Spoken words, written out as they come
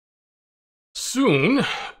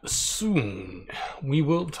Soon, we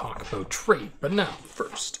will talk about trade. But now,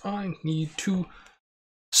 first, I need to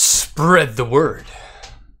spread the word.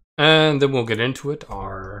 And then we'll get into it.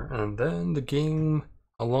 And then the game,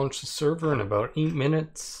 I'll launch the server in about 8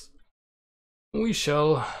 minutes. We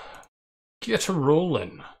shall get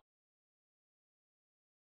rolling.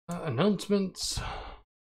 Announcements.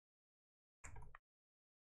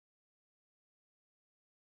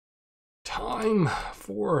 Time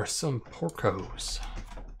for some Porcos.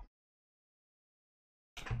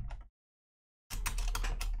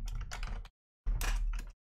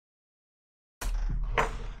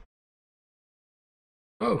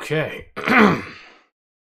 Okay.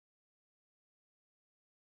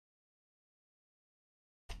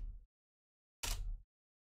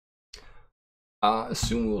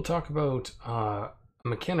 Soon we'll talk about a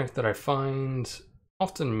mechanic that I find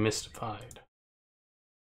often mystified.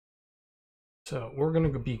 So we're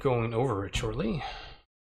going to be going over it shortly.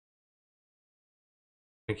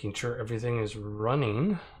 Making sure everything is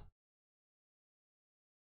running.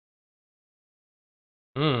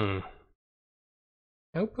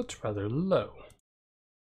 Output's rather low.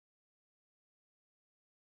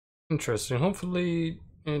 Interesting. Hopefully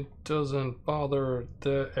it doesn't bother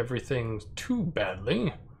everything too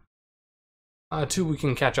badly. Till we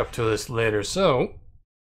can catch up to this later. So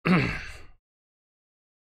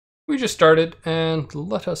we just started, and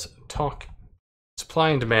let us talk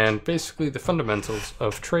supply and demand, basically the fundamentals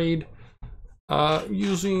of trade,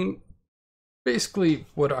 using basically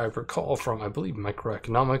what I recall from, I believe,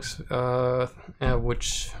 microeconomics,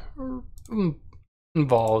 which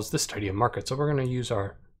involves the study of markets. So we're going to use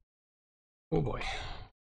our, oh boy,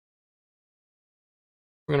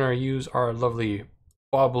 we're going to use our lovely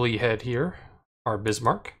wobbly head here, our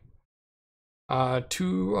Bismarck,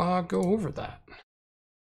 to go over that.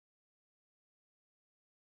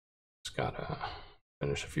 Gotta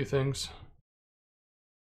finish a few things.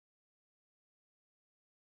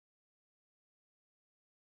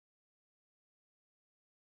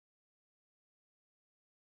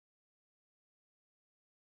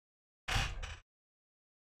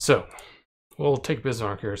 So we'll take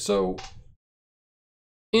Bismarck here. So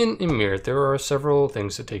in Ymir, there are several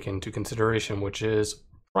things to take into consideration, which is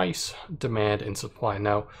price, demand, and supply.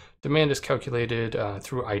 Now, demand is calculated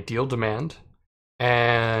through ideal demand.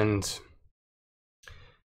 And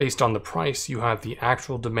based on the price, you have the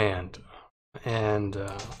actual demand. And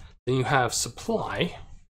then you have supply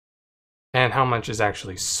and how much is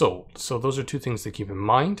actually sold. So those are two things to keep in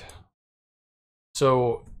mind.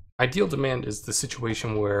 So ideal demand is the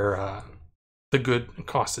situation where the good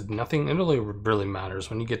costed nothing. It only really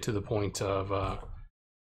matters when you get to the point of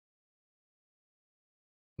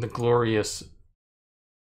the glorious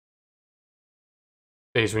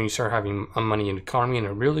phase, when you start having a money in economy, and it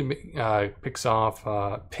really picks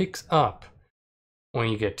up when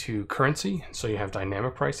you get to currency. So you have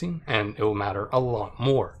dynamic pricing, and it will matter a lot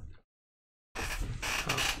more.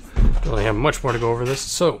 Don't really have much more to go over this.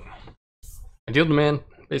 So ideal demand,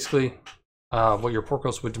 basically what your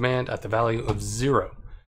Porcos would demand at the value of 0.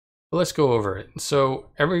 But let's go over it. So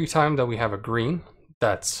every time that we have a green,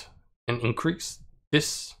 that's an increase.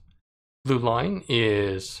 This blue line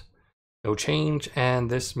is no change,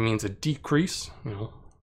 and this means a decrease,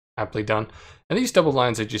 aptly done. And these double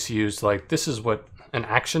lines I just used, like, this is what an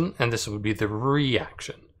action, and this would be the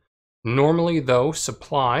reaction. Normally, though,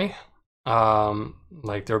 supply,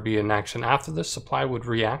 like there'll be an action after this, supply would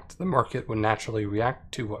react, the market would naturally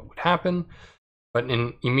react to what would happen. But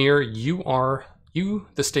in Ymir, you,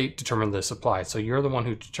 the state, determine the supply. So you're the one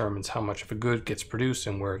who determines how much of a good gets produced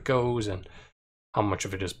and where it goes and how much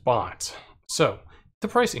of it is bought. So the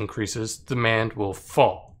price increases, demand will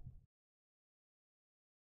fall.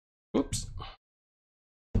 Oops.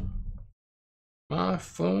 My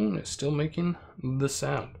phone is still making the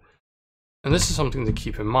sound. And this is something to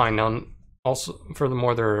keep in mind. Now, also,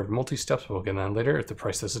 furthermore, there are multi-steps. We'll get on later. If the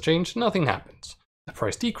price doesn't change, nothing happens. If the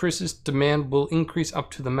price decreases, demand will increase up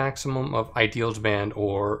to the maximum of ideal demand,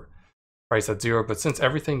 or price at 0. But since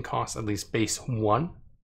everything costs at least base 1,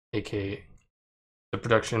 aka the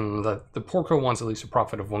production, that the Porco wants at least a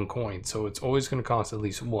profit of 1 coin, so it's always going to cost at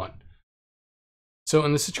least 1. So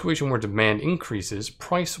in the situation where demand increases,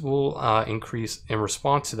 price will increase in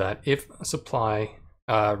response to that if supply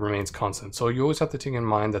remains constant. So you always have to take in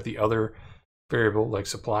mind that the other variable, like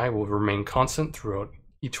supply, will remain constant throughout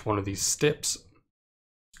each one of these steps.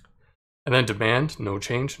 And then demand, no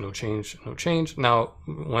change, no change, no change. Now,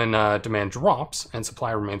 when demand drops and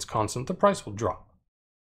supply remains constant, the price will drop.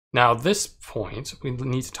 Now, at this point, we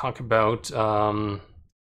need to talk about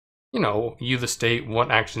you know, you the state,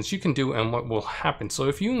 what actions you can do and what will happen. So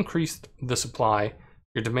if you increase the supply,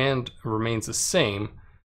 your demand remains the same,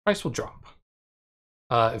 price will drop.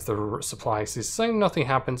 If the supply stays the same, nothing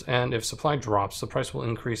happens, and if supply drops, the price will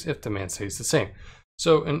increase if demand stays the same.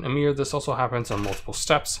 So in Ymir, this also happens on multiple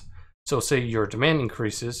steps. So say your demand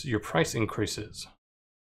increases, your price increases.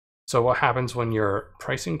 So what happens when your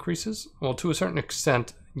price increases? Well, to a certain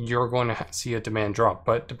extent, you're going to see a demand drop,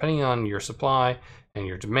 but depending on your supply and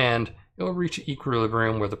your demand, it will reach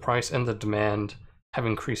equilibrium where the price and the demand have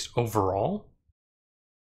increased overall.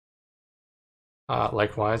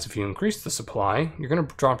 Likewise, if you increase the supply, you're going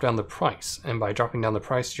to drop down the price, and by dropping down the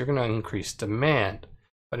price, you're going to increase demand.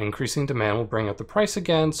 But increasing demand will bring up the price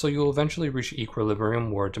again, so you'll eventually reach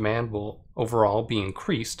equilibrium where demand will overall be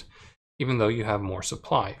increased, even though you have more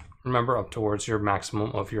supply. Remember, up towards your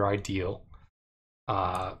maximum of your ideal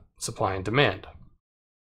supply and demand.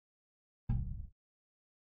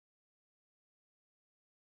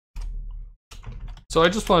 So I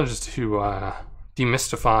just wanted to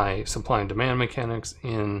demystify supply and demand mechanics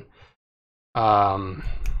in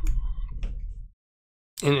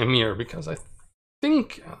Ymir, because I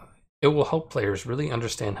think it will help players really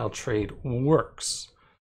understand how trade works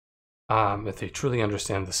if they truly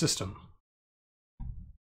understand the system.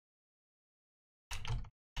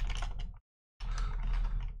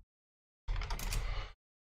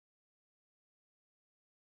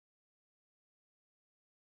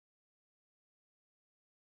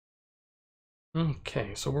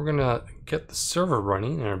 Okay, so we're gonna get the server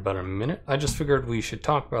running in about a minute. I just figured we should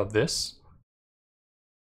talk about this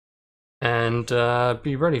and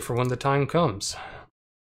be ready for when the time comes.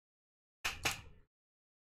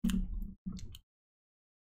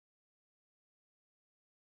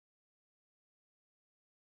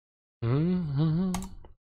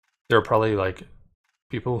 There are probably like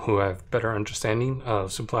people who have better understanding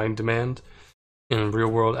of supply and demand in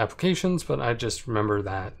real-world applications, but I just remember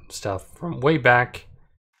that stuff from way back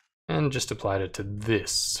and just applied it to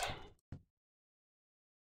this.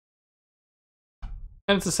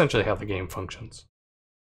 And it's essentially how the game functions.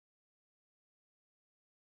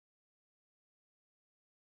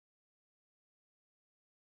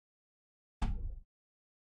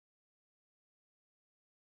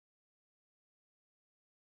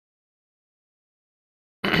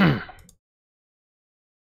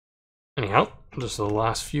 Anyhow, just the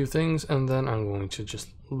last few things, and then I'm going to just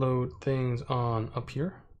load things on up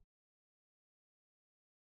here.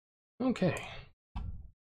 Okay.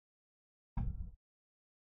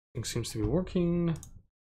 Things seems to be working.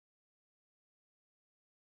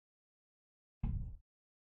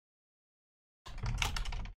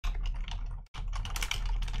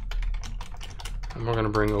 And we're going to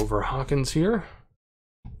bring over Hawkins here.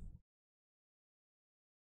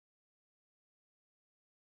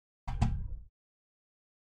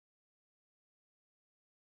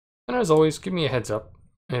 And as always, give me a heads up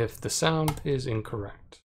if the sound is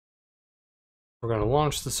incorrect. We're going to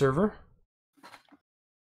launch the server.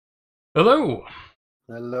 Hello!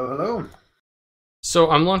 Hello, hello. So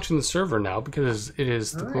I'm launching the server now because it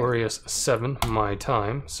is the glorious 7 my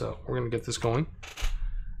time. So we're going to get this going.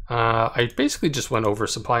 I basically just went over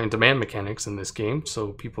supply and demand mechanics in this game,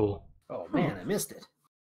 so people... Oh man, I missed it.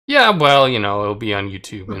 Yeah, well, you know, it'll be on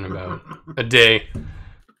YouTube in about a day.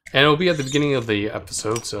 And it'll be at the beginning of the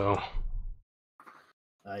episode, so...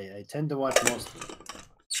 I tend to watch most of it.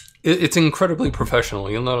 It's incredibly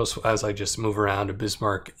professional. You'll notice as I just move around a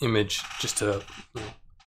Bismarck image just to, you know,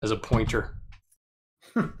 as a pointer.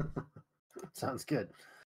 Sounds good.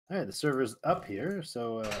 All right, the server's up here,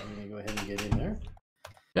 so I'm going to go ahead and get in there.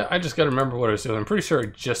 Yeah, I just got to remember what I was doing. I'm pretty sure I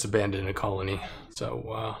just abandoned a colony,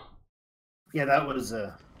 so... Yeah, that was...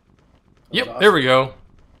 Yep, awesome. There we go.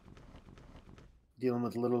 Dealing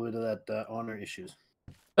with a little bit of that honor issues.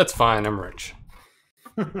 That's fine, I'm rich.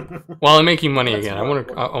 Well, I'm making money again. I want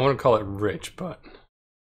to call it rich, but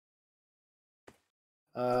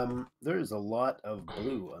there's a lot of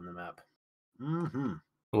blue on the map.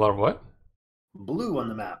 A lot of what? Blue on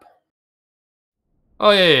the map.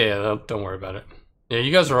 Oh yeah. Don't worry about it. Yeah,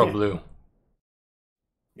 you guys are all blue.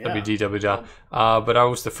 Yeah. WDW. But I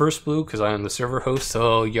was the first blue because I am the server host,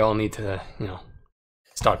 so y'all need to, you know,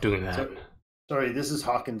 stop doing that. Sorry, this is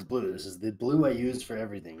Hawkins blue. This is the blue I used for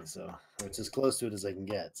everything, so it's as close to it as I can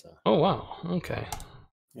get. So. Oh wow, okay.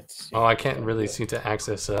 I can't really seem to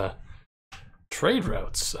access trade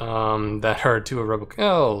routes that are to a rebel.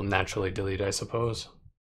 Oh, naturally delete, I suppose.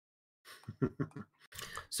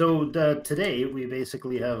 So today we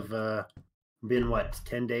basically have been what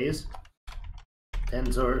 10 days,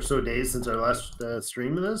 10 or so days since our last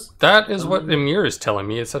stream of this. That is what Ymir is telling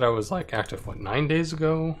me. It said I was like active 9 days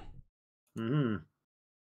ago. Mm.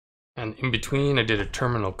 And in between, I did a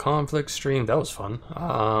terminal conflict stream. That was fun.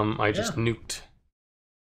 I just Yeah.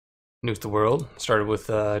 nuked the world. Started with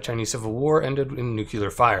Chinese Civil War, ended in nuclear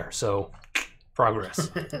fire. So, progress.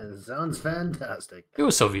 Sounds fantastic. It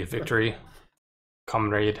was Soviet victory,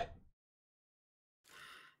 comrade.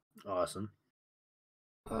 Awesome.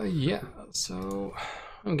 Yeah. So,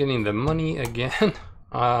 I'm getting the money again.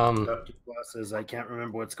 Dr. Claw says, I can't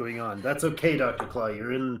remember what's going on. That's okay, Dr. Claw.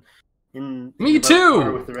 You're in Me about par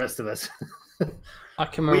too. with the rest of us. I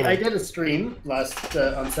can remember. I did a stream last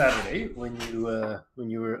on Saturday when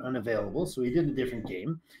you were unavailable, so we did a different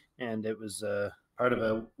game, and it was part of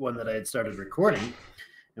a one that I had started recording,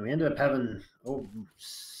 and we ended up having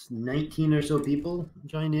 19 or so people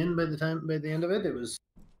join in by the end of it. It was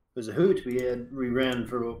a hoot. We ran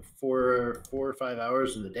for 4 or 5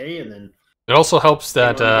 hours in the day, and then It also helps came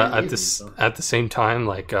that on again in the evening, so. at the same time,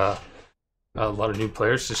 like a lot of new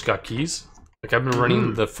players just got keys. Like I've been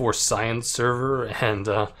running the Force Science server, and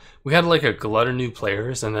we had like a glut of new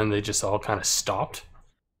players, and then they just all kind of stopped.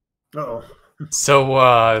 Uh-oh.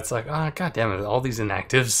 So it's like, god damn it, all these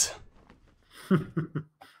inactives.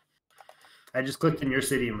 I just clicked in your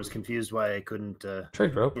city and was confused why I couldn't.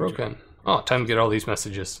 Trade route broken. Oh, time to get all these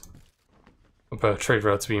messages about trade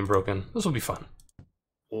routes being broken. This will be fun.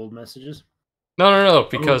 Old messages. No,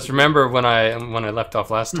 because remember when I left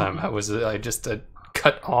off last time, I just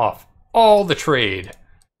cut off all the trade.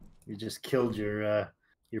 You just killed your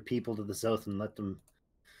people to the south and let them.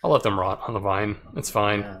 I'll let them rot on the vine. It's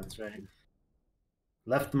fine. Yeah, that's right.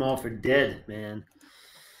 Left them all for dead, man.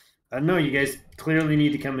 I don't know. You guys clearly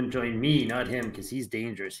need to come and join me, not him, because he's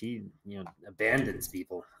dangerous. He, abandons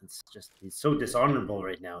people. It's just he's so dishonorable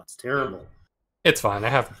right now. It's terrible. It's fine. I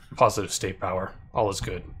have positive state power. All is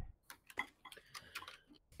good.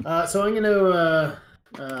 So I'm going to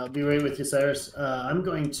be right with you, Cyrus. I'm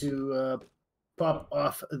going to pop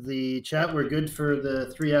off the chat. We're good for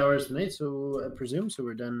the 3 hours tonight, so I presume. So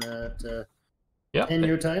we're done at 10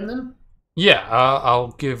 your time then? Yeah,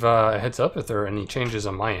 I'll give a heads up if there are any changes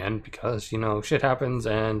on my end, because, shit happens,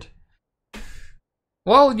 and...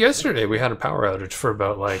 Well, yesterday we had a power outage for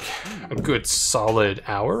about, like, a good solid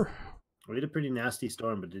hour. We had a pretty nasty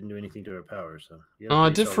storm, but didn't do anything to our power, so...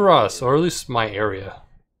 It did for us, or at least my area.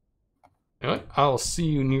 Anyway, I'll see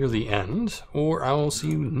you near the end, or I will see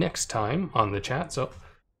you next time on the chat, so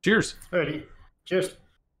cheers! Alrighty, cheers!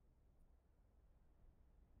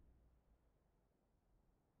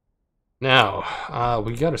 Now,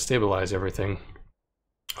 we gotta stabilize everything.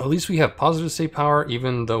 At least we have positive state power,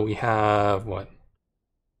 even though we have, what?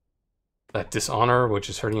 That dishonor, which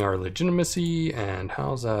is hurting our legitimacy, and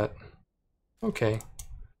how's that? Okay.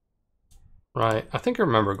 Right, I think I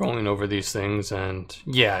remember going over these things, and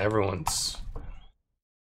yeah, everyone's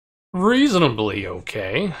reasonably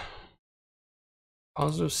okay.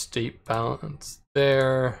 Positive state balance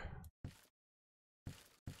there.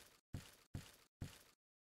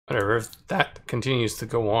 Whatever, if that continues to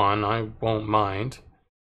go on, I won't mind.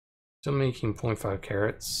 Still making 0.5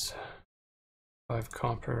 carats. 5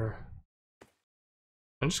 copper.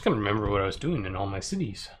 I'm just gonna remember what I was doing in all my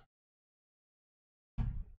cities.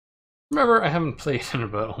 Remember, I haven't played in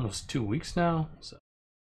about almost 2 weeks now.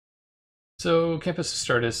 So Campus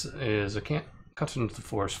Astartes is a continent of the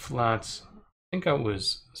forest flats. I think I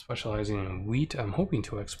was specializing in wheat. I'm hoping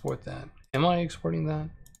to export that. Am I exporting that?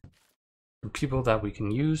 For people that we can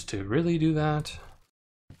use to really do that?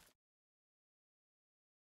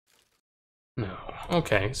 No.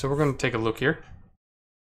 Okay, so we're going to take a look here.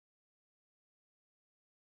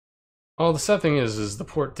 Oh, the sad thing is the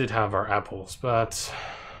port did have our apples, but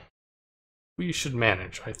we should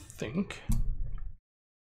manage, I think.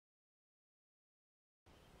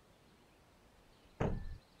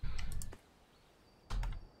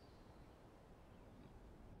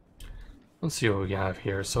 Let's see what we have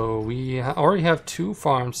here. So we already have 2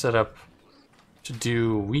 farms set up to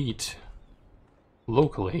do wheat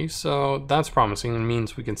locally, so that's promising. It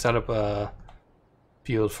means we can set up a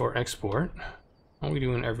field for export. What are we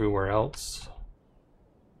doing everywhere else?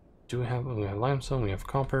 We have limestone, we have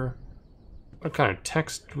copper. What kind of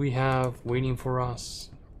text do we have waiting for us?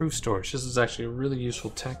 Proof storage. This is actually a really useful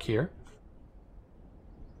tech here.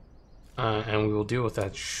 And we will deal with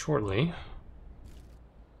that shortly.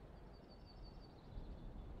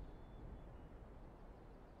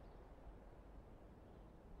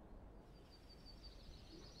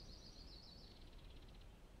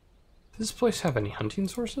 Does this place have any hunting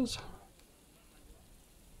sources?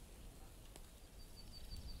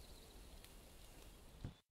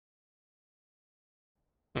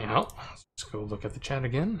 Yeah, let's go look at the chat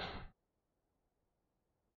again.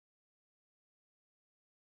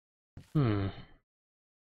 How's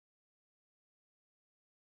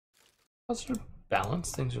our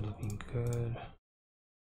balance? Things are looking good.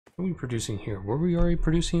 What are we producing here? Were we already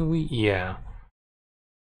producing wheat? Yeah.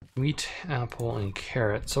 Wheat, apple, and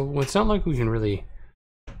carrot. So it's not like we can really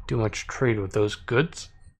do much trade with those goods.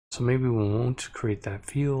 So maybe we won't create that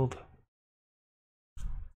field.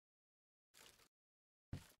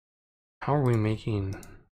 How are we making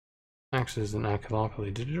axes in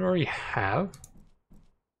Acu-Hawkins? Did it already have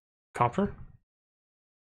copper?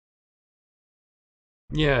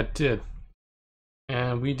 Yeah, it did.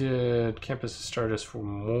 And we did Campus Stardust for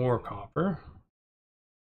more copper.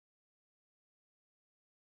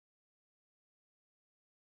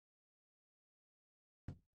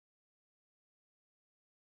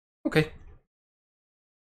 Okay.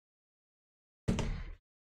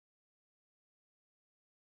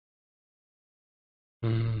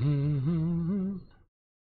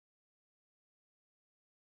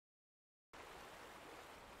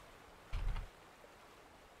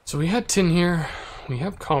 So we had tin here. We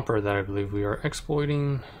have copper that I believe we are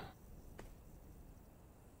exploiting.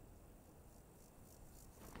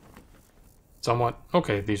 Somewhat.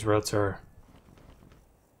 Okay, these routes are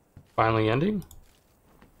finally ending.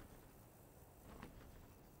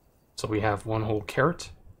 So we have one whole carrot.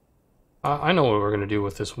 I know what we're going to do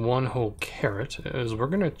with this one whole carrot is we're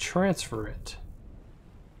going to transfer it.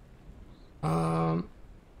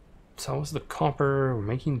 So what's the copper? We're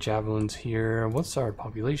making javelins here. What's our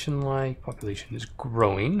population like? Population is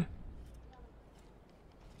growing. I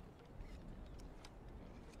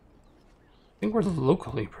think we're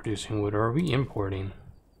locally producing wood, or are we importing?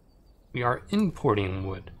 We are importing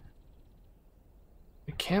wood.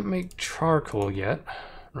 We can't make charcoal yet,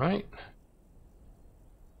 right?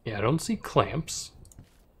 Yeah, I don't see clamps.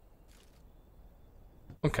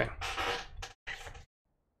 Okay.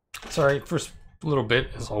 Sorry, first little bit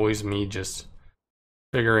is always me just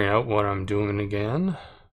figuring out what I'm doing again.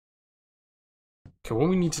 Okay, what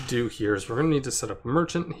we need to do here is we're going to need to set up a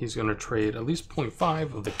merchant. He's going to trade at least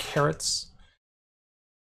 0.5 of the carrots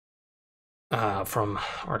from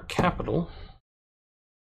our capital.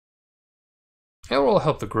 It will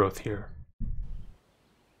help the growth here.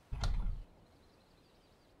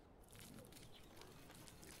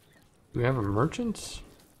 Do we have a merchant?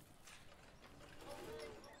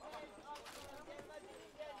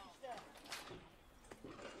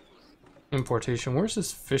 Importation. Where's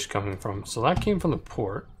this fish coming from? So that came from the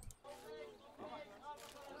port.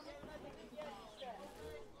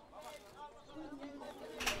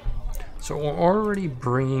 So we're already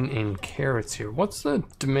bringing in carrots here. What's the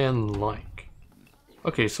demand like?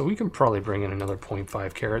 Okay, so we can probably bring in another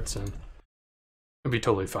 0.5 carrots and it'll be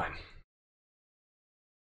totally fine.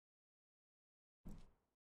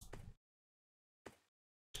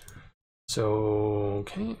 So,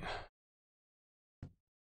 okay.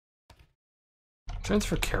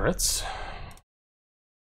 Transfer carrots.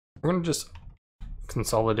 We're going to just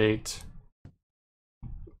consolidate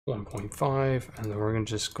 1.5, and then we're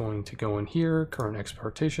just going to go in here, current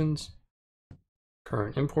exportations,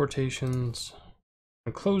 current importations,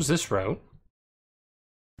 and close this route.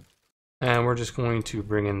 And we're just going to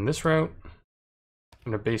bring in this route.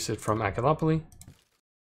 I'm going to base it from Acularius.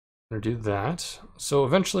 I'm going to do that. So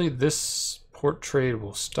eventually this port trade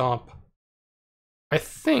will stop. I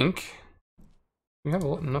think we have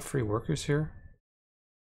enough free workers here.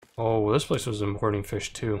 Oh, this place was importing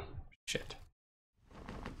fish too. Shit.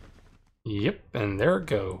 Yep, and there it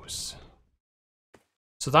goes.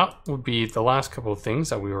 So that would be the last couple of things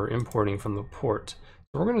that we were importing from the port.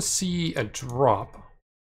 So we're going to see a drop.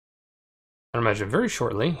 I imagine very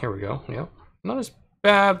shortly. Here we go. Yep. Not as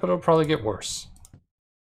bad, but it'll probably get worse.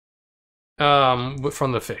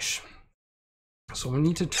 From the fish. So we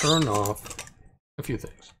need to turn off a few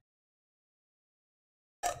things.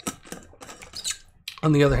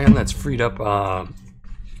 On the other hand, that's freed up, oh,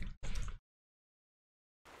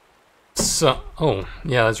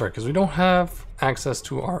 yeah, that's right, because we don't have access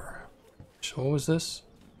to our, so what was this?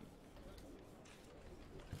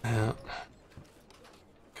 Kind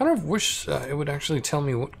of wish it would actually tell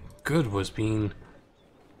me what good was being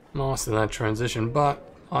lost in that transition, but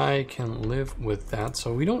I can live with that,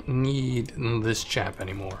 so we don't need this chap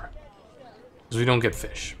anymore, because we don't get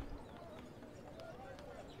fish.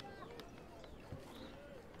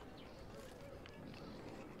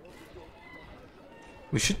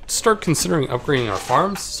 We should start considering upgrading our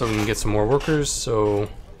farms so we can get some more workers, so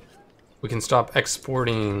we can stop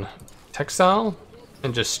exporting textile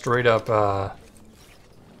and just straight up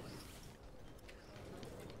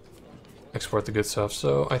export the good stuff.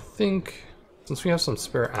 So I think since we have some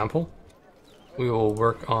spare apple, we will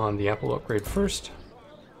work on the apple upgrade first.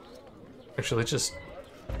 Actually, let's just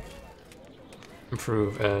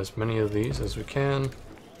improve as many of these as we can.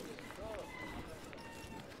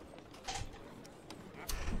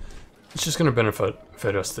 It's just going to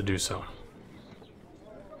benefit us to do so.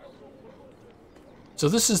 So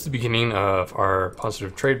this is the beginning of our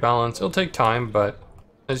positive trade balance. It'll take time, but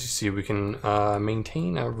as you see, we can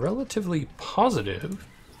maintain a relatively positive.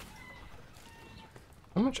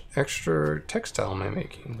 How much extra textile am I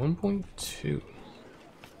making? 1.2.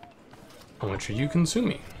 How much are you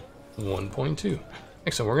consuming? 1.2.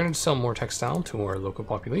 Excellent. We're going to sell more textile to our local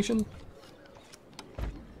population.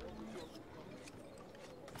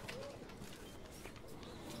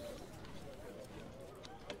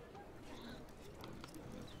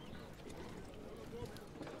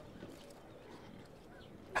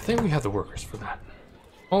 I think we have the workers for that.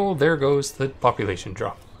 Oh, there goes the population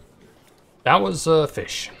drop. That was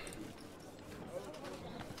fish.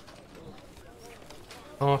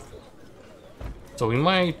 Off. So we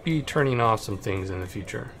might be turning off some things in the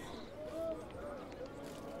future.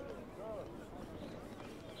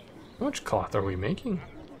 How much cloth are we making?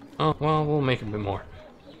 Oh, well, we'll make a bit more.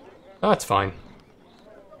 That's fine.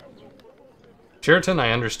 Sheraton,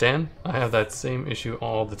 I understand. I have that same issue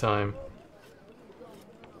all the time.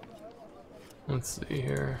 Let's see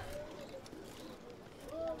here.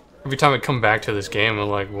 Every time I come back to this game, I'm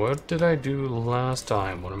like, what did I do last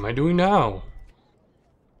time? What am I doing now?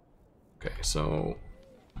 Okay, so...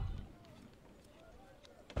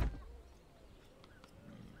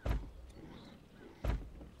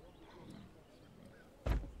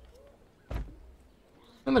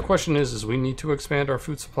 And the question is we need to expand our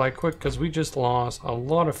food supply quick because we just lost a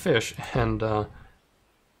lot of fish and,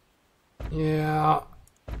 yeah,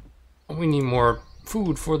 we need more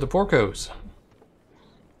food for the Porcos.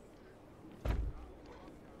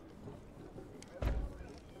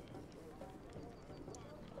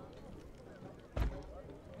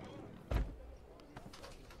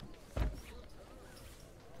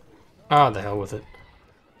 Ah, the hell with it.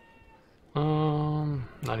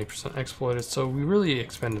 90% exploited, so we really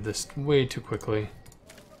expended this way too quickly.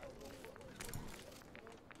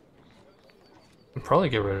 I'll probably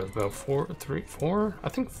get rid of about 4. I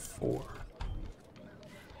think 4.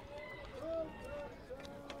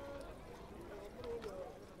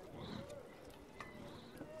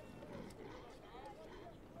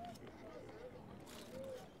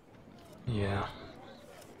 Yeah.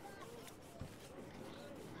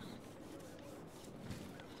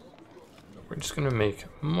 We're just gonna make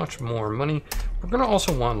much more money. We're gonna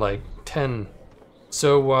also want like 10.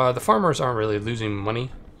 So the farmers aren't really losing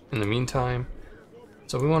money in the meantime.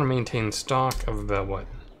 So we want to maintain stock of about what?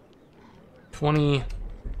 20.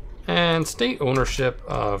 And state ownership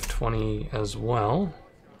of 20 as well.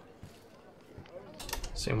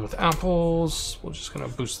 Same with apples. We're just gonna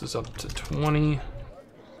boost this up to 20.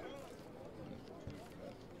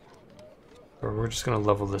 Or we're just gonna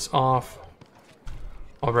level this off.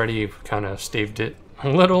 Already kind of staved it a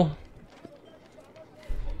little.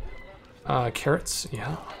 Carrots,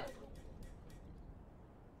 yeah.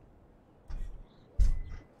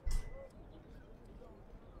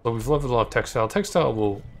 But we've leveled off textile. Textile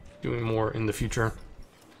will do more in the future.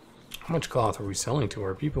 How much cloth are we selling to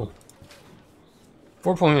our people?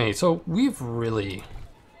 4.8. So we've really,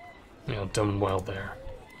 done well there.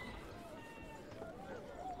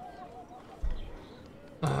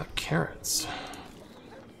 Carrots.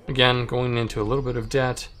 Again, going into a little bit of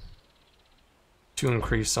debt to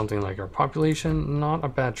increase something like our population. Not a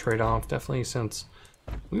bad trade-off, definitely, since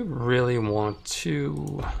we really want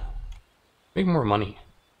to make more money.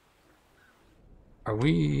 Are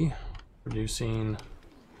we producing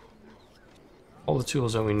all the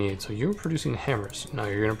tools that we need? So you're producing hammers. Now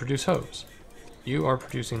you're going to produce hoes. You are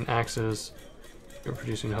producing axes. You're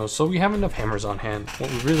producing hoes. So we have enough hammers on hand.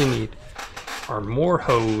 What we really need are more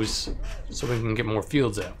hoes so we can get more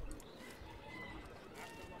fields out.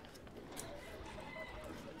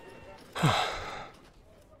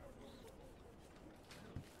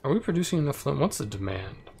 Are we producing enough flint? What's the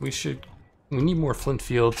demand? We need more flint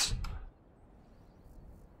fields.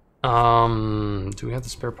 Do we have the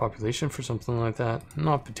spare population for something like that?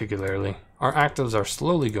 Not particularly. Our actives are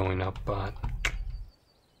slowly going up, but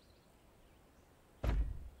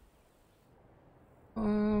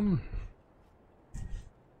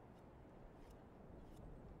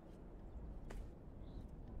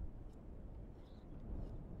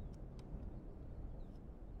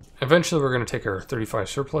eventually we're going to take our 35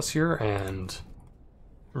 surplus here and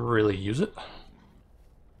really use it.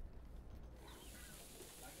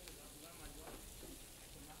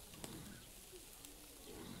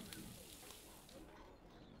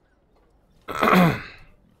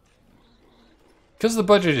 Because the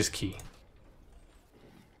budget is key.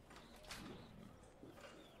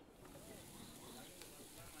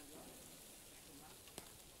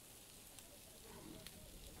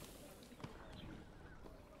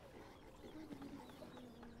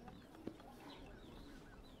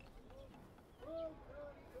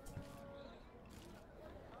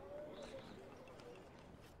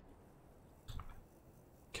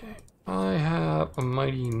 Okay, I have a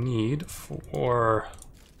mighty need for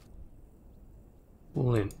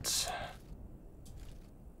flint.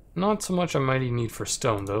 Not so much a mighty need for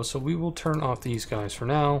stone, though, so we will turn off these guys for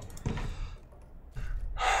now.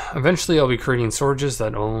 Eventually, I'll be creating storages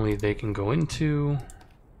that only they can go into.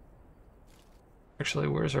 Actually,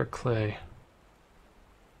 where's our clay?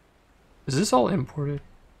 Is this all imported?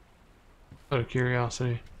 Out of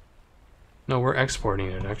curiosity. No, we're exporting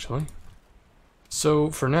it, actually. So,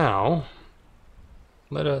 for now,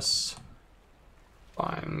 let us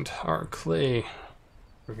find our clay.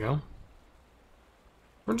 There we go.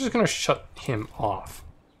 We're just going to shut him off.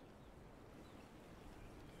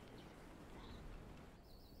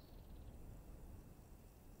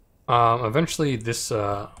 Eventually this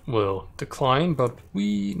will decline, but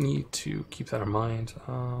we need to keep that in mind.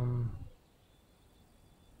 What's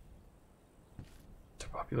our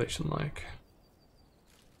population like?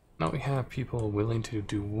 Now we have people willing to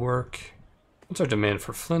do work. What's our demand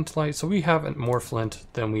for flint light? So we have more flint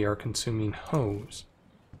than we are consuming hose.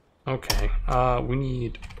 Okay, we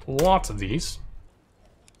need lots of these.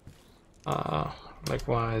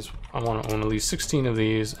 Likewise, I want to own at least 16 of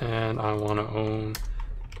these, and I want to own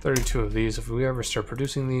 32 of these if we ever start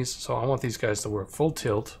producing these. So I want these guys to work full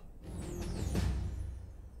tilt.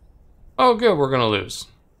 Oh good, we're gonna lose.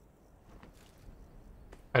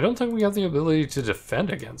 I don't think we have the ability to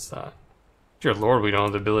defend against that. Dear Lord, we don't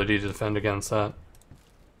have the ability to defend against that.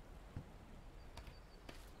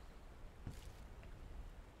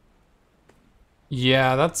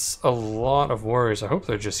 Yeah, that's a lot of warriors. I hope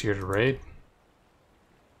they're just here to raid.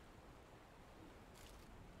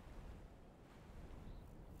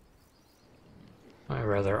 I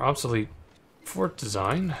rather obsolete fort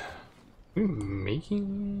design. Are we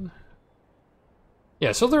making?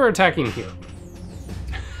 Yeah, so they're attacking here.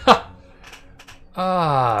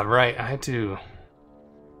 Ah, right. I had to.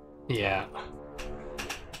 Yeah.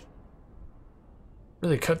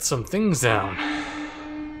 Really cut some things down.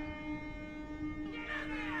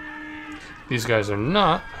 These guys are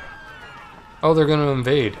not. Oh, they're gonna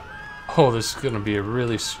invade. Oh, this is gonna be a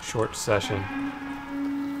really short session.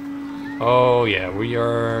 Oh yeah, we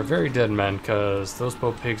are very dead men because those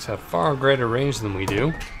bow pigs have far greater range than we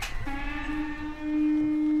do.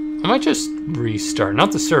 I might just restart,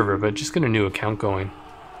 not the server, but just get a new account going.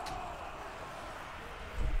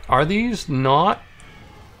 Are these not?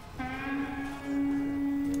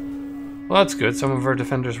 Well, that's good. Some of our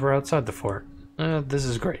defenders were outside the fort. This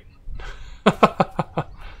is great. If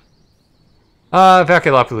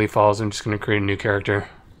Acu-Hawkins falls, I'm just going to create a new character.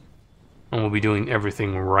 And we'll be doing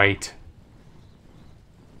everything right.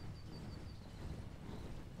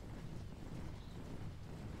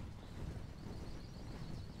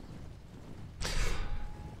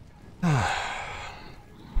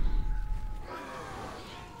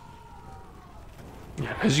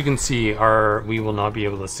 Yeah, as you can see, we will not be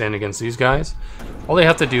able to stand against these guys. All they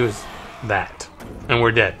have to do is that, and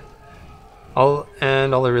we're dead. All they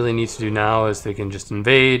really need to do now is they can just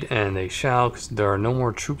invade, and they shall, because there are no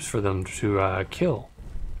more troops for them to kill.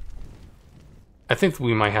 I think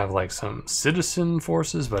we might have like some citizen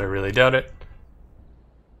forces, but I really doubt it.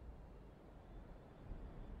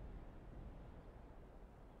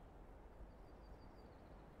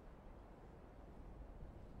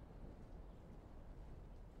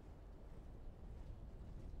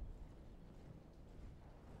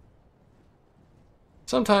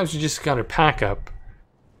 Sometimes you just gotta pack up.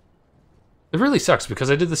 It really sucks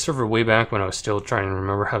because I did the server way back when I was still trying to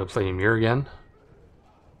remember how to play Ymir again.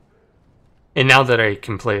 And now that I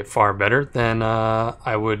can play it far better than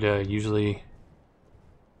I would usually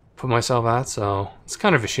put myself at, so it's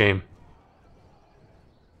kind of a shame.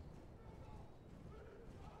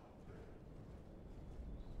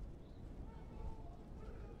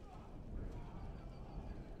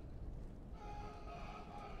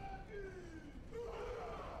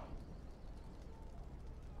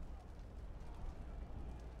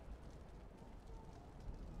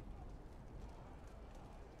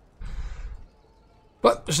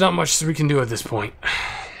 But there's not much we can do at this point.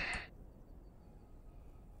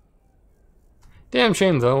 Damn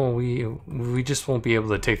shame though, we just won't be able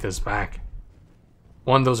to take this back.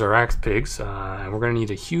 One, those are axe pigs, and we're gonna need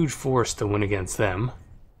a huge force to win against them.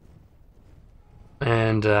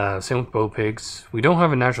 And same with bow pigs. We don't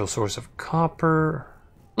have a natural source of copper.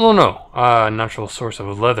 Oh no, a natural source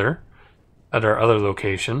of leather at our other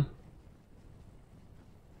location.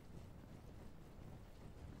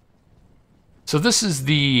 So this is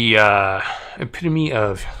the epitome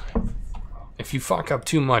of, if you fuck up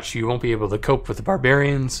too much, you won't be able to cope with the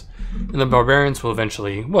barbarians, and the barbarians will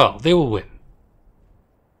eventually, well, they will win.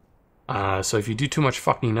 So if you do too much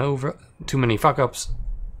fucking over, too many fuck ups,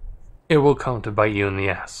 it will come to bite you in the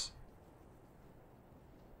ass.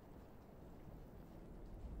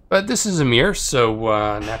 But this is Ymir,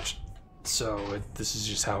 so this is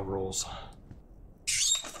just how it rolls.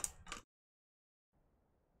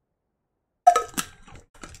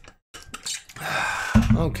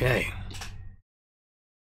 Okay.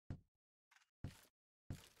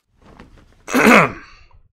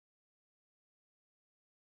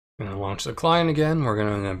 Gonna launch the client again. We're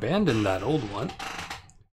gonna abandon that old one.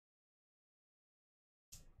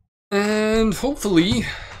 And hopefully,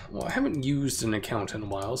 well, I haven't used an account in a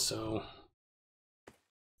while, so.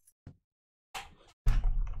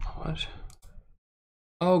 What?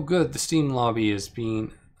 Oh, good. The Steam lobby is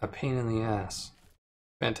being a pain in the ass.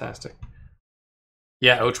 Fantastic.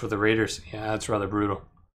 Yeah, ouch with the Raiders. Yeah, that's rather brutal.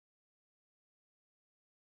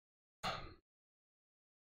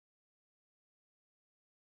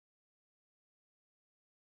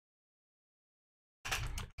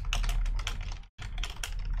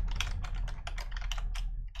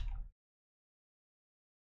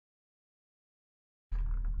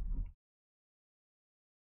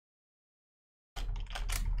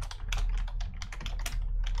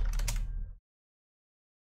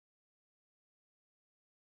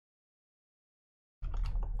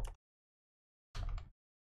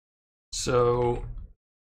 So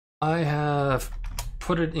I have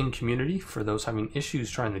put it in community for those having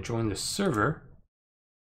issues trying to join the server.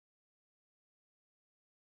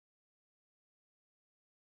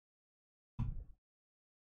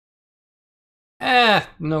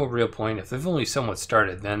 No real point. If they've only somewhat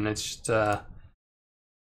started, then it's just,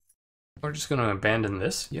 we're just gonna abandon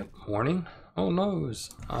this. Yep, warning. Oh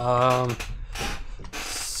noes.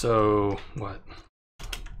 So what?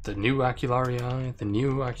 The new Acularii, the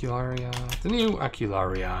new Acularii, the new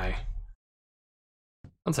Acularii.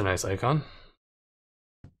 That's a nice icon.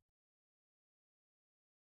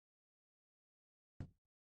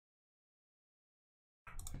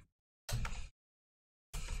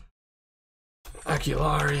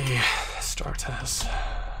 Aculari, star test.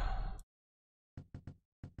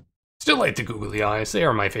 Still like the googly eyes, they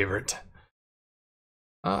are my favorite.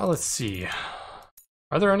 Let's see.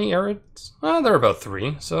 Are there any arids? There are about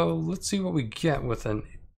 3, so let's see what we get with an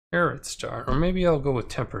arid star. Or maybe I'll go with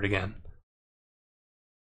temperate again.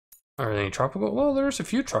 Are there any tropical? Well, there's a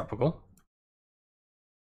few tropical.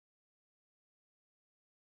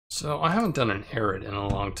 So I haven't done an arid in a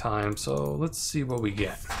long time, so let's see what we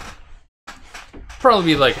get.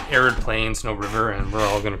 Probably be like arid plains, no river, and we're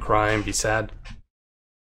all gonna cry and be sad.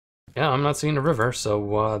 Yeah, I'm not seeing a river,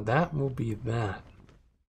 so that will be that.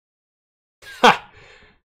 Ha!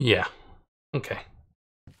 Yeah. Okay.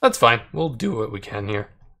 That's fine. We'll do what we can here.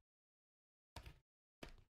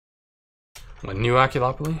 A new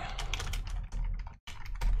Aculopoly?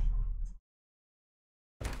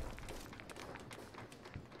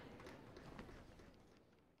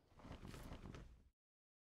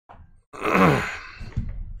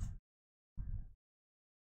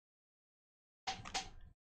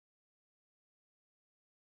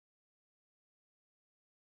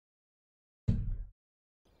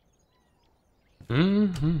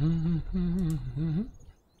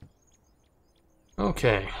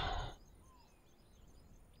 Okay.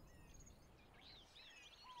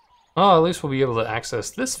 Oh, at least we'll be able to access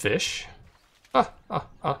this fish.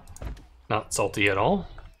 Not salty at all.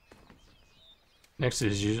 Next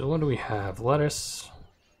is usual. What do we have? Lettuce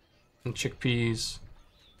and chickpeas.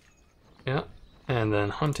 Yeah. And then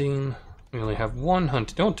hunting. We only have 1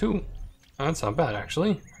 hunt. Don't 2. That's not bad,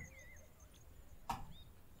 actually.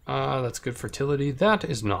 That's good fertility. That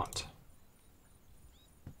is not.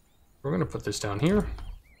 We're gonna put this down here.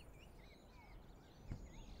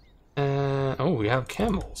 And oh, we have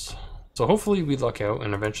camels. So hopefully we luck out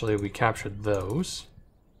and eventually we capture those.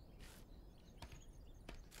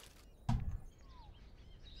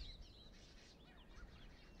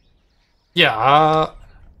 Yeah,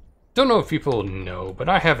 don't know if people know, but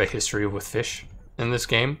I have a history with fish in this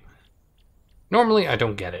game. Normally I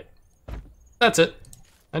don't get it. That's it.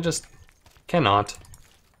 I just cannot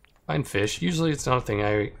find fish. Usually it's not a thing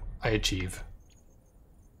I achieve.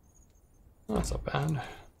 Oh, that's not bad.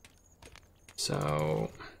 So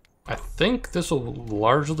I think this will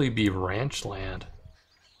largely be ranch land.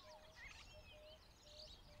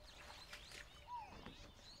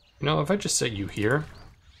 You know, if I just set you here,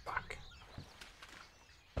 fuck.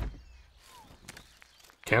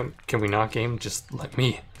 Can we not game? Just let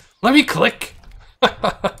me click.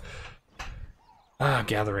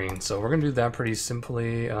 Gathering. So we're gonna do that pretty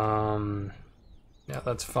simply. Yeah,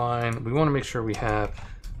 that's fine. We want to make sure we have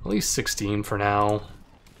at least 16 for now.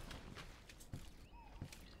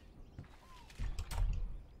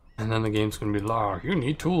 And then the game's going to be like, you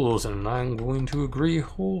need tools, and I'm going to agree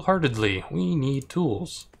wholeheartedly. We need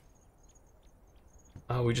tools.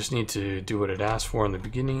 We just need to do what it asked for in the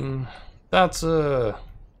beginning. That's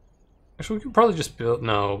actually, we could probably just build...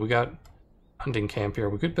 No, we got hunting camp here.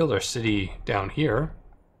 We could build our city down here.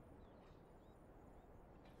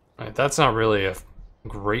 Right, that's not really a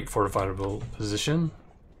great fortifiable position.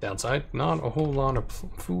 Downside, not a whole lot of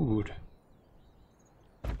food.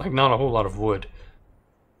 Like, not a whole lot of wood.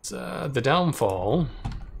 It's, the downfall...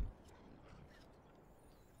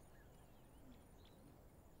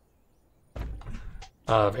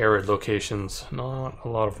 of arid locations, not a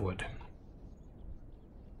lot of wood.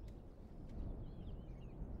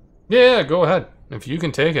 Yeah, go ahead. If you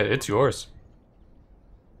can take it, it's yours.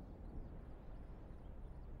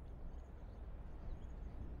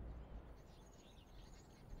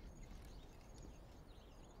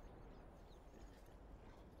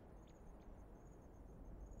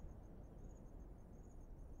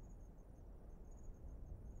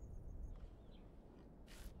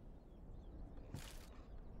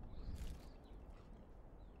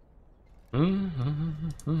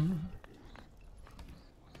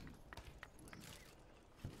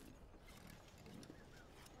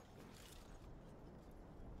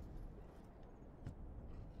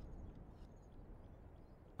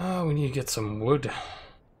 Oh, we need to get some wood.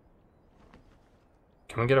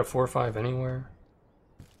 Can we get a 4-5 anywhere?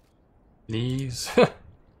 These.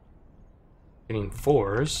 Getting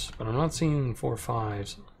 4s, but I'm not seeing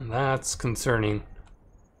 4-5s, and that's concerning.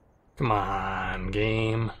 Come on,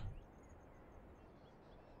 game.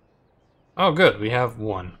 Oh, good, we have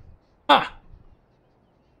 1. Ah!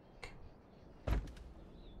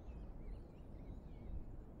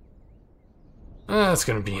 That's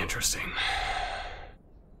gonna be interesting.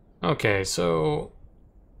 Okay, so...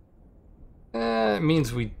 it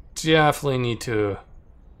means we definitely need to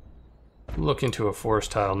look into a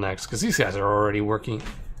forest tile next, because these guys are already working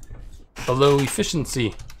below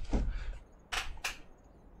efficiency.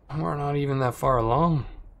 We're not even that far along.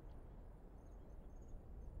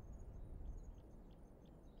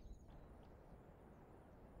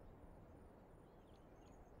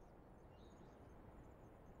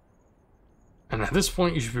 And at this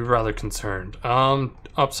point, you should be rather concerned.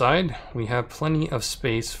 Upside, we have plenty of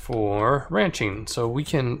space for ranching, so we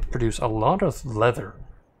can produce a lot of leather.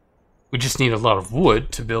 We just need a lot of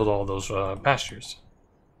wood to build all those pastures.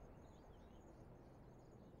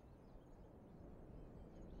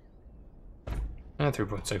 And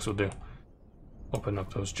 3.6 will do. Open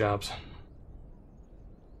up those jobs.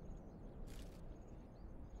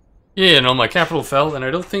 Yeah, no, my capital fell, and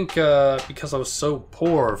I don't think, because I was so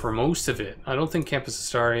poor for most of it, I don't think Campus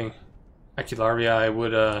Astari, Acularius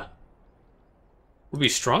would be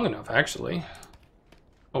strong enough, actually.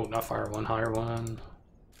 Oh, not fire one, higher one.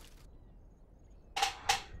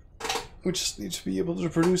 We just need to be able to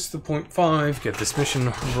produce the 0.5, get this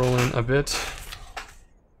mission rolling a bit.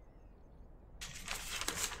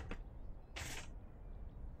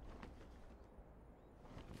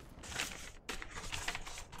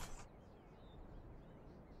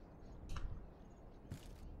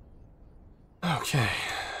 Okay.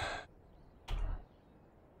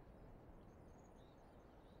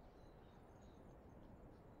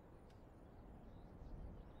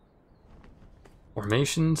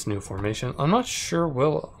 Formations, new formation. I'm not sure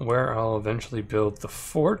where I'll eventually build the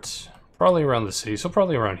fort. Probably around the city, so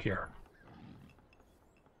probably around here.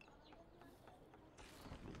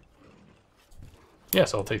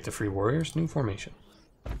 Yes, I'll take the Free Warriors, new formation.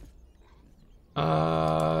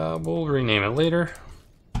 We'll rename it later.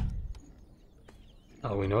 Now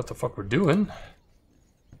that we know what the fuck we're doing,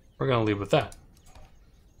 we're gonna leave with that.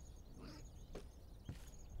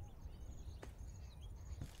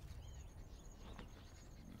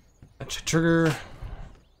 That should trigger.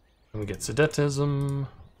 And we get Sedetism.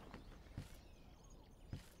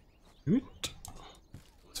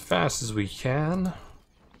 As fast as we can.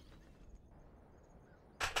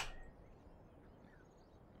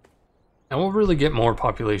 And we'll really get more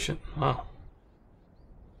population. Wow.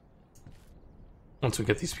 Once we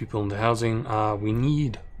get these people into housing, we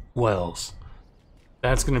need wells.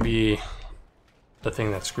 That's going to be the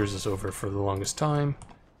thing that screws us over for the longest time.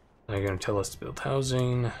 Now you're going to tell us to build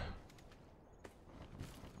housing,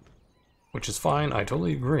 which is fine. I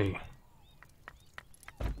totally agree.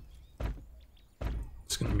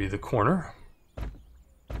 It's going to be the corner.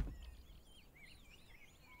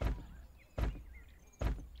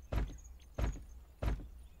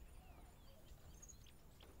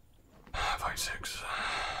 Six.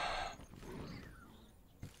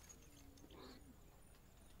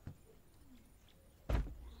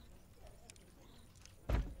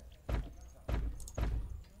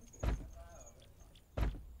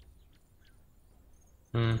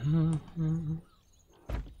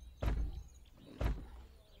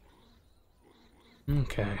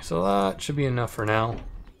 Okay, so that should be enough for now.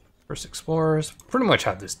 First explorers pretty much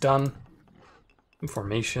have this done.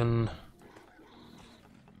 Information.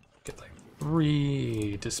 Get like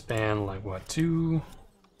 3, disband like what, 2?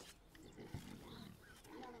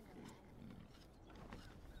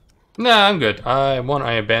 Nah, I'm good. 1,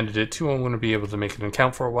 I abandoned it. 2, I'm going to be able to make an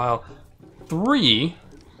account for a while. 3,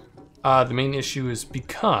 the main issue is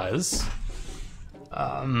because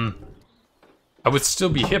I would still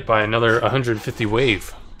be hit by another 150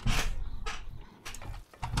 wave.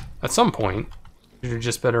 At some point, you're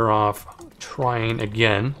just better off trying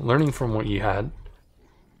again, learning from what you had.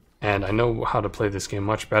 And I know how to play this game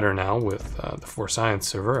much better now with the 4 Science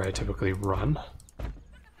server I typically run.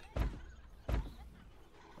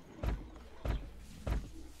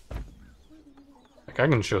 Like I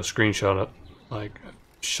can show a screenshot,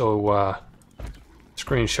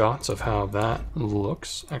 screenshots of how that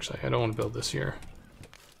looks. Actually, I don't want to build this here.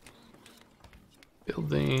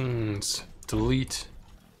 Buildings, delete.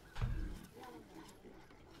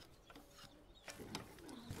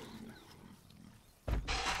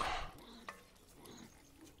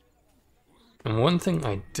 And one thing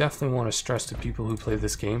I definitely want to stress to people who play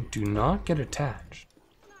this game, do not get attached.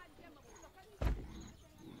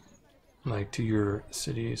 Like to your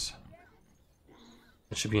cities.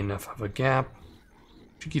 That should be enough of a gap.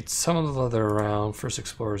 Should get some of the leather around. First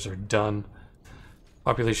explorers are done.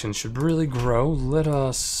 Population should really grow. Let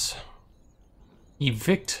us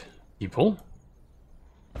evict people.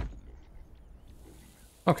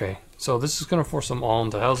 Okay, so this is going to force them all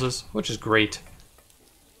into houses, which is great.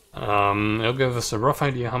 It'll give us a rough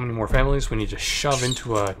idea how many more families we need to shove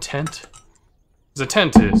into a tent. Because a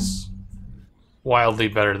tent is wildly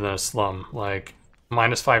better than a slum. Like,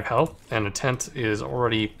 -5 health, and a tent is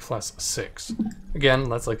already +6. Again,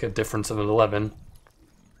 that's like a difference of 11.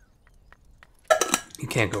 You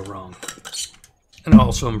can't go wrong. And it'll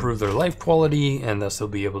also improve their life quality, and thus they'll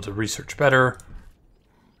be able to research better.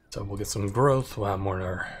 So we'll get some growth, we'll have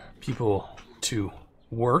more people to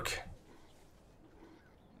work.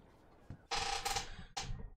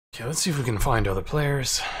 Okay, let's see if we can find other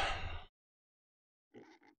players.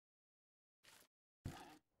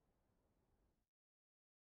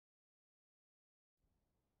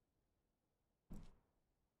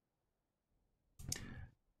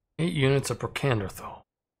 Eight units of Procanderthal.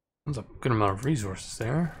 That's a good amount of resources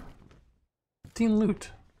there. 15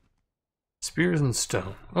 loot. Spears and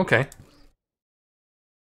stone. Okay.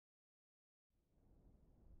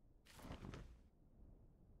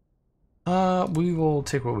 We will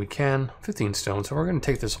take what we can. 15 stone, so we're going to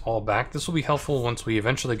take this all back. This will be helpful once we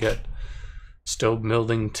eventually get stone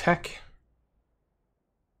building tech.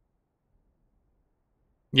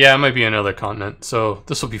 Yeah, it might be another continent, so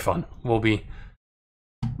this will be fun. We'll be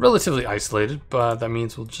relatively isolated, but that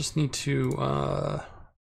means we'll just need to...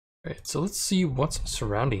 Right, so let's see what's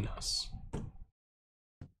surrounding us.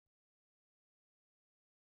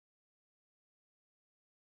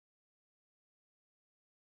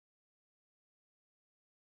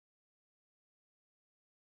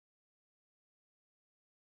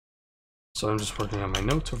 So I'm just working on my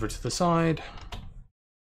notes over to the side.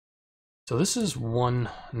 So this is 1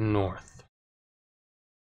 north.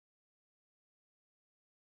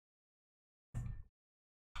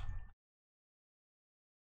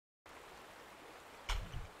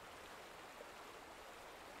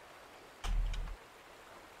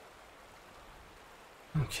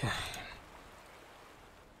 Okay.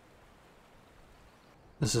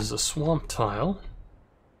 This is a swamp tile.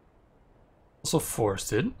 Also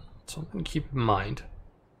forested. Something to keep in mind.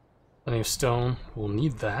 Plenty of stone, we'll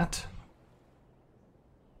need that.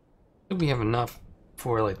 I think we have enough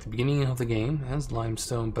for like the beginning of the game as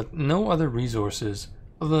limestone, but no other resources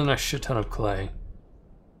other than a shit ton of clay.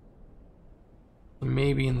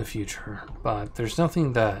 Maybe in the future, but there's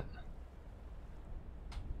nothing that...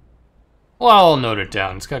 Well, I'll note it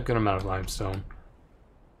down. It's got a good amount of limestone.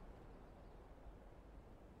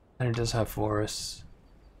 And it does have forests.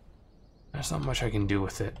 There's not much I can do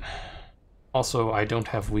with it. Also, I don't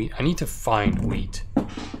have wheat. I need to find wheat.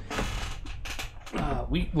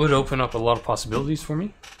 Wheat would open up a lot of possibilities for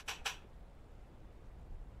me.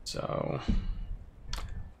 So,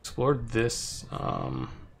 explore this. I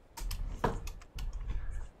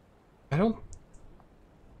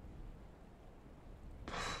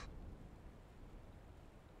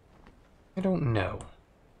don't know.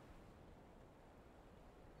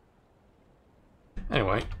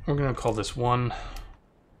 Anyway, we're gonna call this one.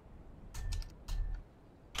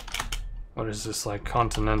 What is this, like,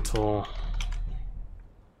 continental?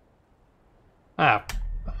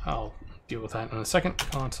 I'll deal with that in a second.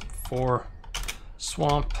 Cont 4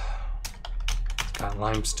 swamp. It's got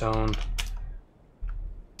limestone.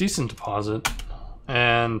 Decent deposit.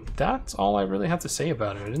 And that's all I really have to say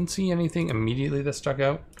about it. I didn't see anything immediately that stuck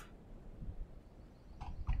out.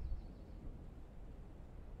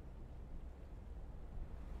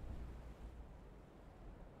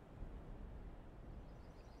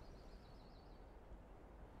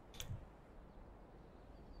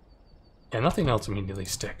 Yeah, nothing else immediately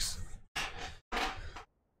sticks.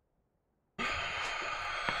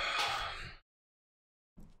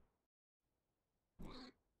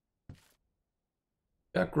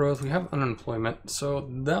 Got growth, we have unemployment, so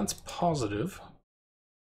that's positive.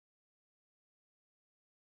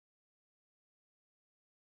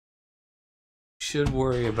 Should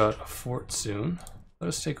worry about a fort soon. Let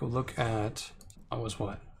us take a look at, that was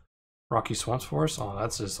what? Rocky Swamps Forest? Oh,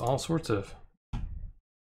 that's just all sorts of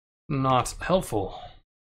not helpful.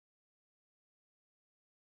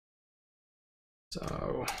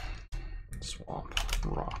 So, swamp,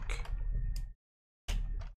 rock.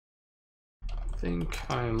 I think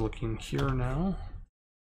I'm looking here now.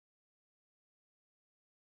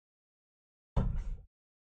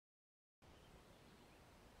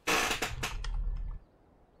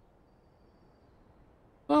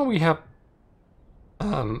 Well, we have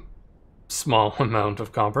small amount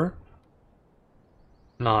of copper.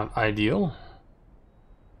 Not ideal.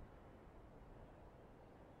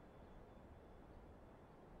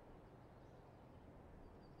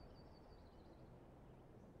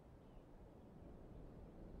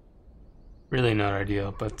 Really not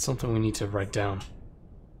ideal, but something we need to write down.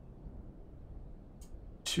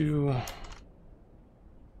 2.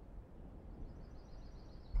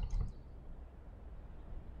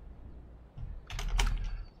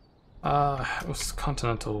 It was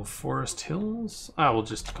Continental Forest Hills. I will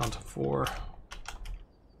just Cont 4.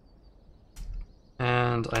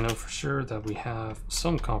 And I know for sure that we have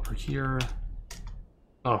some copper here.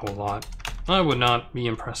 Not a whole lot. I would not be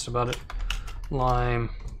impressed about it.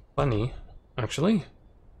 Lime, plenty, actually.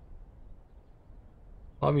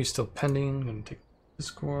 Lobby is still pending. I'm gonna take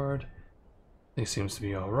Discord. It seems to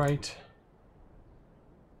be alright.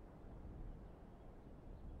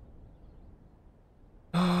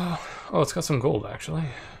 Oh, it's got some gold, actually.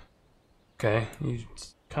 Okay, you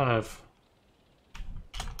kind of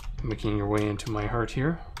making your way into my heart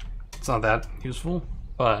here. It's not that useful,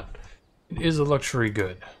 but it is a luxury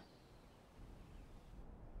good.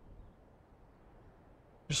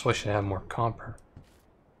 Just wish I had more copper.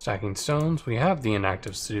 Stacking stones. We have the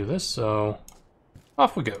inactives to do this, so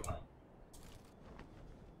off we go.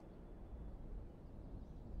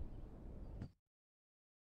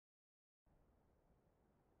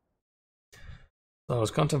 That was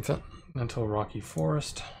Continental Rocky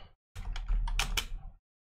Forest.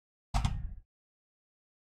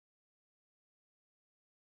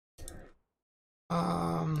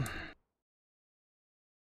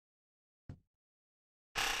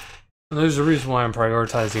 There's a reason why I'm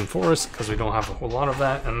prioritizing forest, because we don't have a whole lot of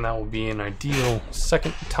that, and that will be an ideal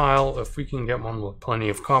second tile if we can get one with plenty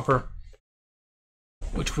of copper,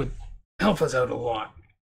 which would help us out a lot.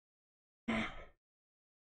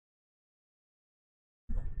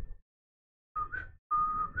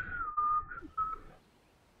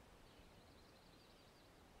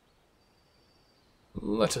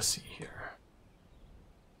 Let us see here.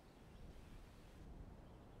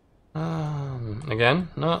 Again,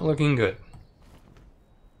 not looking good.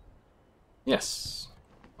 Yes,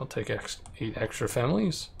 I'll take 8 extra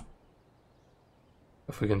families.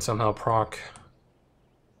 If we can somehow proc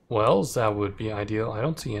wells, that would be ideal. I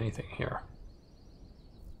don't see anything here.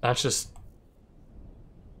 That's just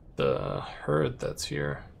the herd that's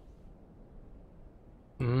here.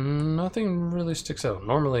 Nothing really sticks out.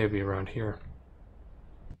 Normally it'd be around here.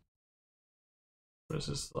 This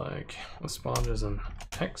is like a spawn is an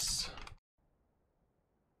X.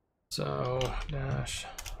 So dash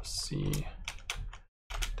C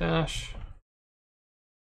dash.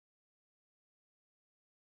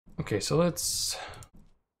 Okay, so let's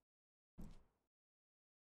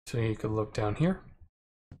So you could look down here.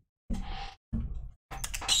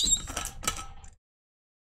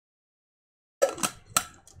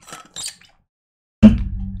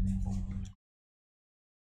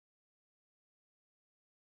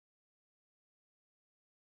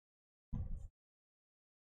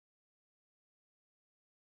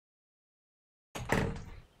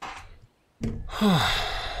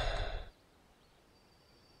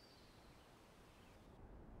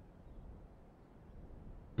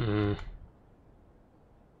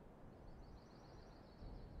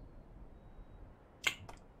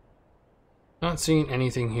 Not seeing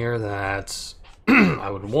anything here that I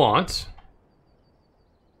would want.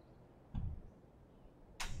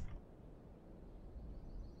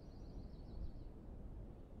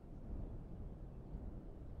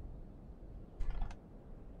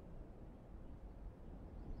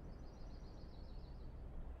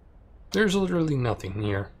 There's literally nothing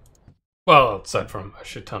here. Well, aside from a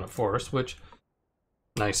shit ton of forest, which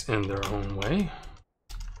nice in their own way.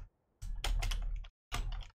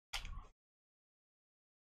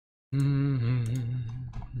 We're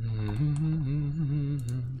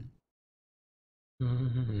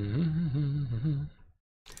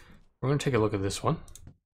going to take a look at this one.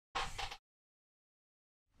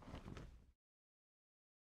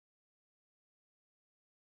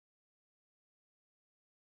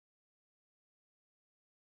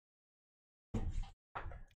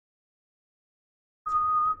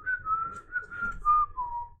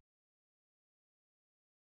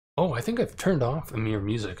 Oh, I think I've turned off Ymir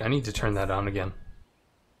music. I need to turn that on again.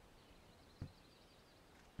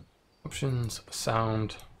 Options,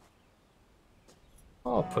 sound.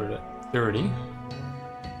 I'll put it at 30.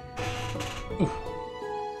 Ooh.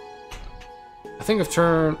 I think I've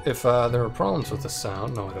turned, if there are problems with the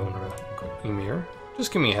sound, no, I don't want to Ymir.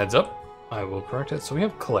 Just give me a heads up. I will correct it. So we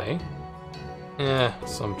have clay.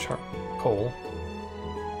 Some coal.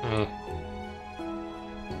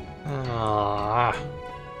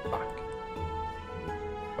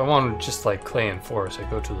 If I wanted just like clay and forest, I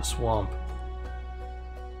go to the swamp.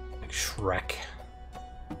 Like Shrek.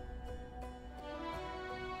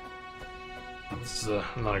 This is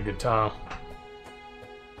not a good tile.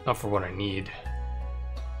 Not for what I need.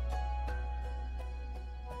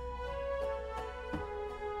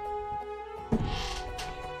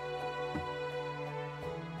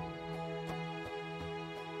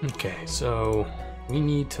 Okay, so we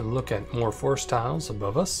need to look at more forest tiles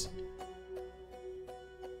above us.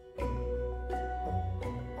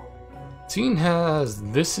 Seeing as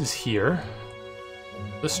this is here,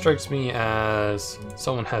 this strikes me as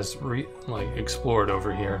someone has explored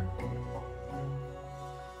over here.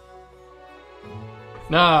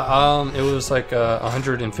 Nah, it was like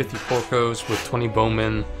 150 porcos with 20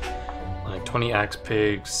 bowmen, like 20 axe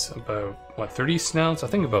pigs, about what, 30 snouts? I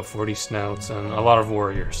think about 40 snouts, and a lot of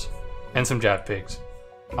warriors, and some jad pigs.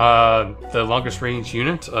 The longest range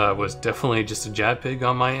unit was definitely just a jad pig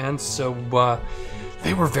on my end, so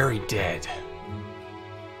they were very dead.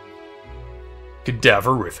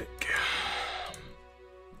 Cadaverific.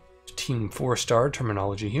 Team 4-star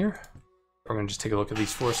terminology here. We're going to just take a look at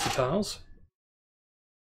these forested tiles.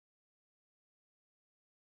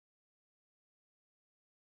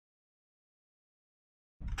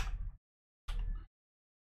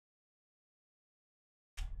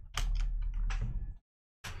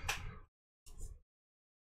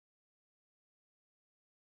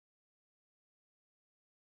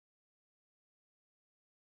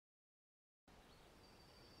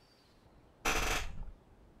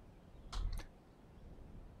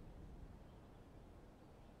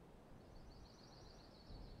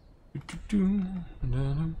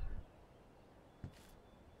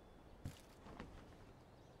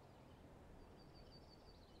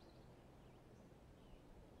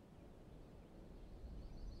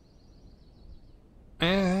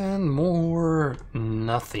 And more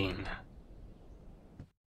nothing.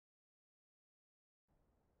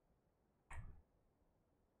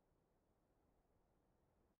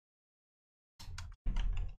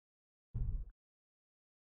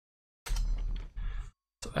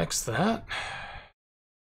 So X that.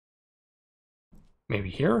 Maybe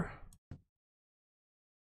here.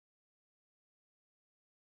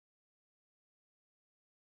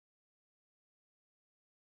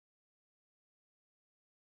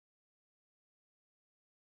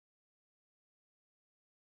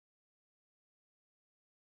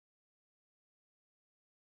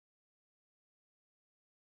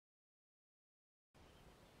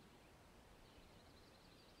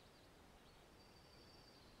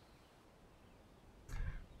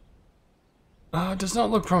 Does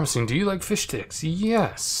not look promising. Do you like fish sticks?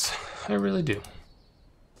 Yes, I really do.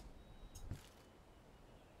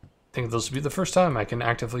 think this will be the first time I can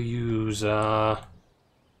actively use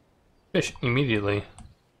fish immediately.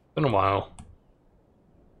 Been a while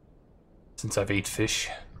since I've ate fish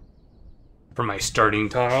for my starting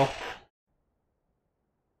tile.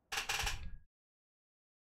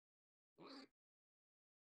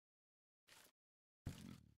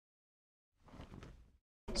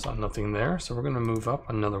 Saw nothing there, so we're going to move up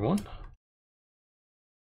another one.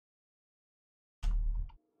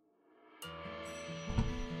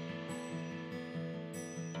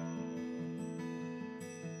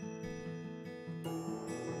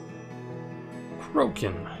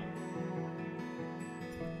 Broken.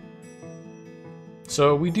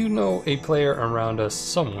 So we do know a player around us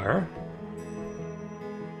somewhere.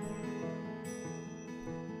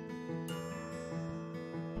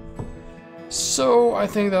 So I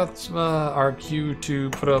think that's our cue to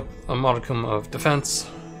put up a modicum of defense,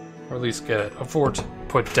 or at least get a fort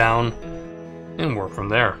put down and work from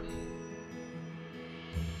there.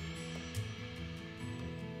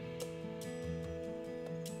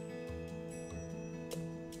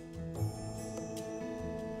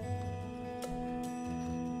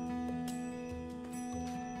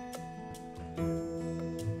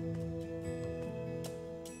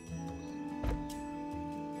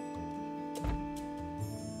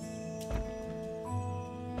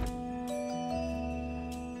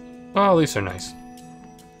 Well, at least they're nice.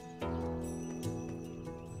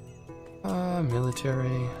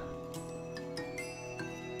 Military.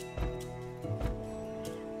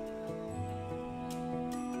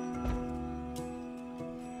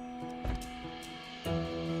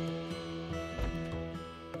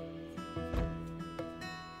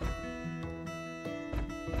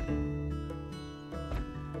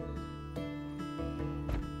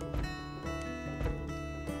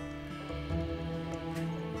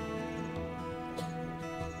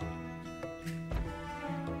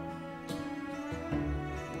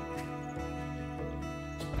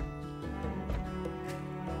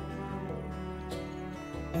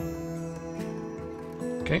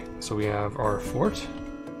 Okay, so we have our fort.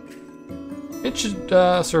 It should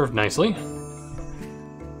serve nicely.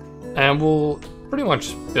 And we'll pretty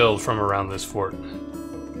much build from around this fort.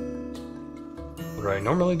 What do I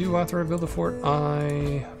normally do after I build a fort?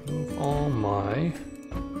 I move all my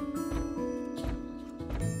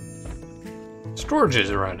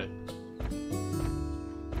storages around it.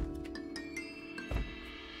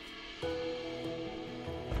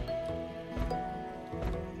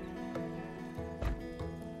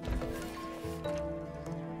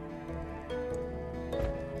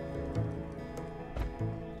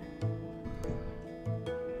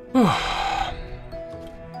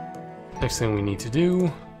 Next thing we need to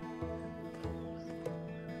do,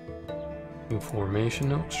 new formation,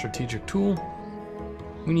 no, strategic tool.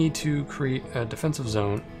 We need to create a defensive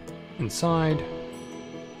zone inside.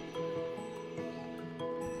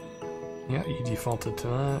 Yeah, you defaulted to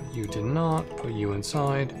that. You did not. Put you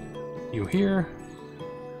inside. You here.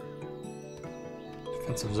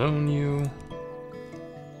 Defensive zone you.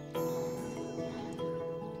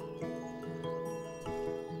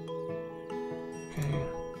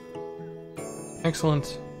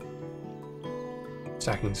 Excellent.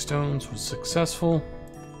 Stacking stones was successful.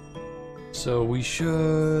 So we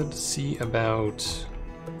should see about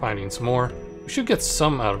finding some more. We should get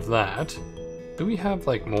some out of that. Do we have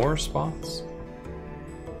like more spots?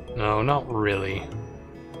 No, not really.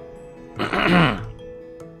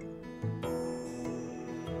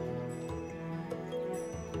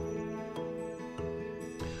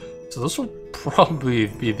 So this will probably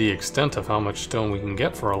be the extent of how much stone we can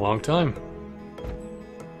get for a long time.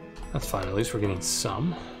 That's fine, at least we're getting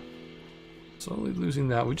some. Slowly losing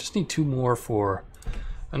that. We just need 2 more for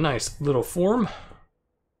a nice little form.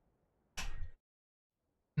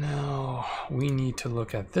 Now, we need to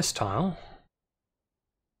look at this tile.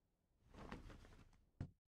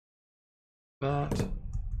 That.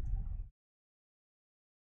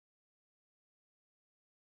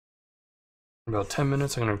 In about 10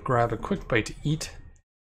 minutes, I'm going to grab a quick bite to eat,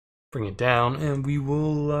 bring it down, and we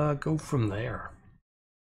will go from there.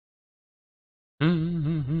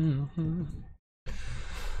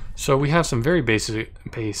 So we have some very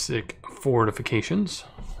basic fortifications.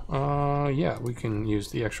 Yeah, we can use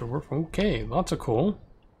the extra work. Okay, lots of coal.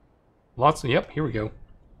 Lots of, yep, here we go.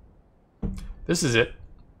 This is it.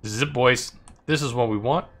 This is it, boys. This is what we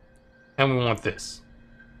want. And we want this.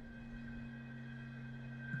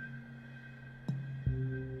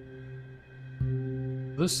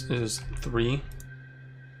 This is 3.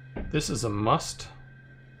 This is a must.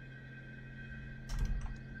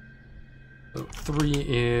 So 3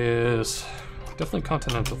 is Definitely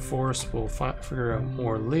continental forest. We'll figure out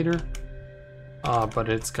more later. But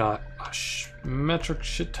it's got a metric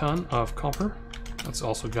shit ton of copper. It's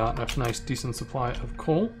also got a nice decent supply of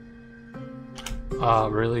coal.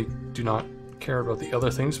 Really do not care about the other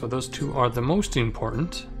things, but those two are the most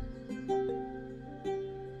important.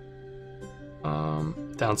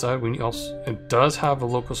 Downside, it does have a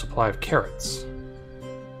local supply of carrots.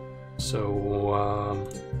 So,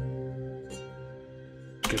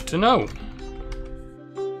 good to know.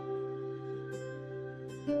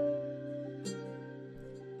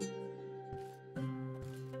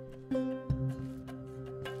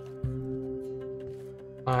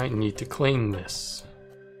 I need to claim this.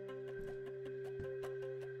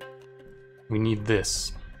 We need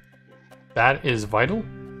this. That is vital.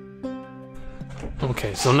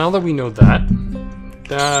 Okay, so now that we know that,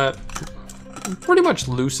 that pretty much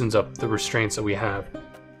loosens up the restraints that we have.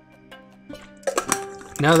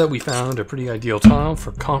 Now that we found a pretty ideal tile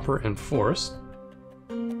for copper and forest,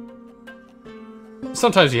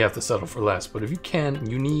 sometimes you have to settle for less, but if you can,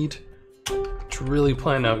 you need to really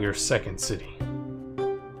plan out your second city.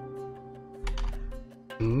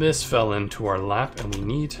 And this fell into our lap, and we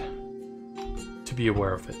need to be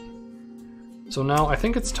aware of it. So now I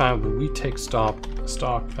think it's time we take stock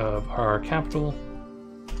of our capital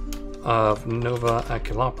of Nova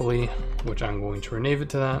Aculapoli, which I'm going to rename it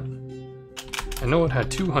to that. I know it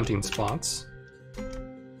had 2 hunting spots.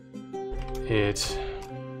 It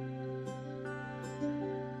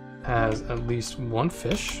has at least 1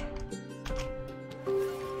 fish.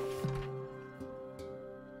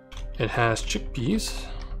 It has chickpeas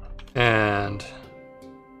and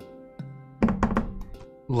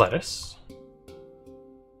lettuce.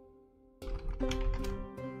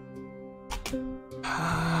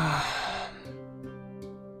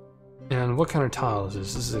 And what kind of tile is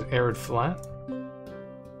this? This is an arid flat.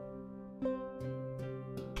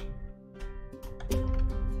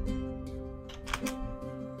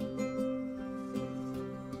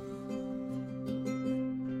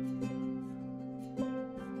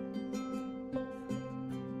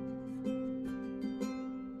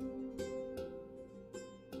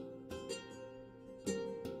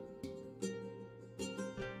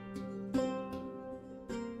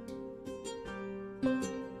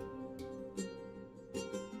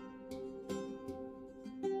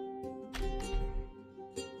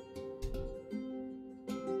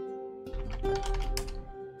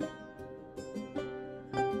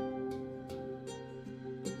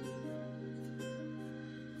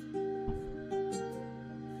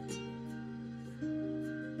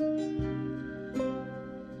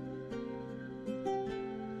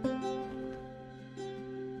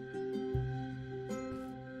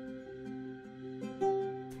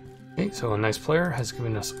 Okay, so a nice player has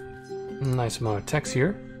given us a nice amount of text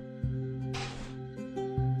here.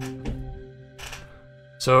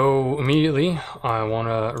 So immediately I want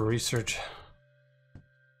to research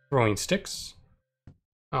throwing sticks.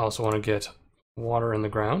 I also want to get water in the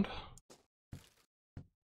ground.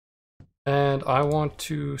 And I want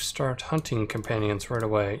to start hunting companions right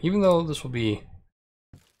away, even though this will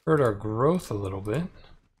hurt our growth a little bit.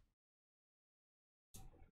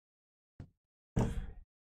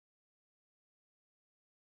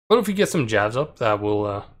 But if we get some jabs up, that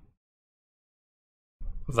will,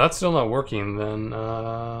 if that's still not working, then,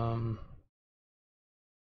 no,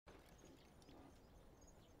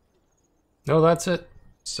 that's it.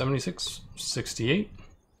 76, 68,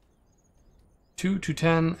 2,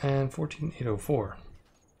 210, and 14, 804.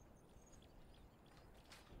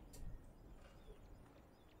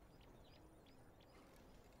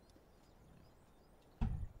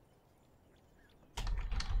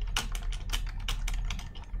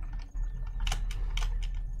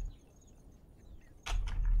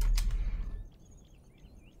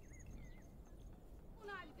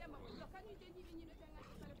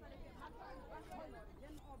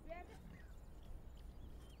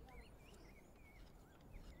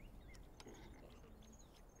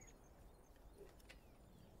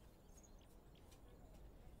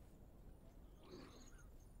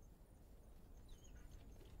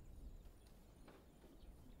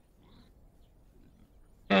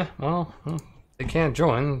 Yeah, well, they can't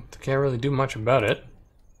join. They can't really do much about it.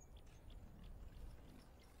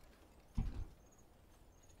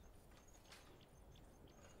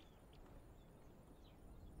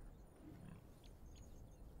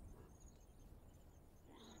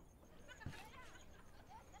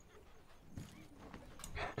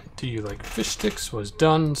 Do you like fish sticks was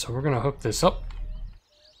done, so we're gonna hook this up.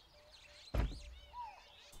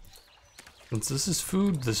 Since this is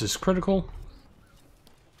food, this is critical.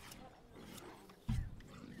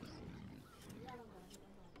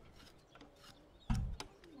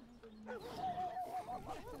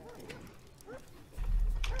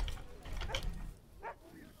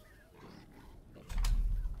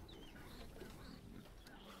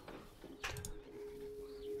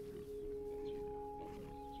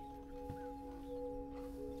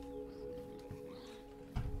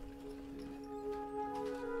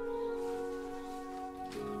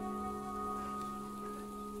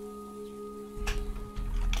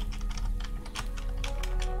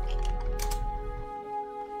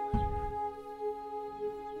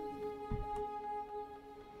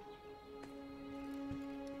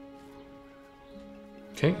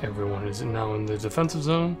 Okay, everyone is now in the defensive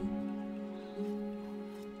zone.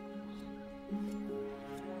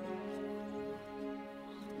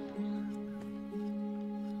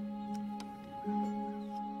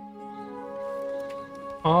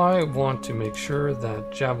 I want to make sure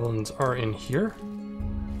that javelins are in here.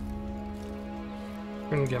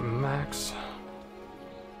 We're gonna get max.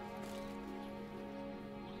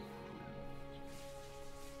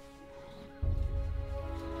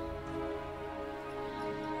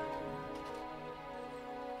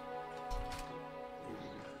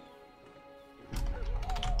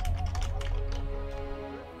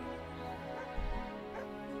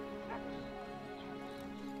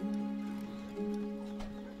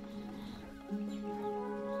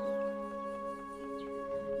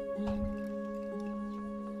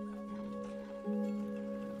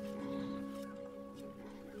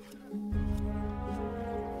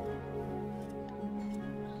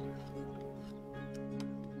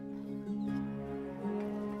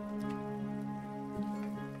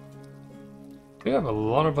 We have a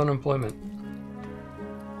lot of unemployment.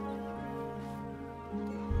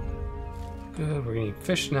 Good, we're getting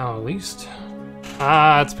fish now at least.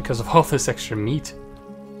 Ah, it's because of all this extra meat.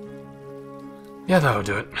 Yeah, that'll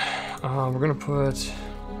do it. We're gonna put,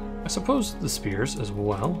 I suppose, the spears as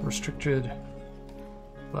well. Restricted.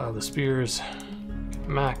 Allow the spears.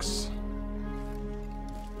 Max.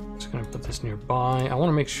 Just gonna put this nearby. I want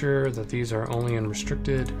to make sure that these are only in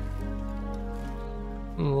restricted.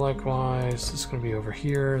 Likewise, this is going to be over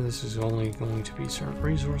here. This is only going to be certain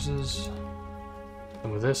resources.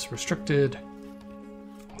 And with this, restricted.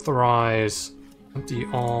 Authorize. Empty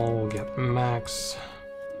all. We'll get max.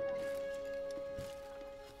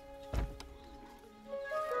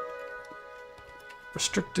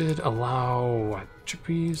 Restricted. Allow what?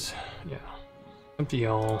 Chickpeas? Yeah. Empty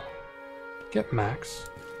all. Get max.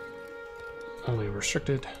 Only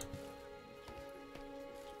restricted.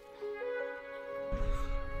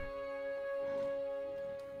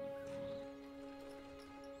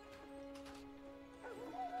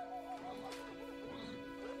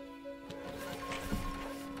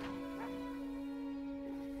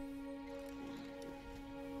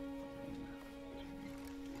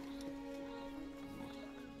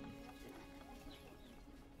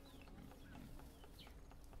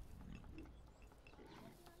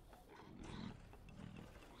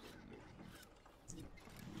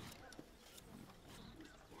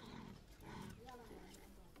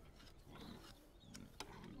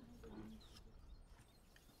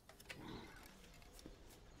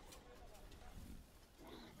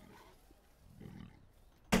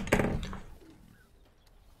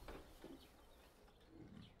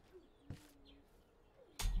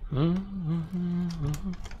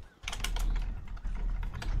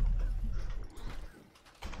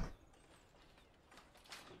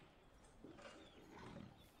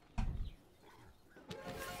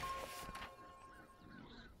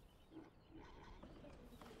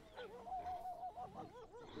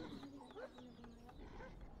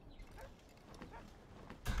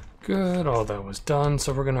 Good, all that was done,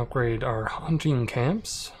 so we're gonna upgrade our hunting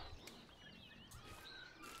camps.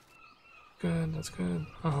 Good, that's good.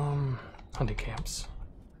 Hunting camps.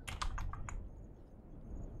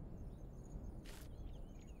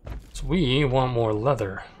 So we want more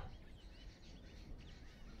leather.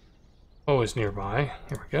 Always nearby.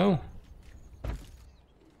 Here we go.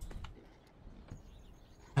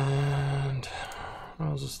 And I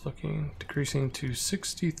was just looking, decreasing to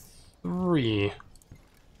 63.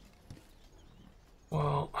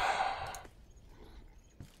 Well,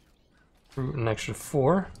 an extra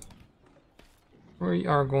 4. We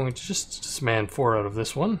are going to just disband 4 out of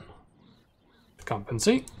this one to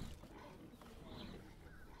compensate.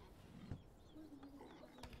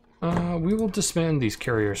 We will disband these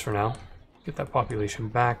carriers for now. Get that population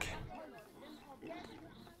back.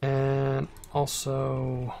 And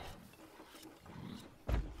also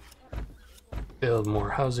build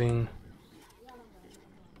more housing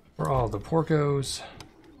for all the Porcos.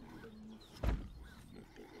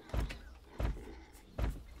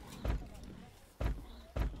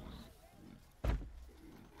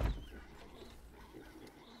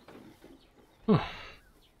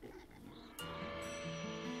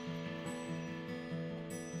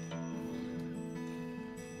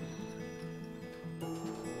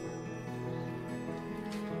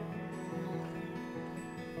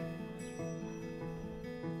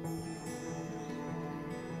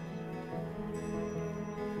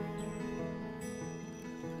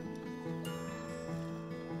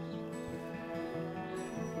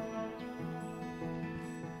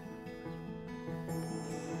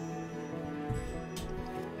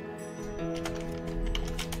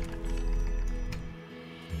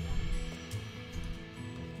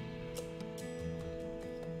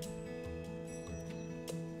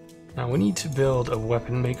 Now we need to build a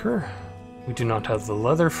weapon maker. We do not have the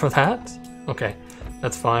leather for that. Okay,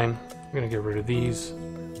 that's fine. I'm gonna get rid of these.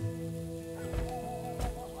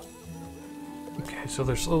 Okay, so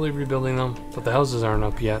they're slowly rebuilding them, but the houses aren't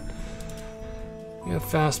up yet. We have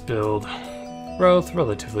fast build. Growth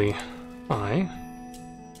relatively high.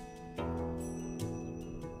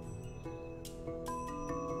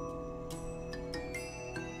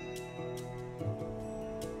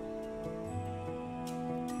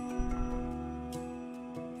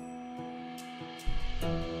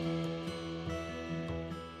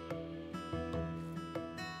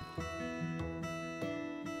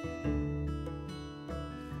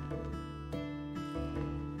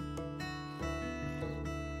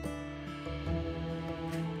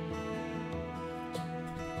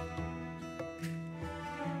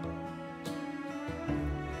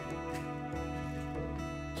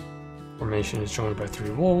 Formation is joined by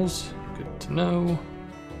 3 wolves. Good to know.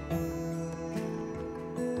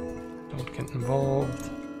 Don't get involved.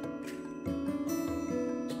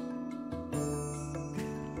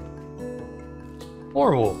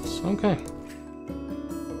 More wolves, okay.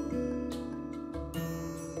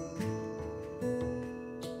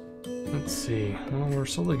 Let's see. Well, we're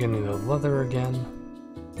slowly getting the leather again.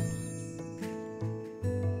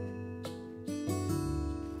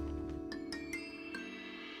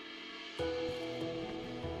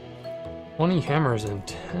 Hammers and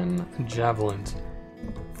 10 javelins.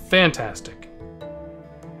 Fantastic.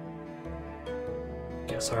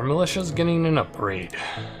 Guess our militia's getting an upgrade.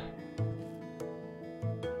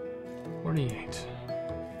 48.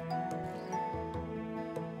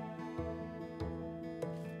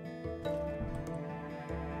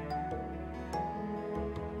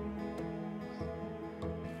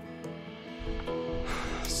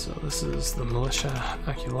 So this is the militia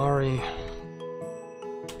Acularius.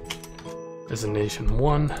 Designation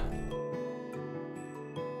 1.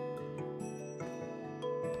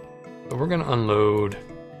 So we're going to unload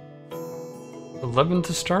 11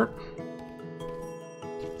 to start.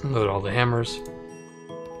 Unload all the hammers.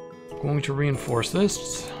 Going to reinforce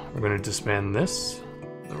this. We're going to disband this.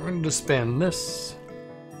 Then we're going to disband this.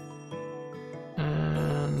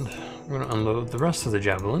 And we're going to unload the rest of the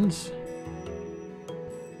javelins.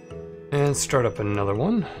 And start up another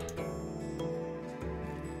one.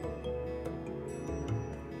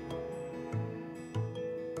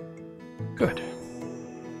 Good.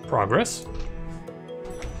 Progress.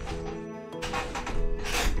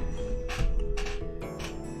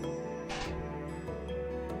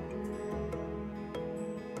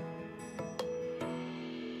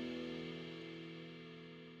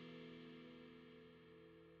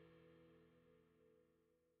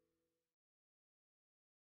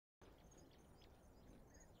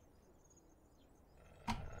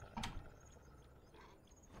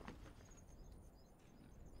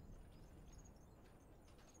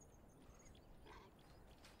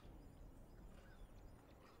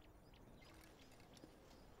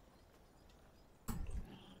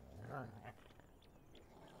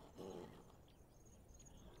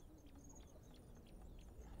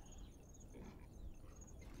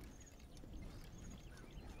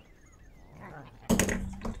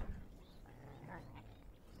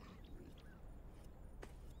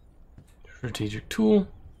 Strategic tool.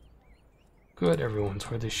 Good, everyone's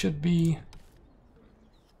where they should be.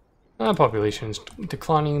 Population is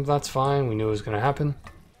declining, that's fine, we knew it was going to happen.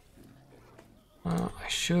 I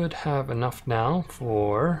should have enough now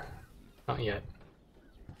for... not yet.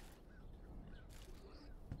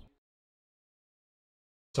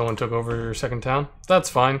 Someone took over your second town? That's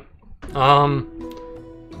fine.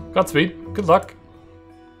 Godspeed, good luck.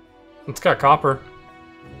 It's got copper.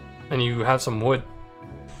 And you have some wood.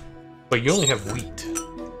 But you only have wheat.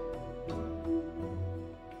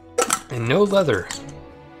 And no leather.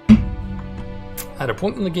 At a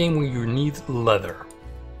point in the game where you need leather.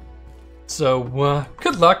 So,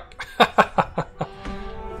 good luck.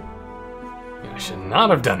 You should not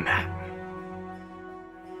have done that.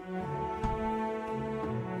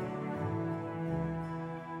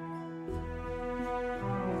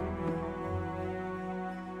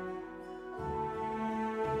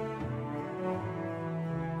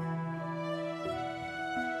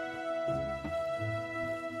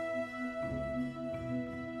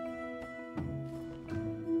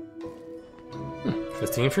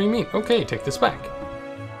 Free meat. Okay, take this back.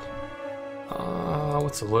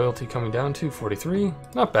 What's the loyalty coming down to? 43?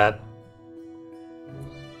 Not bad.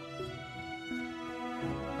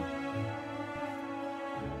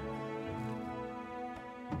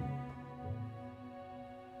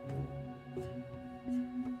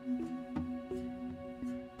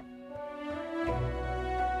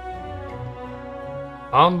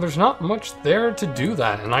 There's not much there to do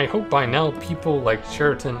that, and I hope by now people like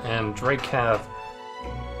Sheraton and Drake have,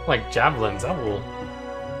 like, javelins. That will...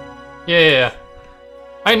 Yeah.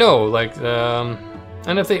 I know, like,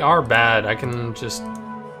 and if they are bad, I can just...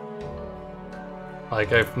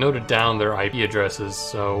 Like, I've noted down their IP addresses,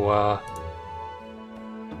 so,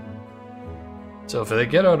 so if they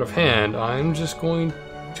get out of hand, I'm just going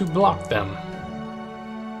to block them.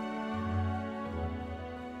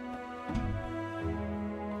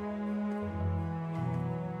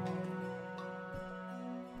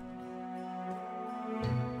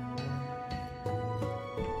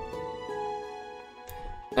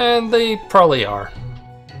 And they probably are,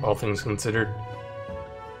 all things considered.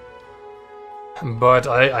 But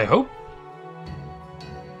I hope.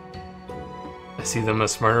 I see them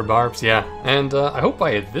as smarter barbs, yeah. And I hope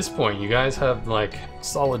by this point you guys have, like,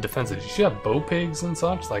 solid defenses. You should have bow pigs and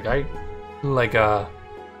such.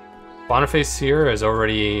 Boniface here has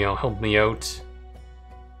already, you know, helped me out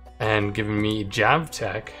and given me Jav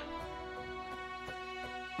tech.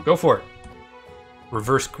 Go for it.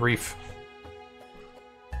 Reverse grief.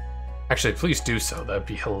 Actually, please do so. That'd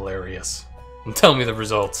be hilarious. And tell me the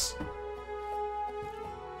results.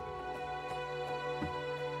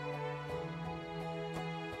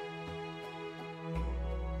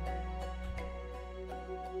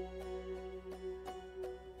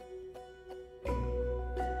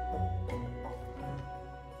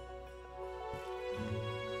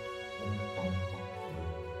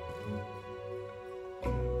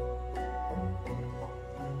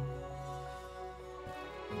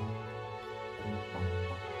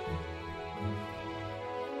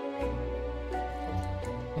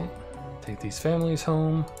 Take these families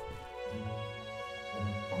home.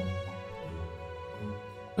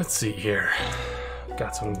 Let's see here.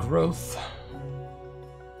 Got some growth.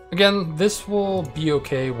 Again, this will be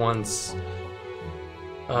okay once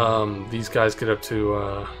these guys get up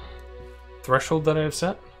to threshold that I have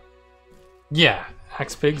set. Yeah,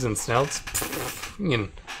 axe pigs and snouts. You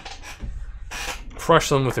can crush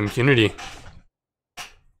them with impunity.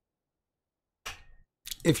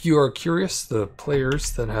 If you are curious, the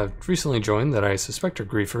players that have recently joined that I suspect are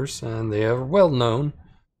griefers, and they are well known,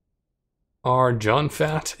 are John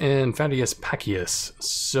Fat and Fatius Pacius.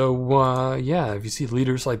 So, yeah, if you see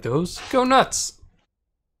leaders like those, go nuts!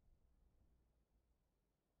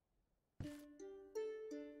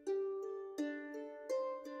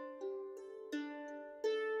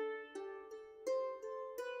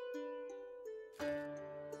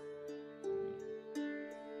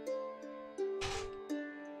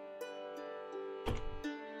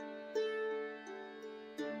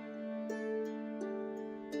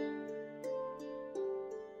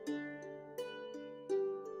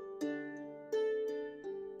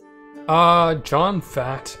 John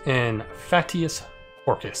Fat and Fatius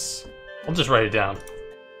Porcos. I'll just write it down.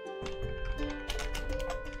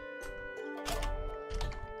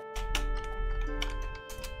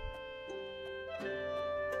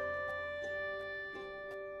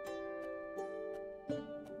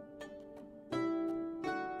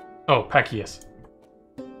 Oh, Pacius.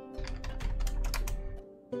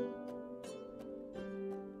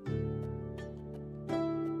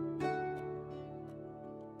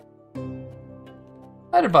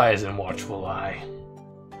 I'd advise and watchful eye.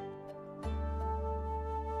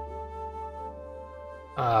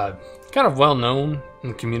 Kind of well known in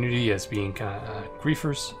the community as being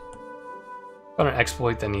griefers. Got an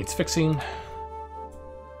exploit that needs fixing.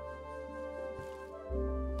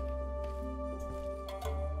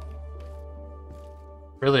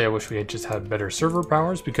 Really, I wish we had just had better server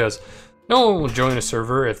powers, because no one would join a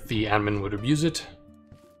server if the admin would abuse it.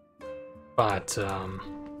 But,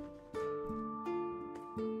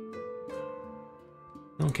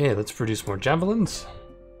 okay, let's produce more javelins.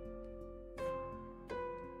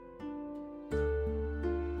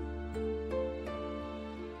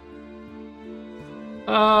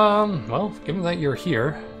 Well, given that you're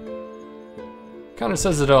here, kind of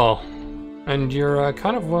says it all. And you're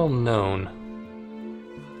kind of well known.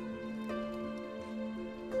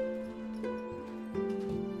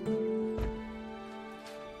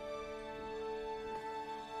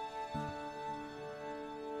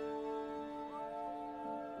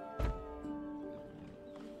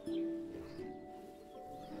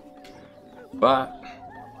 But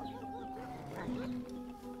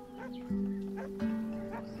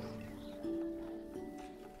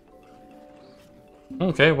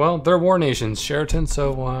okay, well, they're war nations, Sheraton,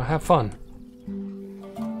 so have fun.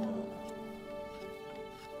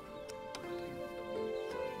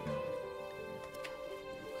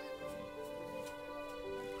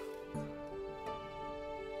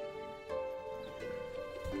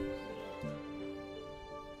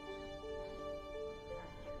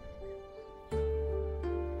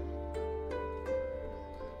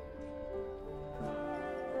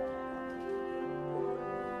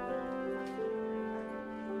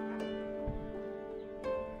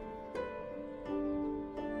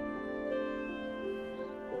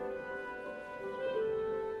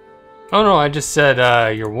 Oh no, I just said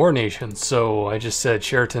your war nation, so I just said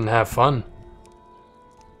Sheraton have fun.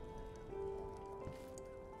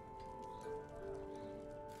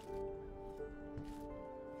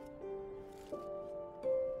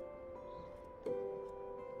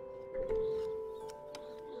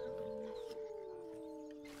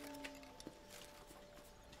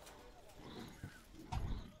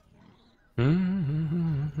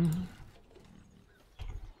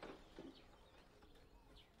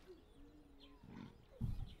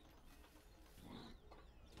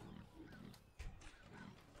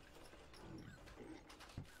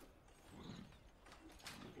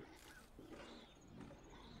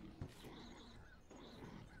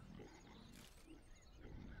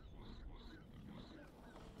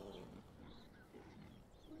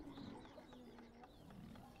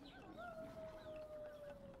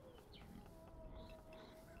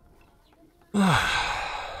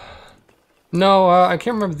 No, I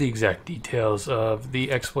can't remember the exact details of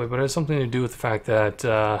the exploit, but it has something to do with the fact that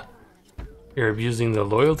you're abusing the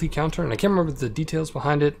loyalty counter, and I can't remember the details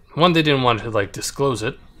behind it. One, they didn't want to like disclose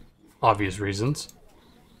it, obvious reasons.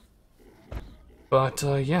 But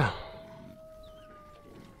yeah.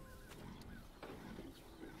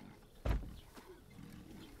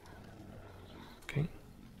 Okay.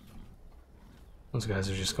 Those guys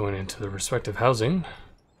are just going into the respective housing.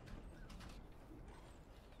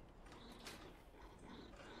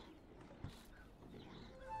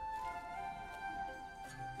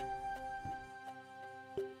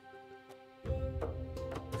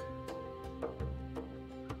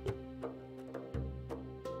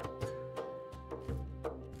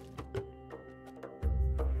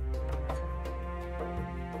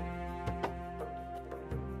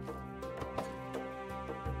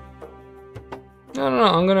 I don't know,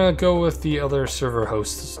 I'm gonna go with the other server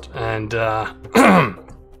host and I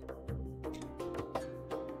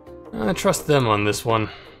trust them on this one.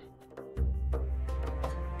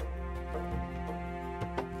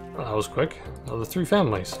 Well, that was quick. Oh, the 3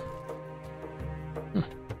 families.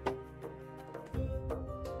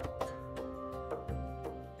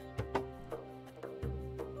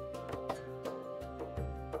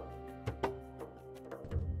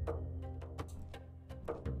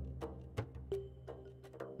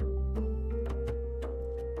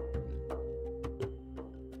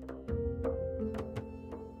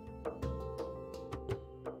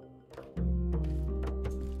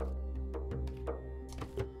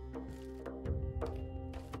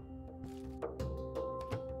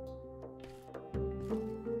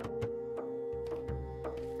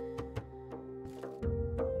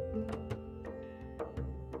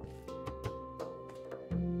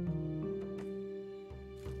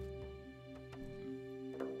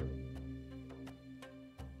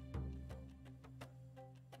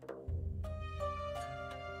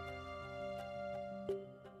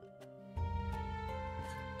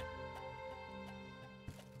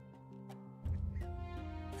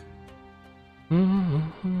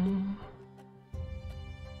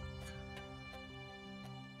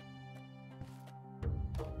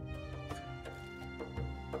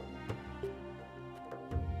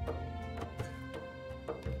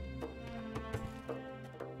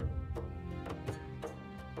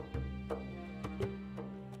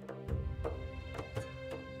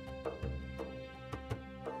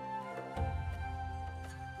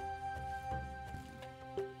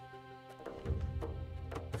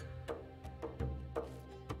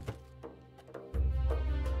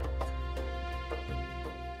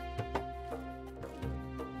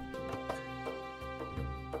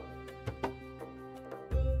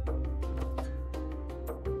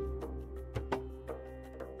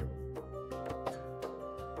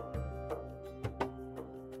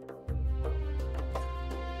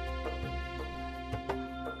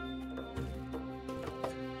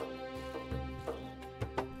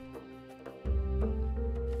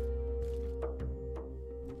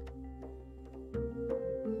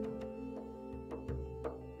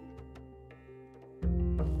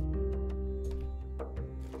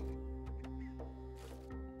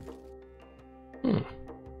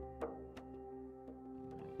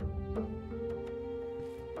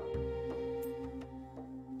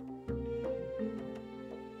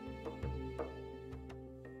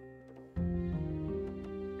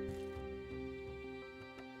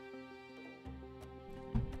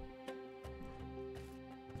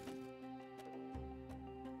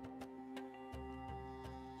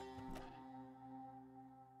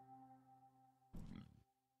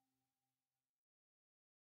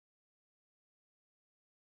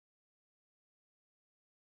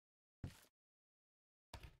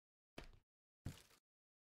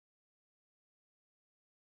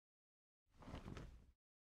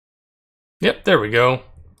 Yep, there we go.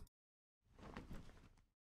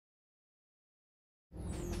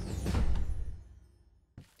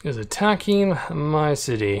 Is attacking my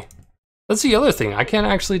city. That's the other thing. I can't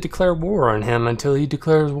actually declare war on him until he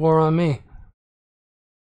declares war on me.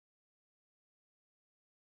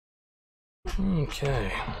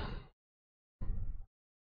 Okay.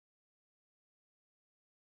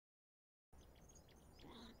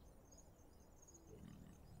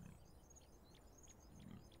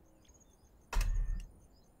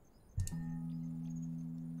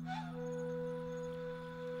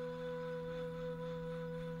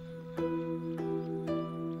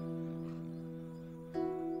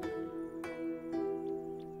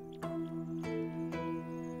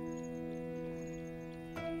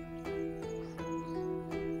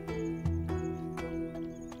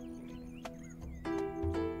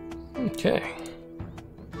 Okay.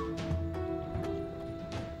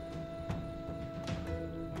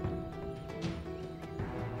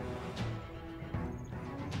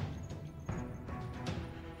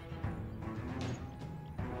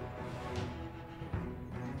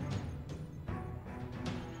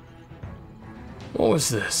 What was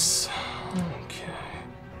this? Okay.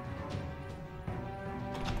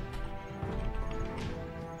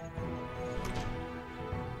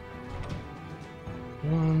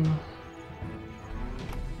 One.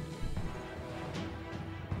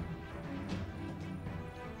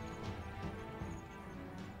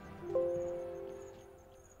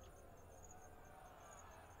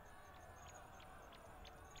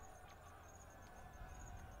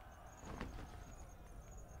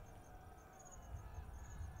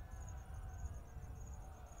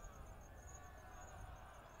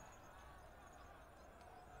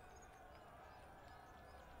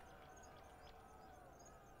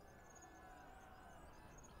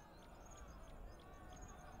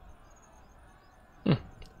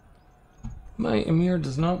 My Ymir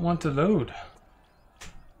does not want to load.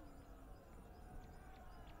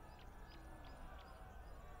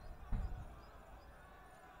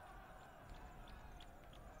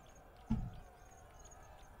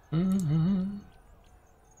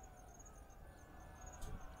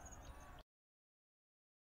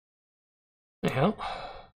 Yeah.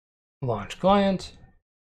 Launch client.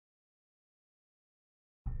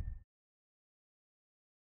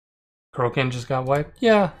 Kroken just got wiped?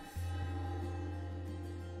 Yeah.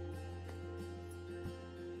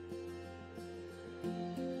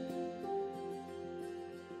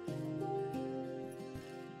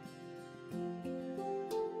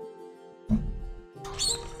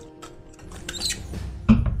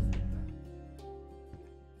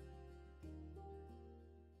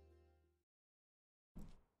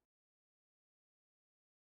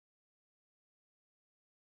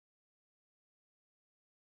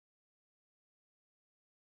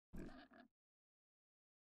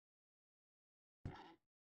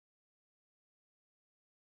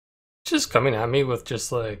 Just coming at me with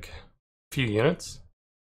just like a few units.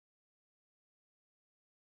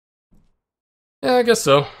 Yeah, I guess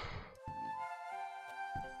so.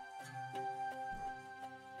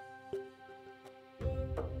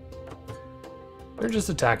 They're just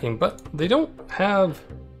attacking, but they don't have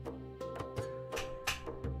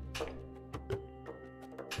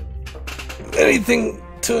anything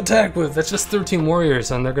to attack with. That's just 13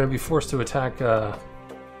 warriors, and they're going to be forced to attack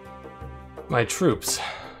my troops.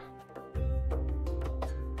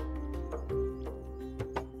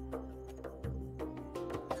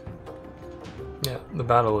 Yeah, the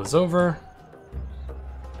battle is over.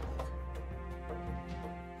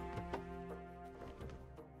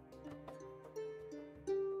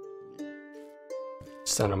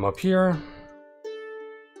 Send them up here.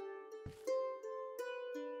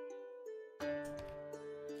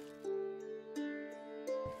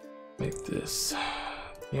 Make this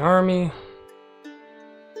the army.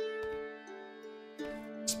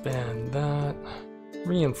 Expand that.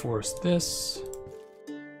 Reinforce this.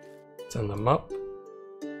 Send them up.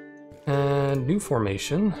 And new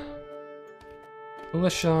formation.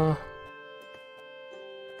 Militia.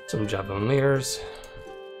 Some Javelineers.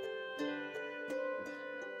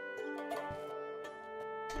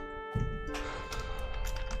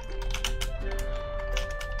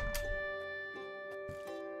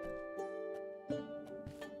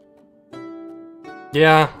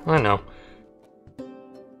 Yeah, I know.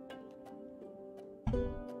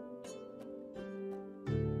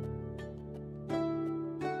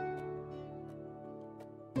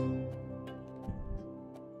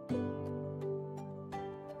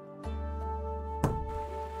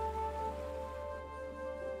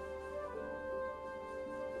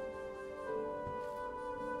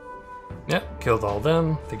 Yep, Killed all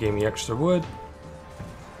them. They gave me extra wood.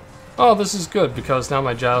 Oh, this is good because now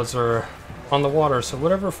my Jows are on the water, so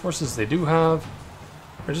whatever forces they do have,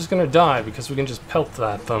 they're just gonna die because we can just pelt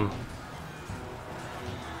at them.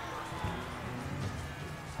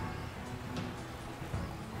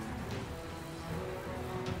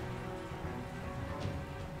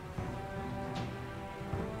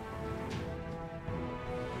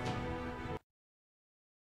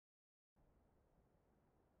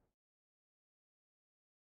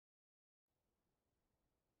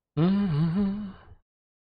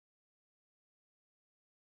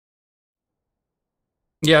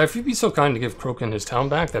 Yeah, if you'd be so kind to give Kroken his town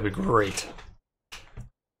back, that'd be great.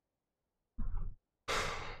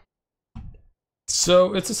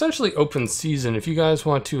 So, it's essentially open season. If you guys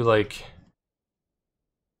want to, like,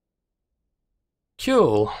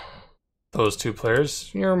 kill those two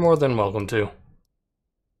players, you're more than welcome to.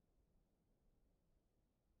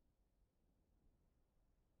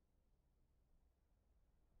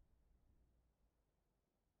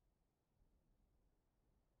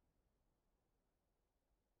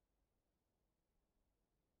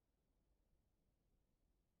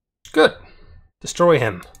 Good. Destroy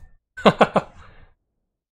him. Ah,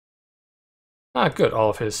 good. All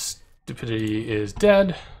of his stupidity is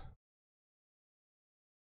dead.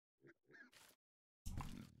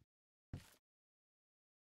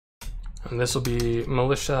 And this will be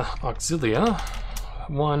Militia Auxilia.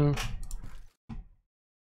 One. I'm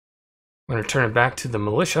going to turn it back to the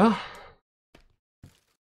militia.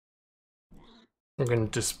 We're going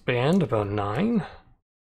to disband about 9.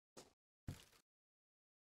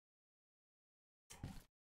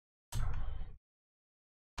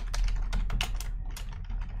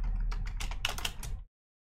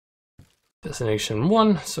 Destination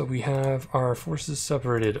 1, so we have our forces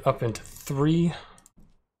separated up into 3.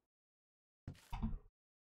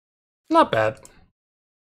 Not bad.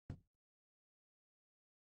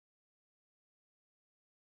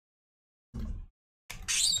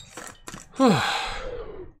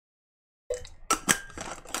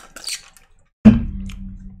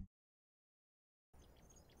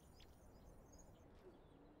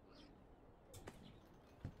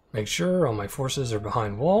 Make sure all my forces are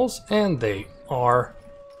behind walls, and they are.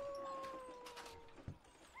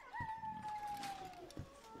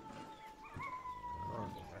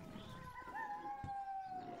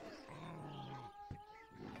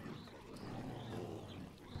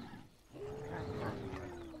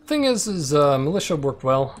 Thing is militia worked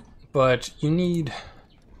well, but you need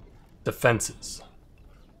defenses.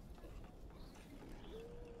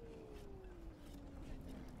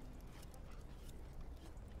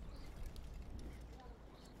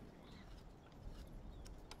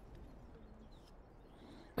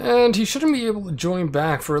 And he shouldn't be able to join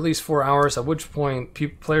back for at least 4 hours, at which point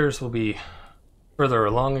players will be further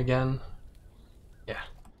along again. Yeah.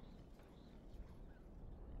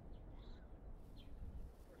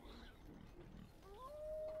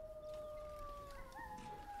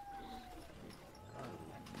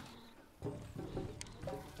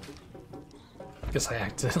 Guess I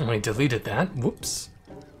accidentally deleted that. Whoops.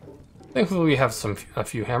 Thankfully we have a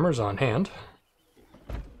few hammers on hand.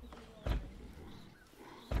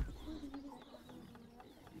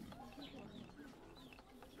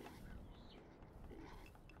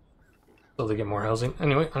 So they get more housing.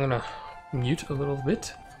 Anyway, I'm gonna mute a little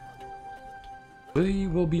bit. We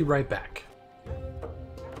will be right back.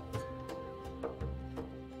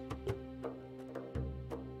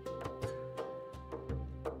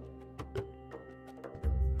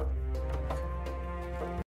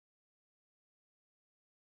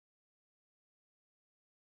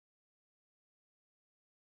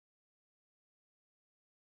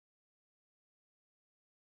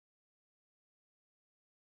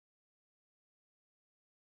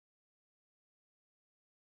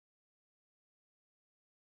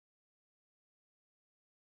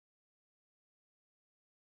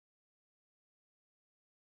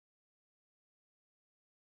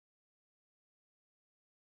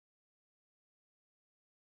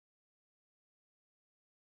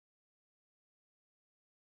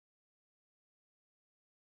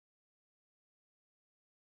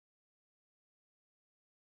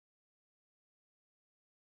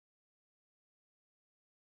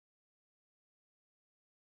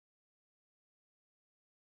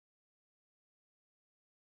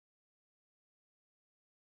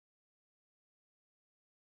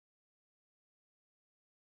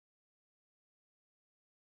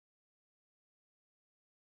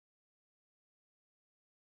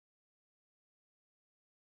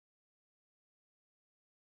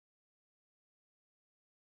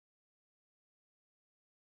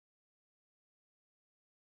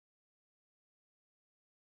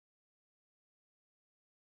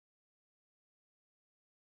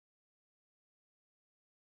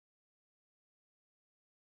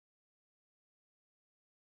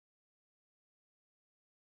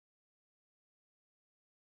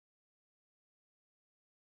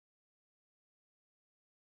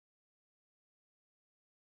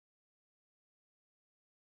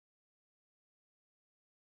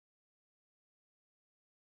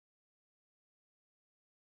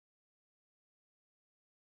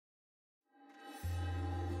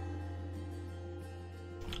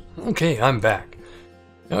 Okay, I'm back.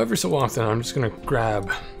 Now, every so often, I'm just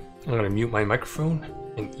gonna mute my microphone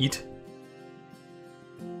and eat.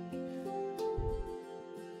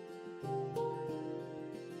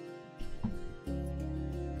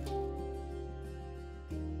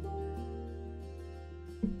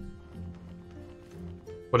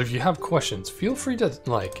 But if you have questions, feel free to,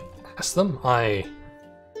 ask them. I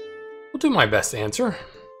will do my best to answer.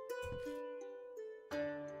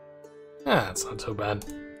 That's not so bad.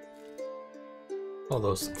 All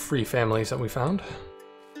those free families that we found.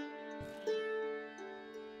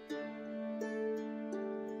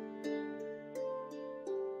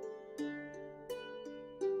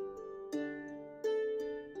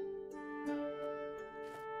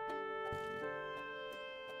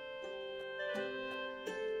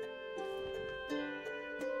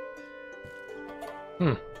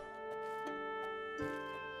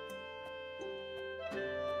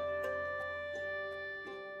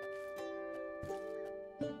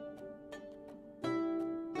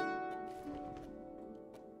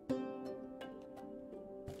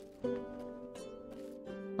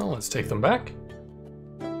 Well, let's take them back.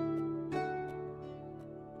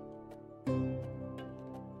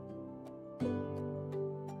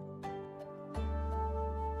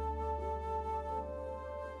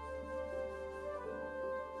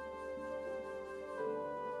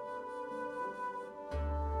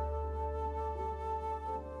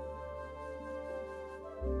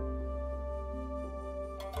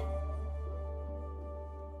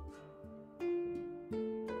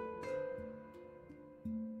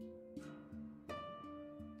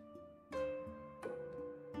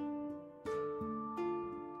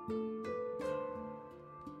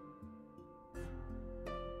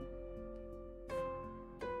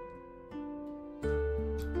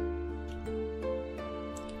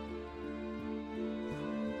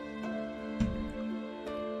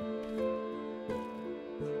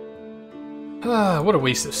 What a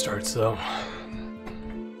waste of starts, though.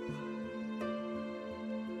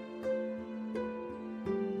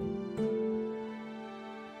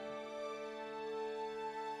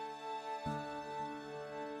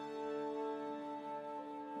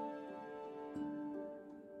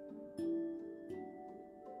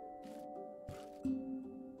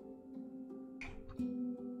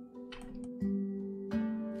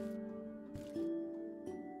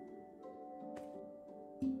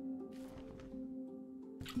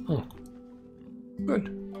 Oh,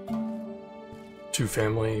 good. Two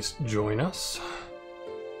families join us.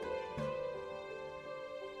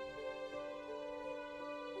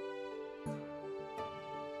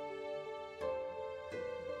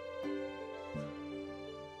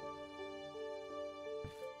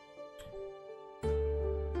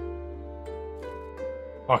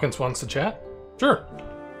 Hawkins wants to chat? Sure.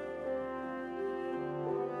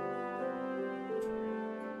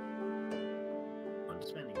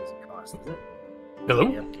 Hello?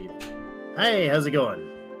 Hey, how's it going?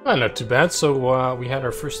 Not too bad. So we had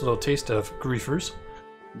our first little taste of griefers.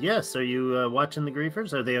 Yes, are you watching the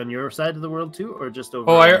griefers? Are they on your side of the world too, or just over?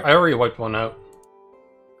 Oh, I already wiped one out.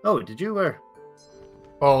 Oh, did you? Or?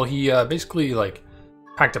 Well, he basically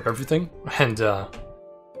packed up everything and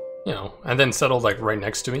and then settled right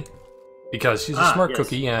next to me because he's a smart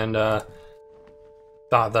cookie and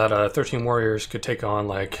thought that 13 warriors could take on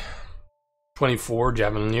 24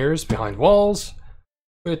 Javelineers behind walls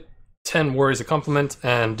with 10 warriors a complement,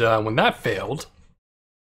 and when that failed,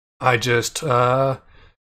 I just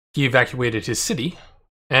he evacuated his city,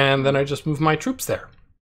 and then I just moved my troops there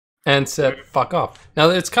and said fuck off.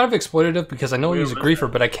 Now it's kind of exploitative because I know he's a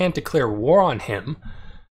griefer, but I can't declare war on him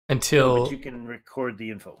until. No, but you can record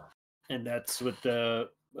the info, and that's what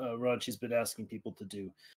Raunchy's been asking people to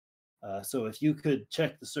do. So if you could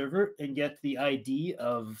check the server and get the ID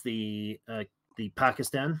of the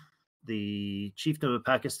Pakistan, the chieftain of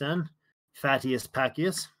Pakistan, Fatius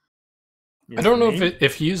Pakius. I don't know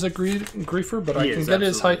if he is a griefer, but I can get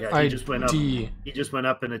his ID. He just went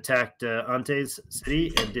up and attacked Ante's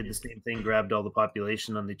city and did the same thing, grabbed all the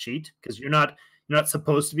population on the cheat, because you're not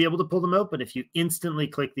supposed to be able to pull them out, but if you instantly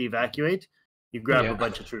click the evacuate, you grab a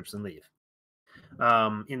bunch of troops and leave.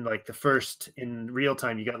 In real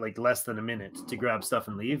time, you got less than a minute to grab stuff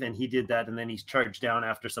and leave, and he did that, and then he charged down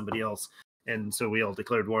after somebody else, and so we all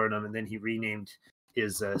declared war on him, and then he renamed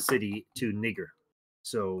his city to Nigger.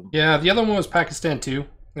 So yeah, the other one was Pakistan too.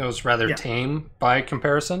 It was rather tame by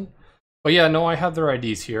comparison, but yeah, no, I have their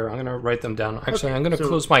IDs here. I'm gonna write them down. Actually, okay, I'm gonna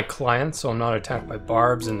close my client so I'm not attacked by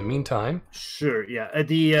barbs in the meantime. Sure, yeah.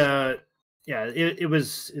 It's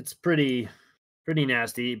pretty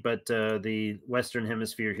nasty, but the Western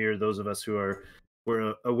Hemisphere here, those of us who are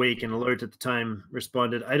were awake and alert at the time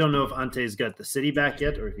responded. I don't know if Ante's got the city back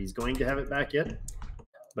yet, or if he's going to have it back yet.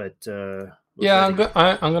 But yeah,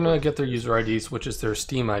 I'm gonna get their user IDs, which is their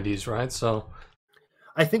Steam IDs, right? So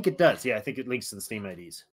I think it does. Yeah, I think it links to the Steam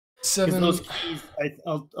IDs. 7. Those keys,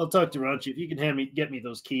 I'll talk to Ranchi. If you can get me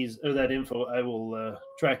those keys or that info, I will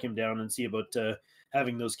track him down and see about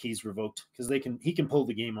having those keys revoked, because he can pull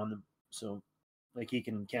the game on them. So like he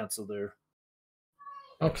can cancel their.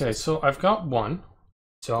 Okay, access. so I've got one.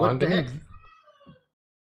 So What I'm the gonna.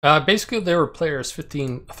 heck? Basically, there were players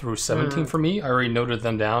 15 through 17 for me. I already noted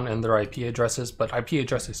them down and their IP addresses, but IP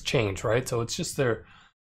addresses change, right? So it's just their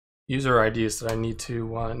user IDs that I need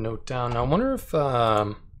to note down. Now, I wonder if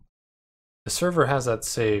the server has that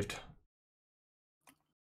saved,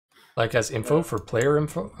 like as info for player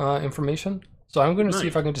information. So I'm going to see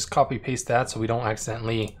if I can just copy paste that so we don't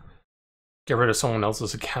accidentally get rid of someone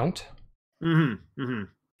else's account. Well,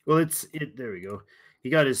 there we go. He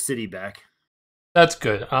got his city back. That's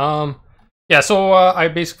good. Yeah, so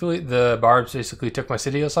the Barbs basically took my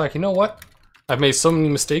city. I was like, you know what? I've made so many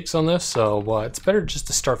mistakes on this, so it's better just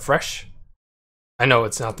to start fresh. I know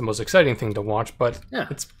it's not the most exciting thing to watch, but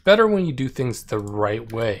it's better when you do things the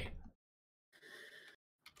right way.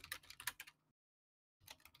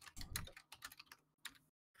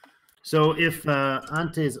 So if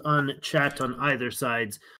Ante's on chat on either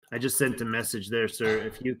sides, I just sent a message there, sir.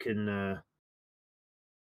 If you can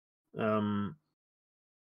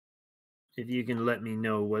let me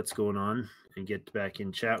know what's going on and get back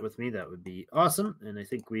in chat with me, that would be awesome. And I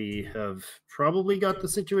think we have probably got the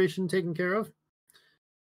situation taken care of.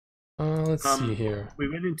 Let's see here. We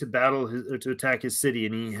went into battle to attack his city,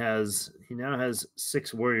 and he now has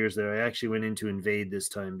 6 warriors there. I actually went in to invade this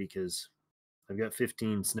time because I've got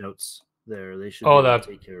 15 snouts there. They should be able to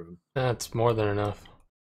take care of him. That's more than enough.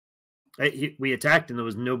 We attacked, and there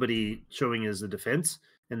was nobody showing as a defense,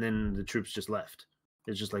 and then the troops just left.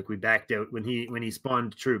 It's just like we backed out when he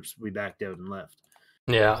spawned troops. We backed out and left.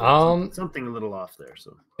 Yeah, so something a little off there.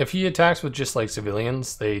 So if he attacks with just like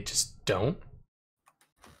civilians, they just don't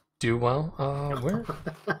do well. Where?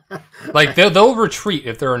 Like they'll retreat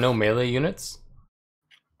if there are no melee units.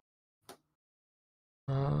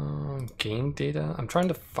 Game data. I'm trying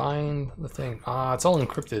to find the thing. It's all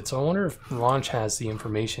encrypted. So I wonder if Launch has the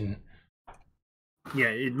information. Yeah,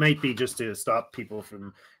 it might be just to stop people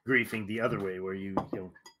from griefing the other way, where you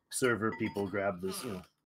server people grab this, grab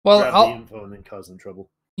the info and then cause them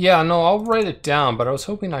trouble. Yeah, no, I'll write it down, but I was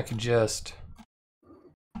hoping I could just.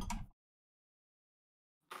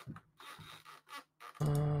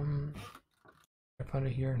 I found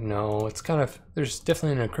it here. No, it's kind of there's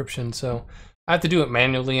definitely an encryption, so I have to do it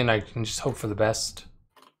manually, and I can just hope for the best.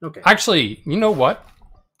 Okay. Actually, you know what?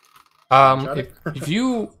 If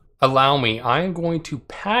you allow me, I'm going to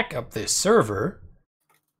pack up this server,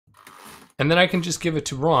 and then I can just give it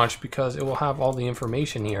to Raunch because it will have all the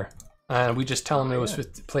information here. And we just tell him it was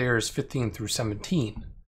players 15 through 17.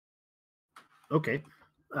 Okay.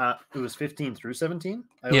 It was 15 through 17?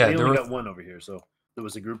 Yeah, we only got one over here, so there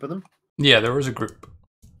was a group of them? Yeah, there was a group.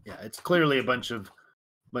 Yeah, it's clearly a bunch of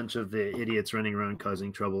the idiots running around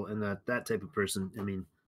causing trouble, and that type of person, I mean,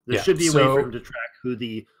 there should be a way for him to track who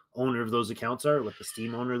the owner of those accounts are, what the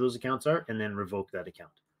Steam owner of those accounts are, and then revoke that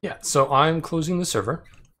account. Yeah, so I'm closing the server.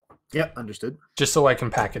 Yep, understood. Just so I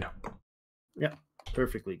can pack it up. Yeah,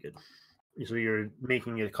 perfectly good. So you're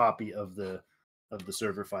making a copy of the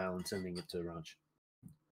server file and sending it to Ranch.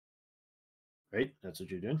 Right? That's what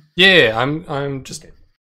you're doing? Yeah, I'm just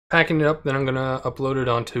packing it up, then I'm gonna upload it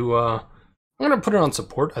onto I'm gonna put it on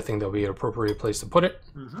support. I think that'll be an appropriate place to put it.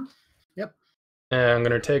 Mm-hmm. Yep. And I'm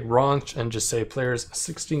gonna take Raunch and just say players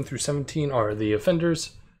 16 through 17 are the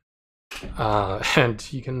offenders.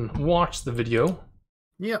 And you can watch the video.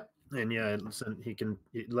 Yep. And yeah, he can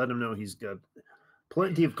let him know he's got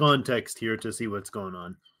plenty of context here to see what's going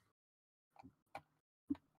on.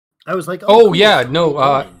 I was like, oh cool. Yeah,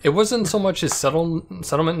 no, it wasn't so much his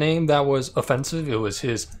settlement name that was offensive. It was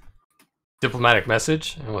his diplomatic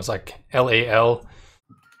message. It was like LAL,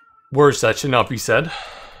 words that should not be said.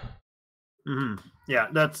 Mm-hmm. Yeah,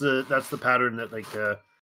 that's the pattern that like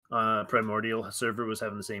Primordial server was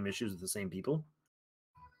having the same issues with the same people.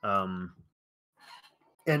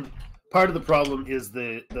 And part of the problem is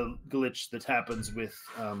the glitch that happens with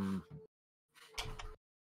part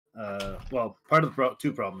of the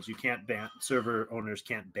two problems. You can't ban server owners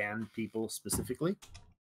can't ban people specifically.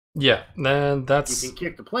 Yeah, then that's you can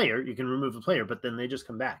kick the player, you can remove the player, but then they just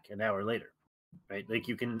come back an hour later, right? Like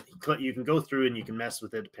you can go through and you can mess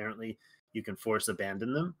with it. Apparently, you can force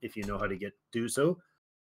abandon them if you know how to do so.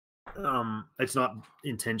 It's not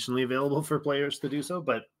intentionally available for players to do so,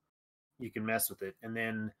 but mess with it, and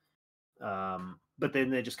then but then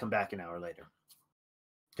they just come back an hour later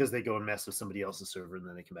because they go and mess with somebody else's server, and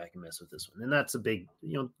then they come back and mess with this one. And that's a big,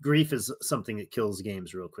 grief is something that kills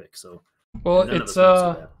games real quick. So, well, it's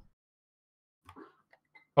oh,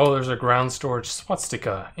 there's a ground storage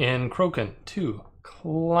swastika in Kroken too.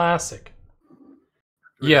 Classic.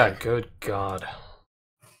 Really? Yeah, good God.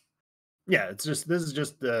 Yeah, this is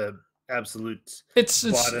just the absolute. It's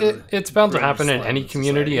bound to happen in any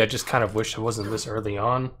community. I just kind of wish it wasn't this early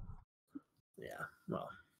on. Yeah, well.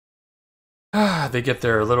 They get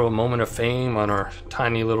their little moment of fame on our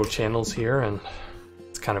tiny little channels here, and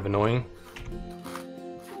it's kind of annoying.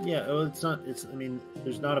 Yeah, well, it's not. I mean,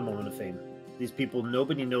 there's not a moment of fame. These people,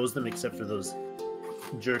 nobody knows them except for those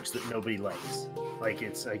jerks that nobody likes. Like,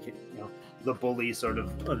 it's like, the bully sort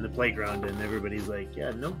of on the playground, and everybody's like,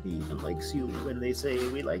 yeah, nobody even likes you when they say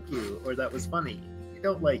we like you, or that was funny. We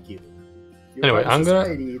don't like you. You're anyway, I'm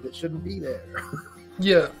society that shouldn't be there.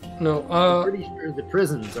 Yeah, no, I'm pretty sure the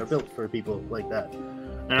prisons are built for people like that.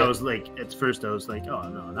 And I was like, at first I was like, oh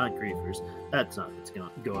no, not griefers. That's not what's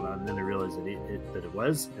going on. And then I realized that it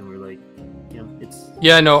was, and we're like, it's.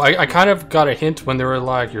 Yeah, no, I kind of got a hint when they were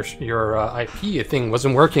like, your IP thing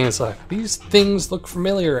wasn't working. It's like, these things look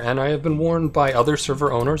familiar, and I have been warned by other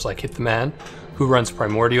server owners like Hit the Man, who runs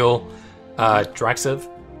Primordial, Draxiv,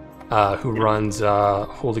 who runs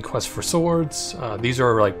Holy Quest for Swords. These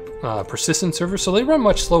are like persistent servers, so they run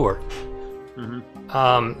much slower.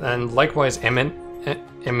 Mm-hmm. And likewise,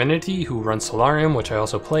 Eminity, who runs Solarium, which I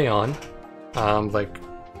also play on. Like,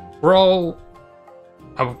 we're all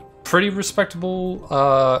pretty respectable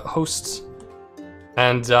hosts,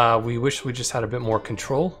 and we wish we just had a bit more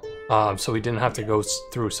control, so we didn't have to go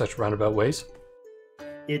through such roundabout ways.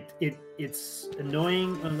 It's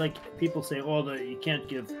annoying. Like, people say, "Oh, you can't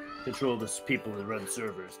give control to people that run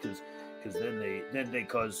servers because then they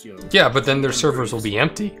cause Yeah, but then their servers will be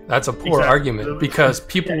empty. That's a poor argument because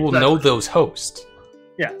people will know those hosts.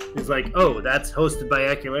 Yeah, it's like, oh, that's hosted by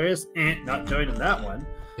Acularius, not joining that one.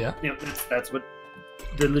 Yeah, that's what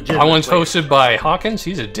the legit. That one's hosted by Hawkins.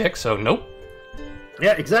 He's a dick, so nope.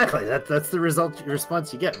 Yeah, exactly. That's the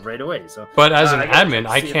response you get right away. So, but as an admin,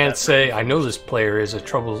 I can't say I know this player is a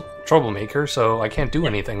troublemaker, so I can't do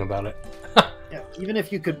anything about it. Yeah, even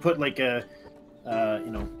if you could put like a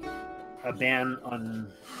ban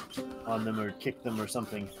on them or kick them or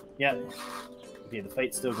something. Yeah. Okay, the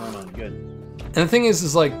fight's still going on. Good. And the thing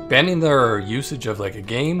is like banning their usage of like a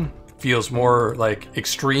game feels more like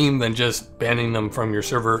extreme than just banning them from your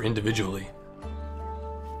server individually.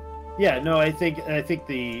 Yeah, no, I think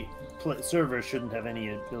the server shouldn't have any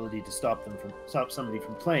ability to stop somebody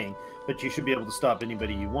from playing, but you should be able to stop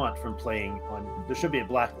anybody you want from playing on. There should be a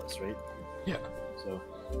blacklist, right? Yeah. So,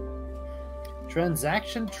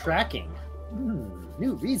 transaction tracking,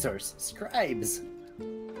 new resource, scribes.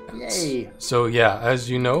 Yay! So yeah, as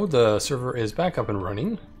you know, the server is back up and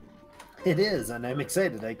running. It is, and I'm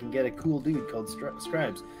excited. I can get a cool dude called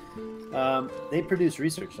Scribes. They produce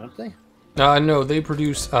research, don't they? No, they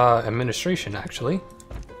produce administration, actually.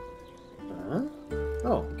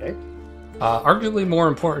 Oh, okay. Arguably more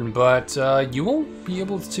important, but you won't be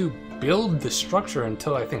able to build the structure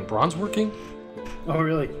until, I think, bronze working. Oh,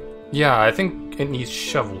 really? Yeah, I think it needs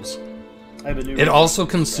shovels. It also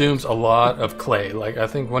consumes a lot of clay. Like, I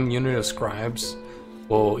think 1 unit of scribes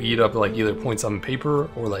will eat up like either 0.7 paper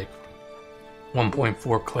or like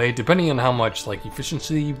 1.4 clay, depending on how much like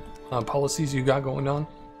efficiency policies you got going on.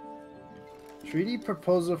 Treaty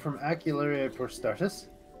proposal from Acularius for Startus.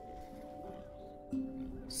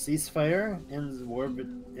 Ceasefire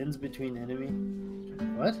ends between enemy.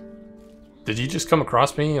 What? Did you just come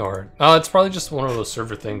across me, or it's probably just one of those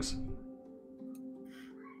server things.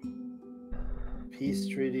 Peace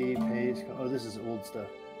treaty, pace. Oh, this is old stuff.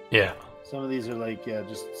 Yeah. Some of these are like,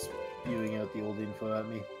 just spewing out the old info at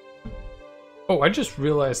me. Oh, I just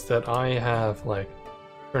realized that I have like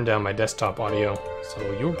turned down my desktop audio, so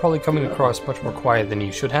you were probably coming across much more quiet than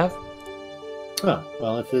you should have. Oh,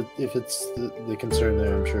 well, if it's the concern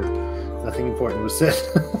there, I'm sure nothing important was said.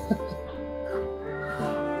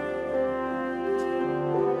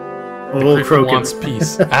 Who wants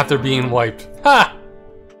peace after being wiped? Ha!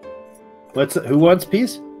 Who wants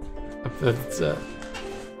peace?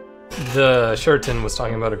 The Sheraton was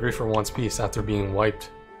talking about a griefer wants peace after being wiped.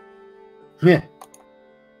 Yeah.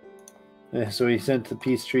 So he sent the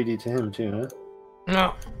peace treaty to him too,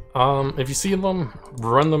 huh? No. If you see them,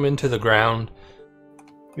 run them into the ground.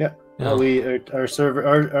 Yeah. Our server,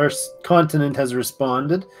 our continent has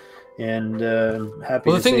responded, and happy.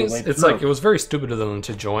 Well, to the thing say is, it's like it was very stupid of them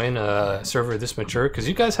to join a server this mature because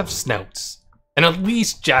you guys have snouts and at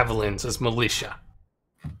least javelins as militia.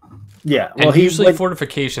 Yeah, And usually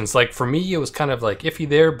fortifications, like for me, it was kind of like iffy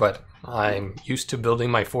there, but I'm used to building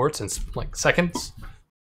my forts in like seconds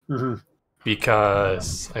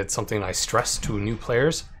because it's something I stress to new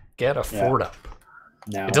players. Get a fort up.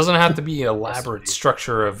 Now, it doesn't have to be an elaborate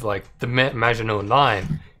structure of like the Maginot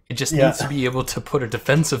Line. It just needs to be able to put a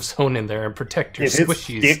defensive zone in there and protect your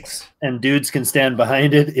squishies. If it sticks and dudes can stand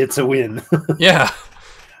behind it, it's a win. Yeah.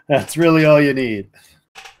 That's really all you need.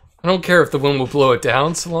 I don't care if the wind will blow it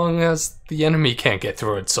down so long as the enemy can't get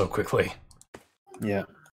through it so quickly. Yeah.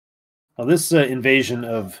 Well, this invasion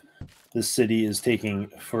of this city is taking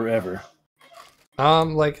forever.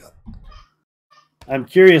 Like... I'm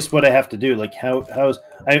curious what I have to do. Like, how's...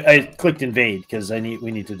 I clicked invade because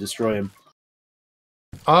we need to destroy him.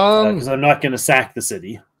 Because I'm not going to sack the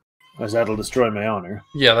city, because that'll destroy my honor.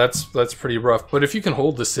 Yeah, that's pretty rough. But if you can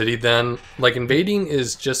hold the city, then, like, invading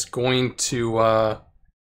is just going to...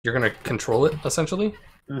 You're going to control it, essentially?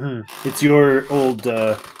 It's your old...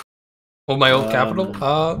 my old capital?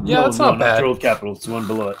 Yeah, that's not bad. Not your old capital. It's the one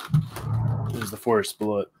below it. There's the forest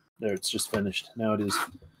below it. There, it's just finished. Now it is.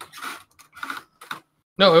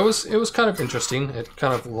 No, it was kind of interesting. It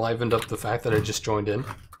kind of livened up the fact that I just joined in.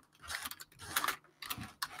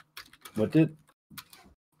 What did?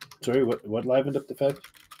 Sorry, what livened up the fact?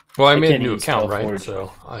 Well, I made a new account, right?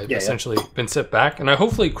 So I've essentially been set back, and I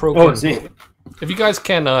hopefully Crokin... If you guys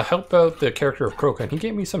can help out the character of Crokin, he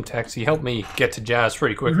gave me some text. He helped me get to Jazz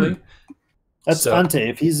pretty quickly. That's Ante.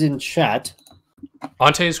 If he's in chat,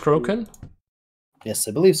 Ante is Crokin? Yes,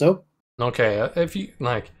 I believe so. Okay, if you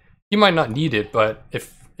like, he might not need it, but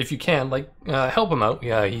if you can, like, help him out.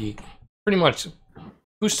 Yeah, he pretty much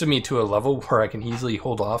boosted me to a level where I can easily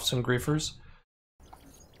hold off some griefers.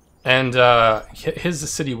 And his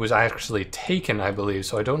city was actually taken, I believe,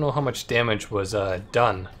 so I don't know how much damage was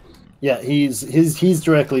done. Yeah, he's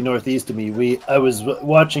directly northeast of me. I was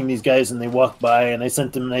watching these guys and they walked by and I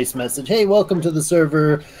sent them a nice message. Hey, welcome to the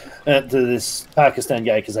server, to this Pakistan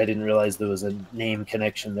guy, because I didn't realize there was a name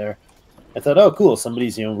connection there. I thought, oh, cool,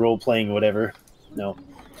 somebody's role playing whatever. No,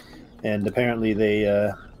 and apparently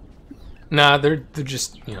they. Nah, they're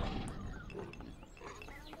just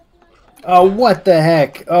Oh, what the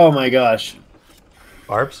heck! Oh my gosh.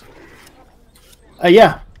 Barbs.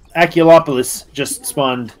 Yeah, Acularius just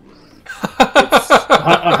spawned.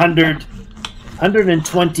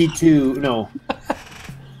 122, no,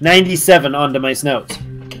 97 onto my snouts.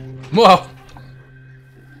 Whoa.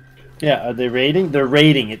 Yeah, are they raiding? They're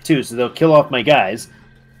raiding it too, so they'll kill off my guys.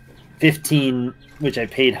 15, which I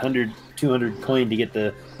paid 100, 200 coin to get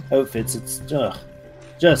the outfits. It's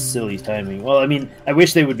just silly timing. Well, I mean, I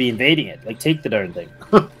wish they would be invading it. Like, take the darn thing.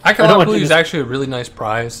 Acularius is actually a really nice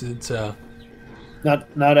prize. It's Not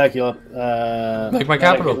Acula. Like my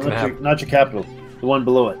capital can have. Not your capital. The one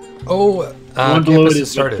below it. Oh, the one below it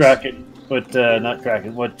is what Kraken. But not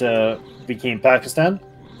Kraken. What became Pakistan,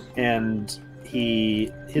 and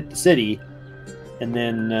he hit the city, and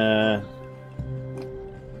then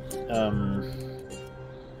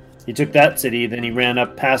he took that city. Then he ran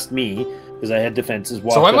up past me because I had defenses.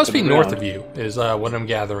 So I must be north of you, is what I'm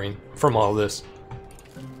gathering from all this.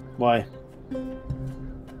 Why?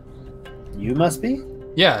 You must be?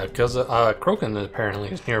 Yeah, because Crokin apparently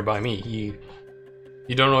is nearby me.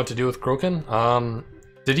 You don't know what to do with Crokin?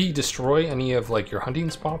 Did he destroy any of like your hunting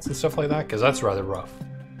spots and stuff like that? Because that's rather rough.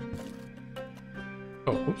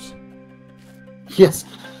 Oh, oops. Yes.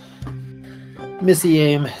 Missy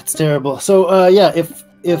aim. It's terrible. So, yeah,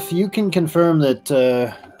 if you can confirm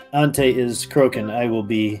that Ante is Crokin, I will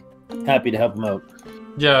be happy to help him out.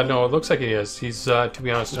 Yeah, no, it looks like he is. He's, to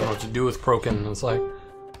be honest, don't know what to do with Crokin. It's like,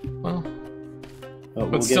 well...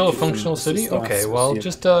 But still a functional city? Okay, well,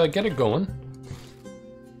 just get it going.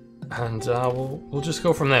 And we'll just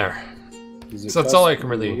go from there. So that's all I can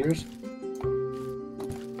really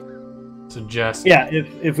suggest. Yeah,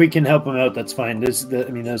 if we can help him out, that's fine.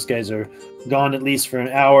 I mean, those guys are gone at least for an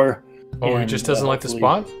hour. Oh, he just doesn't like the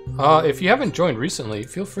spot? If you haven't joined recently,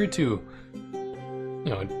 feel free to,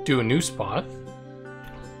 do a new spot.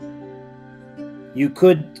 You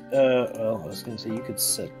could, well, I was going to say you could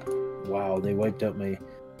set... Wow, they wiped out my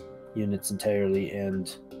units entirely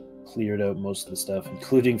and cleared out most of the stuff,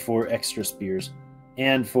 including 4 extra spears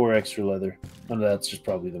and 4 extra leather. Oh, no, that's just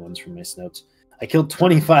probably the ones from my snouts. I killed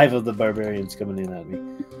 25 of the barbarians coming in at me.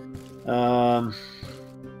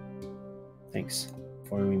 Thanks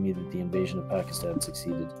for informing me that the invasion of Pakistan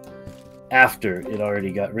succeeded after it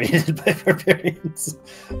already got raided by barbarians.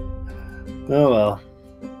 Oh well.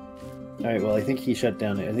 Alright, well, I think he shut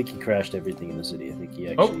down. I think he crashed everything in the city. I think he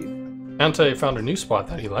actually... Ante found a new spot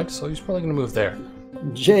that he likes, so he's probably going to move there.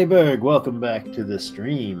 Jayberg, welcome back to the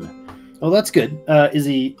stream. Oh, that's good. Is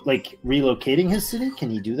he like relocating his city?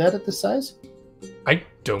 Can he do that at this size? I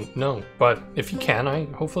don't know, but if he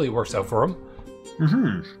can, hopefully it works out for him.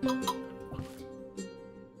 Mm-hmm.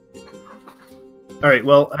 All right.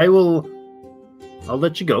 Well, I'll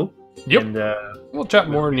let you go. Yep. And we'll chat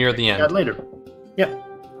more near the end. Later. Yep.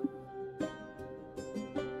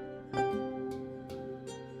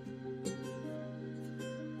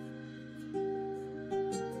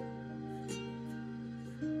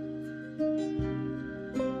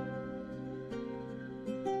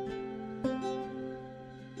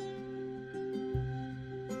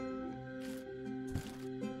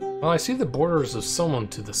 Well, I see the borders of someone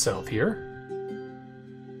to the south here.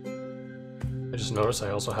 I just noticed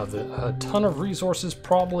I also have a ton of resources,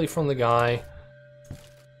 probably from the guy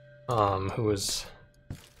who was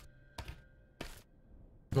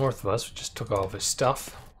north of us, who just took all of his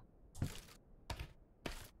stuff.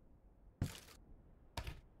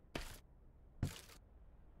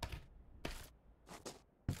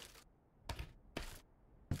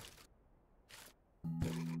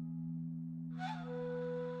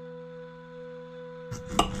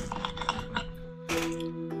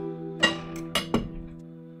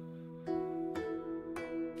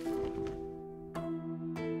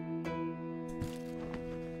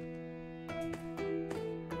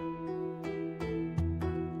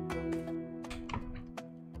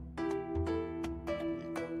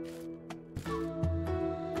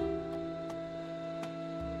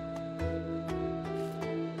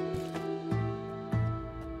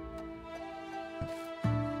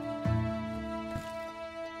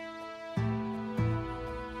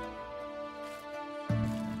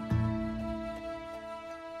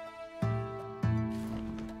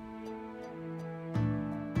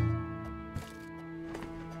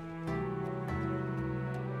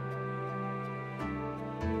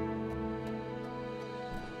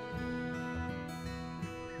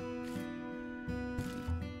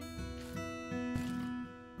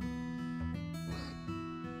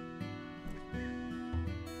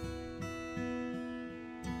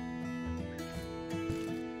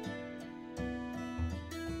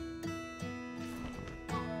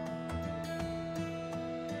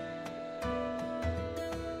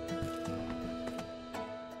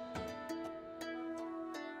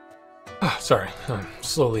 Sorry, I'm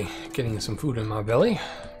slowly getting some food in my belly.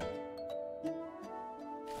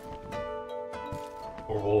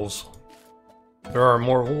 More wolves. There are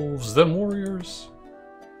more wolves than warriors.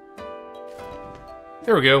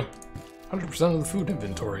 There we go. 100% of the food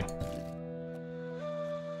inventory.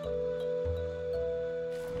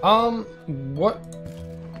 What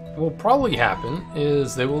will probably happen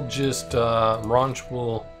is they will just, Ranch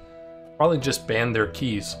will probably just ban their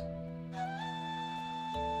keys.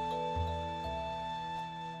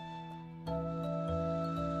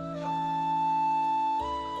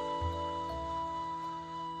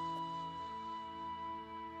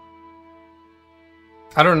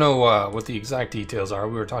 I don't know what the exact details are.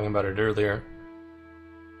 We were talking about it earlier.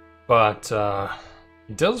 But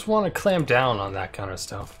he does want to clamp down on that kind of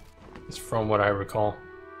stuff. It's from what I recall.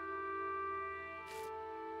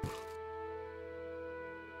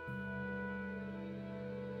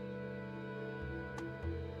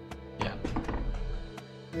 Yeah.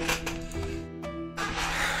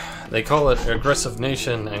 They call it aggressive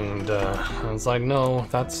nation, and I was like, no,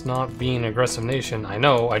 that's not being aggressive nation. I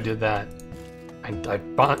know, I did that.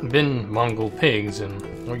 I've been Mongol pigs,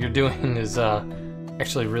 and what you're doing is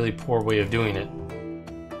actually a really poor way of doing it.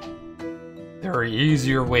 There are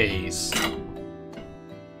easier ways.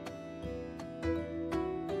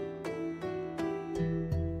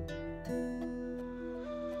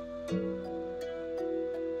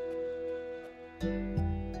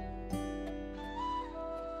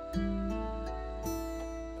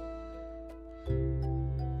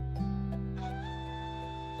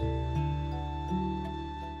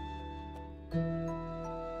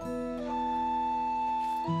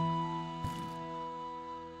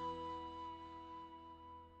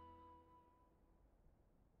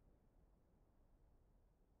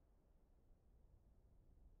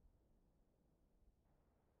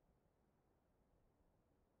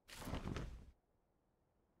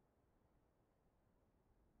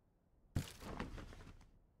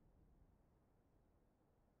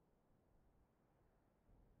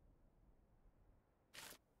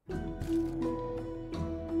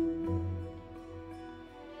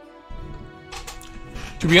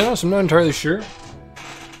 To be honest, I'm not entirely sure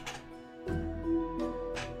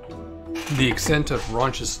the extent of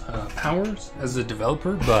Ranch's powers as a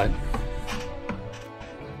developer, but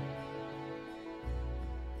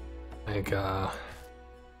like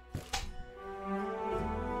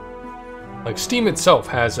like Steam itself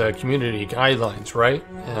has community guidelines, right?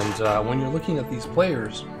 And when you're looking at these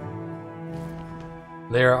players,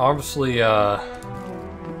 they're obviously, not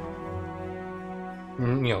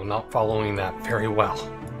following that very well.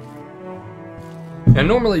 And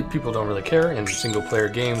normally people don't really care in single-player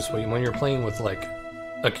games, but when you're playing with like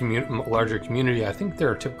a larger community, I think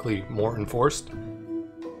they're typically more enforced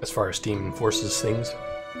as far as Steam enforces things.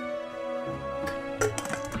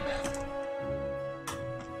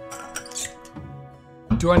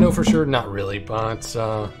 Do I know for sure? Not really, but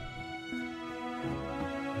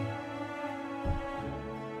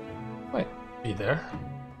might be there.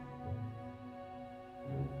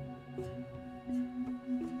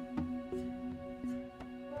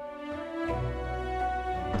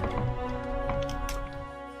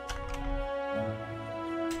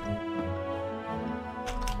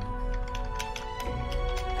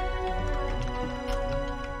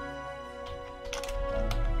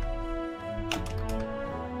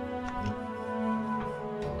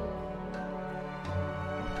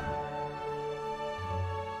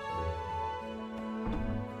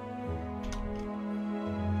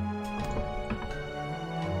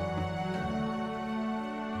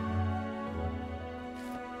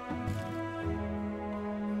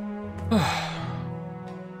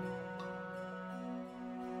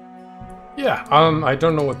 Yeah, I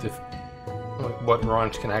don't know what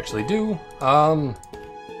Ranch can actually do. To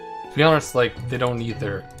be honest, like, they don't need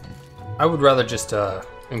their... I would rather just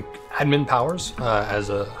admin powers as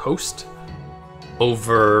a host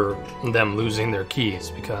over them losing their keys,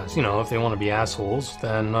 because, you know, if they want to be assholes,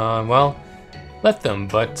 then, well, let them,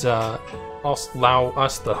 but also allow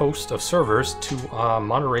us, the host of servers, to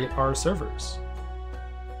moderate our servers.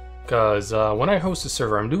 Because when I host a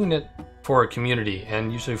server, I'm doing it for a community,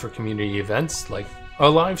 and usually for community events, like a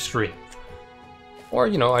live stream. Or,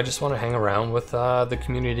 you know, I just want to hang around with the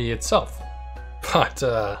community itself. But,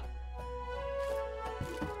 I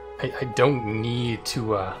don't need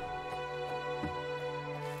to,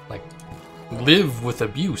 like, live with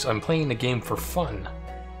abuse. I'm playing the game for fun.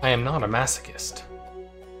 I am not a masochist.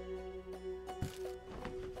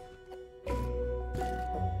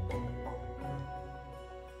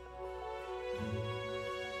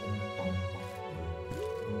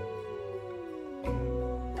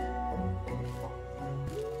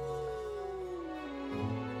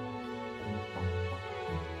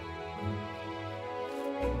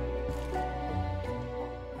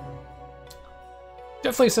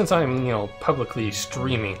 Definitely since I'm, you know, publicly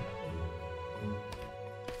streaming.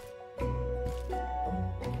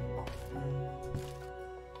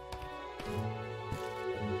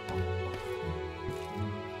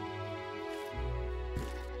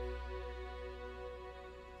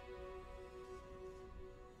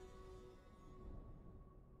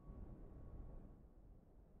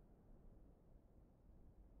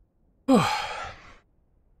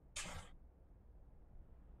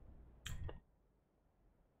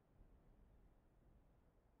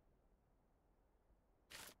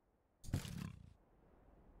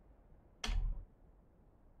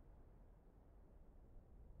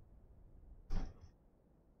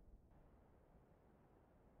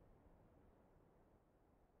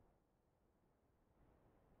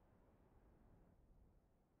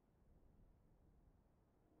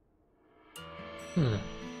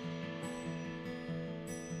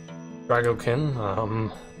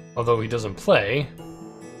 Dragokin, although he doesn't play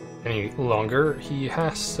any longer, he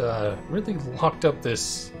has really locked up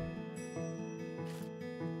this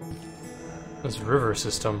river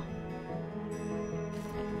system.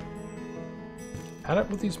 Had it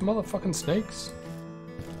with these motherfucking snakes?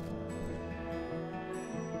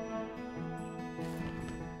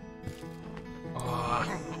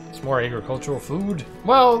 It's more agricultural food.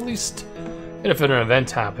 Well, at least if an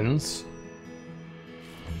event happens.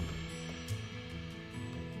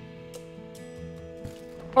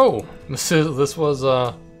 Oh, this was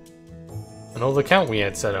an old account we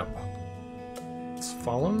had set up. It's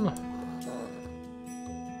fallen.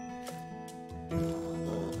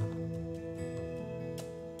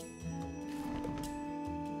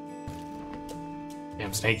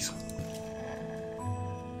 Damn snakes.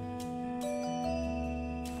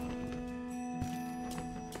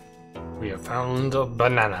 We have found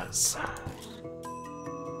bananas.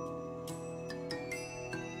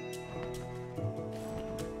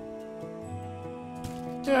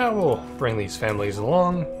 Yeah, we'll bring these families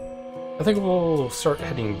along. I think we'll start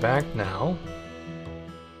heading back now.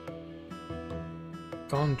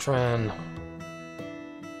 Gontran...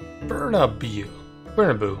 Bernabeu.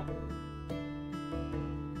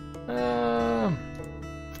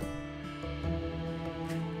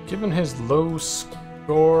 Given his low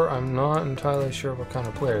Or I'm not entirely sure what kind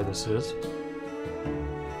of player this is.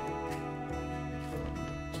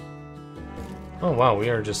 Oh wow, we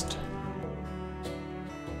are just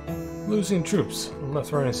losing troops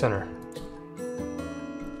left, right, and center.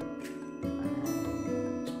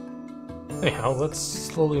 Anyhow, let's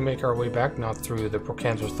slowly make our way back, not through the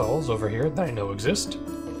Porcos over here that I know exist.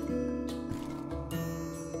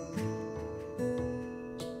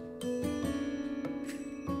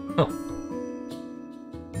 Oh.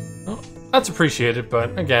 Well, that's appreciated,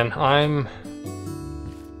 but again, I'm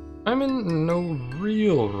in no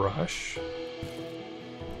real rush.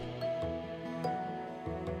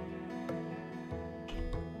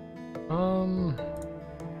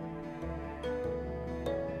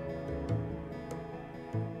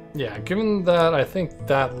 Yeah, given that I think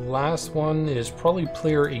that last one is probably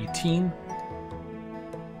player 18.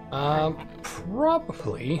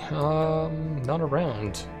 Probably not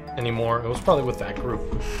around anymore. It was probably with that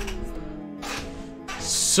group.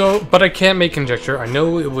 So, but I can't make conjecture. I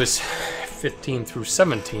know it was 15 through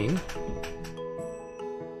 17.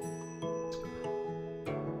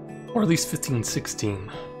 Or at least 15,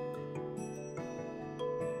 16.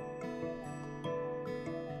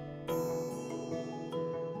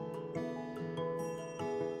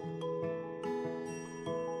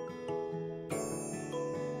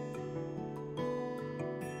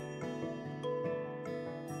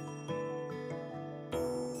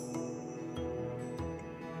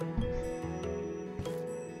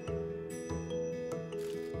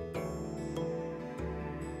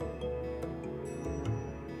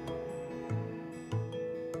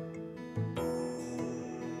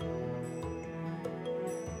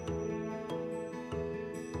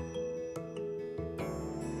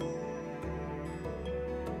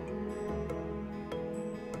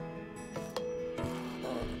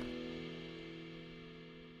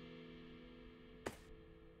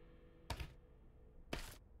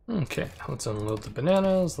 Okay, let's unload the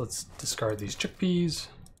bananas. Let's discard these chickpeas.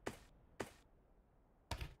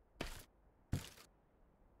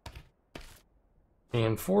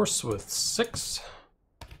 Reinforce with 6.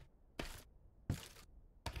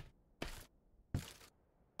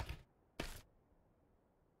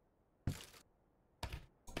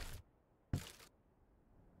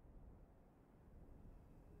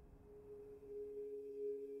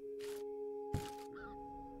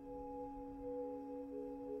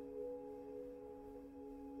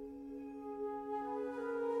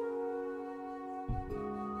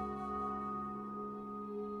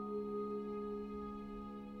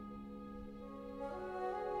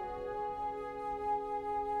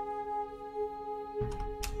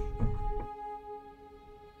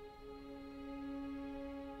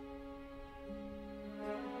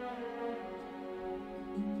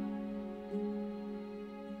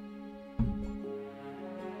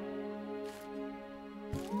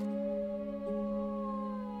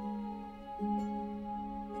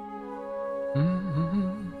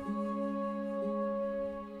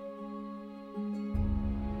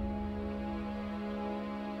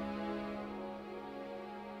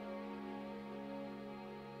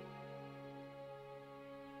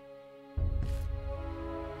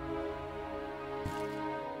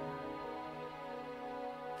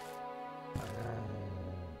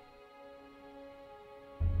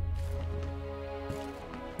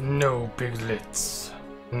 No piglets.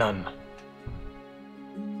 None.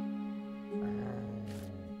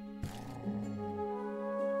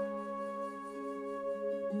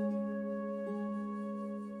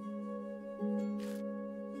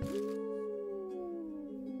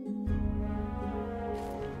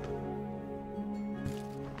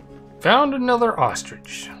 Found another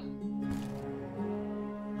ostrich.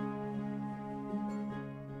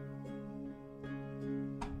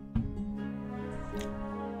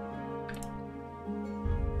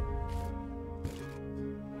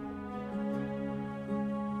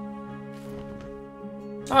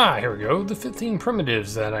 Ah, here we go. The 15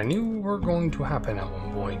 primitives that I knew were going to happen at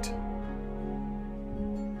one point.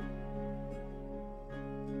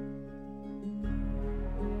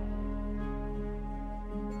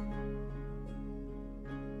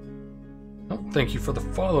 Oh, thank you for the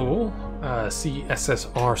follow,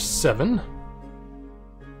 CSSR7.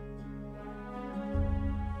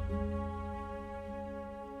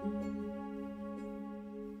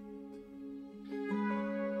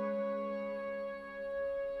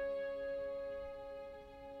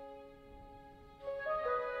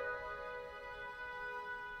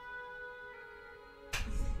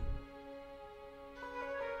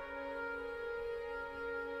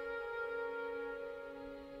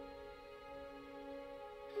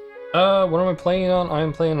 What am I playing on?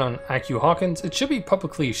 I'm playing on Acu-Hawkins. It should be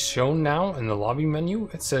publicly shown now in the lobby menu.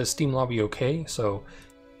 It says Steam Lobby OK, so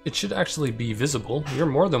it should actually be visible. You're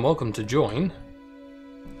more than welcome to join.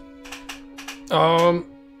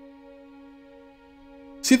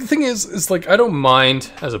 See, the thing is like, I don't mind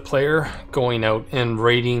as a player going out and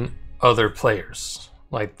raiding other players.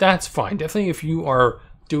 Like, that's fine. Definitely if you are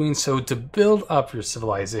doing so to build up your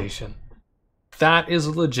civilization. That is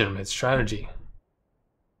a legitimate strategy.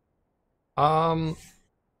 But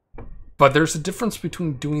there's a difference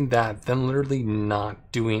between doing that than literally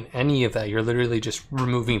not doing any of that. You're literally just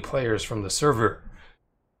removing players from the server.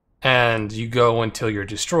 And you go until you're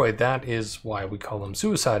destroyed. That is why we call them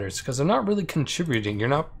suiciders, because they're not really contributing. You're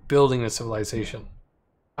not building a civilization.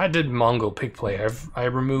 I did Mongol pig play. I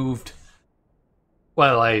removed...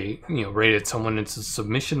 Well, I raided someone into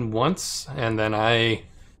submission once, and then I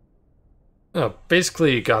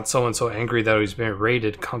basically got someone so angry that he was being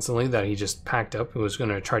raided constantly that he just packed up and was going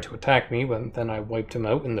to try to attack me, but then I wiped him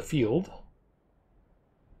out in the field.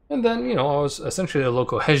 And then, I was essentially a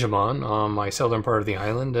local hegemon on my southern part of the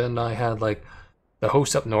island, and I had, like, the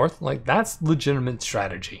host up north. Like, that's legitimate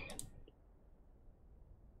strategy.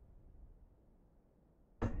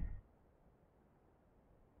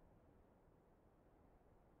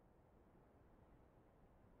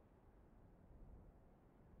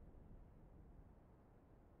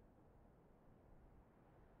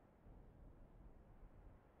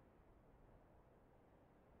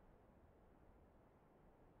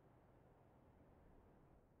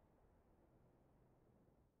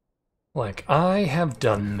 Like, I have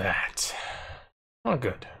done that. Oh,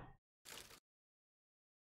 good.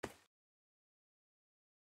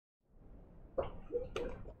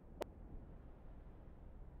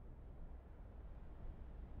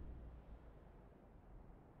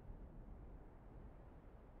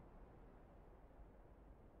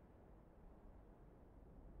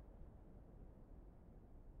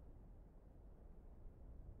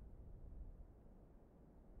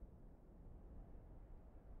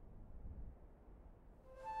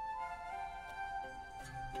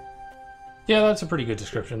 Yeah, that's a pretty good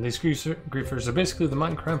description. These griefers are basically the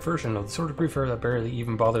Minecraft version of the sort of griefer that barely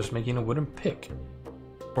even bothers making a wooden pick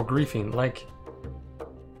for griefing. Like,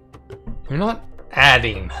 you're not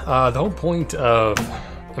adding. The whole point of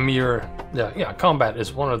Ymir, yeah, combat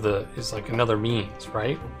is like another means,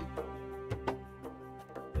 right?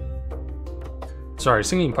 Sorry,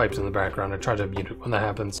 singing pipes in the background. I try to mute it when that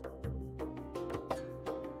happens.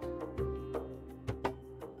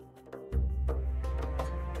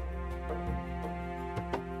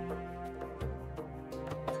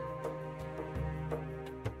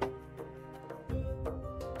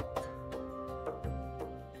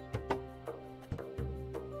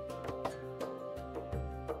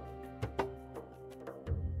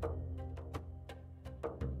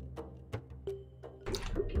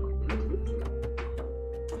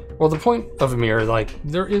 Well, the point of Ymir, like,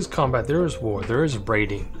 there is combat, there is war, there is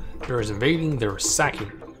raiding, there is invading, there is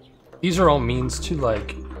sacking. These are all means to,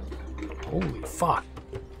 like, holy fuck.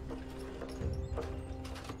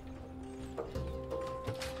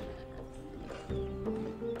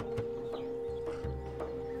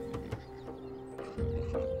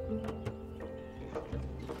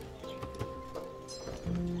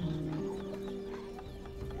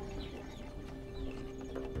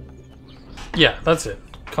 Yeah, that's it.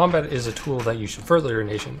 Combat is a tool that you should further your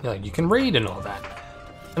nation. Like, you can raid and all that.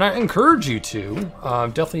 And I encourage you to,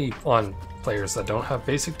 definitely on players that don't have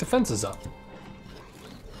basic defenses up.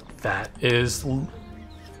 That is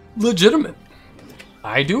legitimate.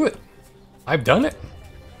 I do it. I've done it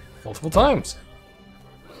multiple times.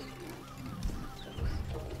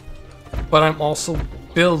 But I'm also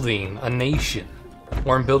building a nation,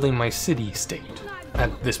 or I'm building my city-state.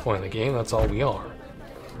 At this point in the game, that's all we are.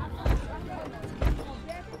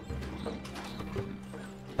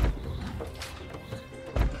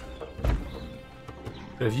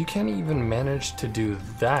 But if you can't even manage to do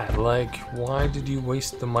that, like, why did you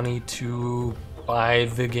waste the money to buy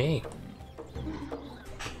the game?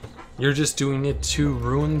 You're just doing it to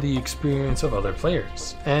ruin the experience of other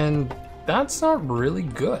players, and that's not really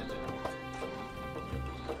good.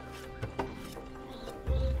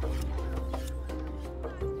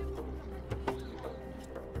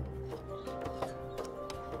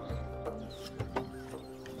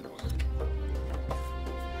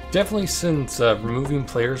 Definitely, since removing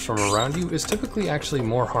players from around you is typically actually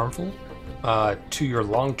more harmful to your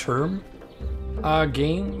long-term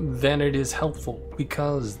game than it is helpful,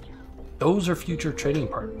 because those are future trading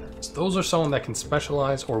partners. Those are someone that can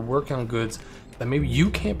specialize or work on goods that maybe you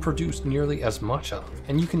can't produce nearly as much of,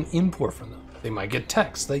 and you can import from them. They might get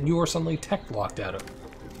techs that you are suddenly tech locked out of.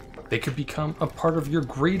 They could become a part of your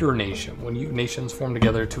greater nation when nations form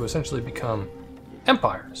together to essentially become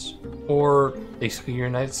empires. Or basically your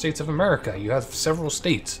United States of America. You have several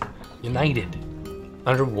states united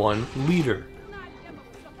under one leader.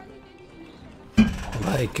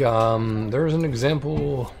 Like, there's an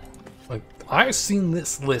example, like, I've seen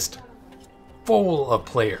this list full of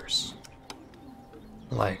players.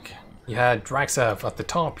 Like, you had Draxav at the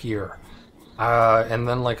top here, and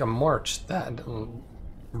then like a March that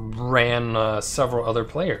ran several other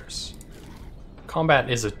players. Combat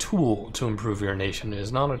is a tool to improve your nation. It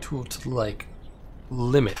is not a tool to, like,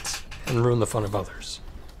 limit and ruin the fun of others.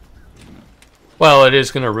 Well, it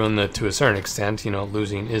is going to ruin it to a certain extent. You know,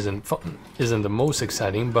 losing isn't the most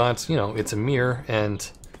exciting, but, you know, it's Ymir, and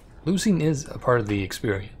losing is a part of the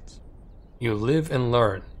experience. You live and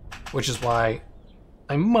learn, which is why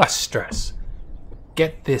I must stress,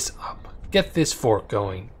 get this up. Get this fort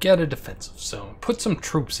going. Get a defensive zone. Put some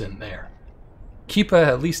troops in there. Keep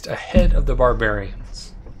at least ahead of the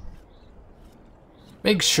barbarians.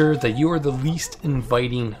 Make sure that you are the least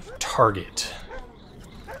inviting target,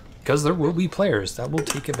 because there will be players that will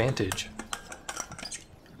take advantage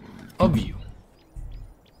of you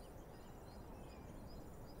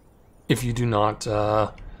if you do not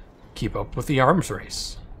keep up with the arms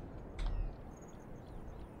race.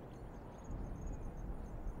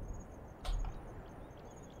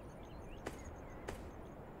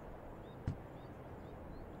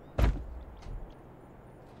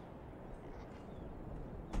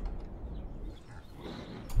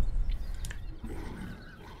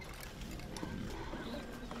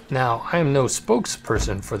 Now, I am no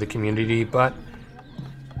spokesperson for the community, but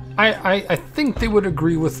I think they would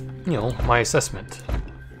agree with, you know, my assessment.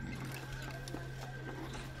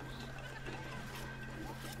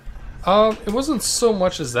 It wasn't so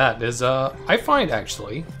much as that. I find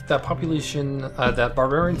actually that that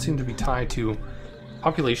barbarians seem to be tied to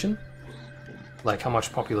population, like how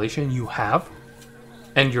much population you have,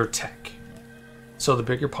 and your tech. So the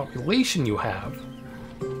bigger population you have,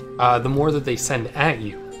 the more that they send at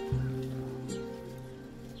you.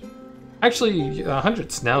 Actually,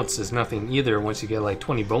 100 snouts is nothing either once you get like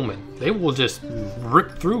 20 bowmen. They will just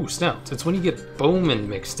rip through snouts. It's when you get bowmen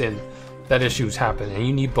mixed in that issues happen, and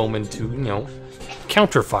you need bowmen to, you know,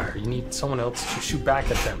 counterfire. You need someone else to shoot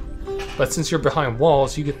back at them. But since you're behind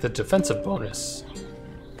walls, you get the defensive bonus.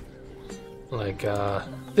 Like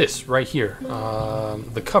this right here.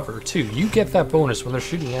 The cover too. You get that bonus when they're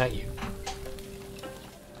shooting at you.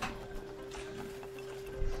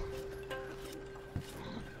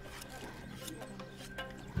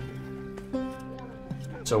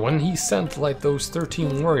 So when he sent like those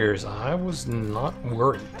 13 warriors, I was not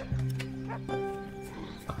worried.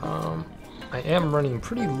 I am running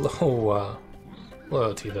pretty low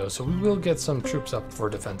loyalty though, so we will get some troops up for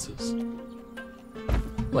defenses.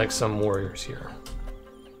 Like some warriors here.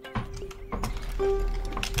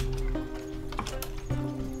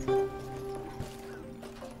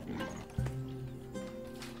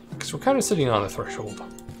 Because we're kind of sitting on a threshold.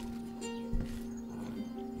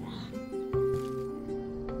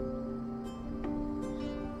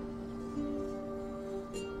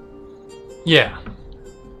 Yeah.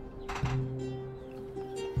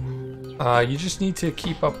 You just need to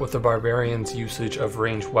keep up with the barbarians' usage of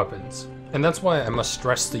ranged weapons. And that's why I must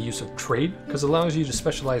stress the use of trade, because it allows you to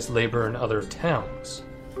specialize labor in other towns.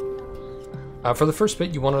 For the first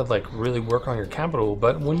bit, you want to like really work on your capital,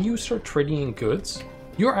 but when you start trading in goods,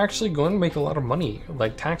 you're actually going to make a lot of money,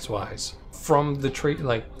 like tax-wise, from the trade,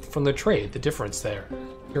 the difference there.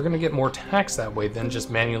 You're going to get more tax that way than just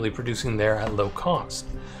manually producing there at low cost.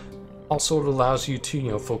 Also, it allows you to,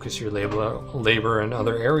 you know, focus your labor in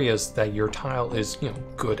other areas that your tile is, you know,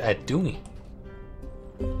 good at doing.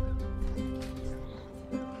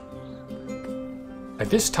 Like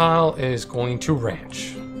this tile is going to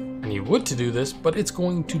ranch. I need wood to do this, but it's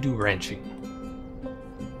going to do ranching.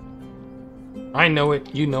 I know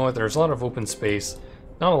it, you know it, there's a lot of open space.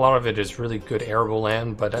 Not a lot of it is really good arable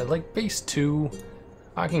land, but at like base 2,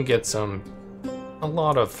 I can get a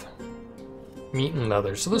lot of meat and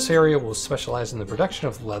leather. So this area will specialize in the production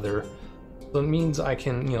of leather. So it means I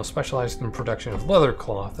can, you know, specialize in the production of leather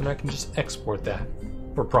cloth, and I can just export that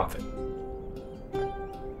for profit.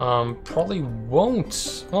 Probably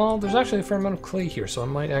won't. Well, there's actually a fair amount of clay here, so I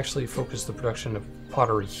might actually focus the production of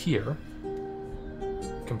pottery here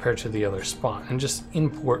compared to the other spot, and just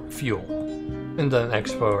import fuel and then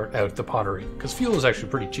export out the pottery, because fuel is actually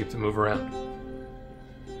pretty cheap to move around.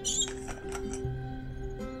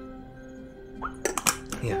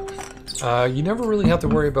 Yeah. You never really have to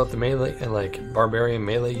worry about the melee and like barbarian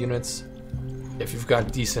melee units. if you've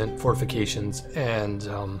got decent fortifications and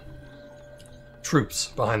troops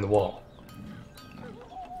behind the wall.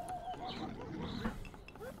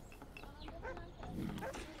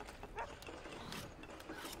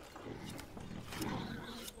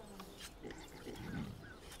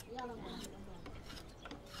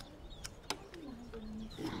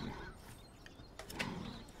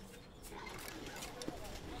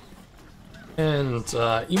 And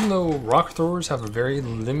even though rock throwers have a very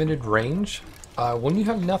limited range, when you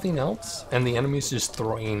have nothing else and the enemy's just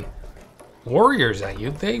throwing warriors at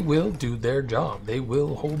you, they will do their job. They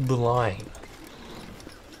will hold the line.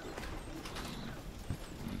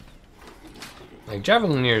 Like,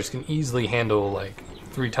 Javelineers can easily handle like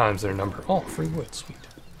 3 times their number. Oh, free wood, sweet.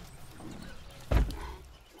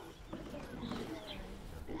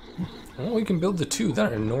 Well, we can build the 2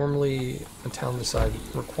 that are normally a town this side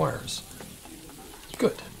requires.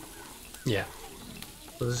 Good. Yeah.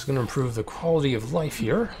 So this is going to improve the quality of life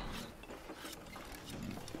here.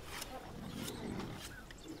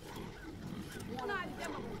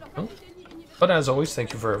 Oh. But as always,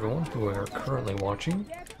 thank you for everyone who are currently watching.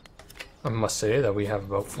 I must say that we have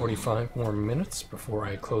about 45 more minutes before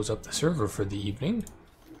I close up the server for the evening.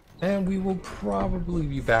 And we will probably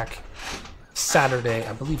be back Saturday,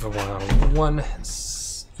 I believe around 1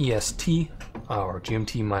 EST, or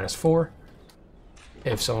GMT -4.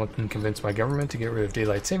 If someone can convince my government to get rid of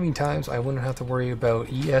daylight saving times, I wouldn't have to worry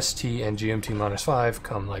about EST and GMT -5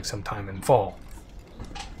 come like sometime in fall.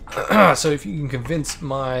 So if you can convince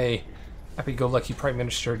my happy-go-lucky Prime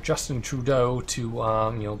Minister Justin Trudeau to,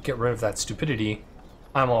 you know, get rid of that stupidity,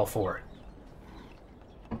 I'm all for it.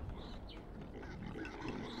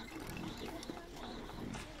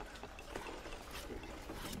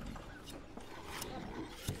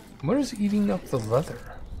 What is eating up the leather?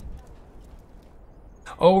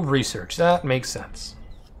 Oh, research. That makes sense.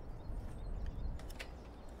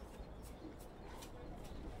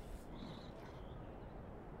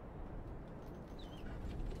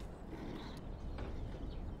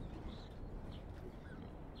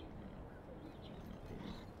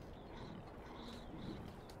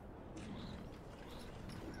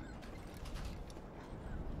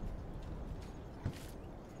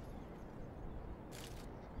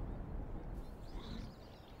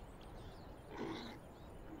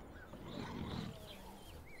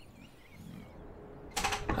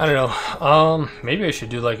 I don't know. Maybe I should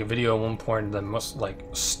do like a video at one point that must like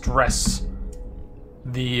stress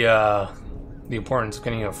the importance of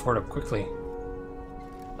getting a fort up quickly.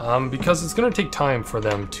 Because it's gonna take time for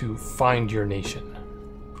them to find your nation.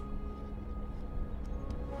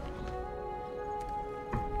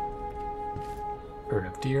 Herd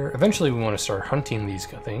of deer. Eventually we want to start hunting these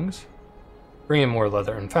things. Bring in more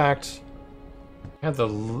leather. In fact, we have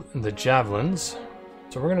the javelins.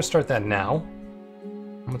 So we're gonna start that now.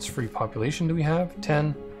 How much free population do we have?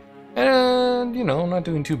 10. And, you know, not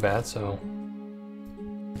doing too bad, so...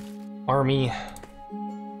 Army.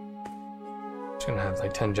 Just gonna have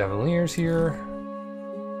like 10 Javelineers here.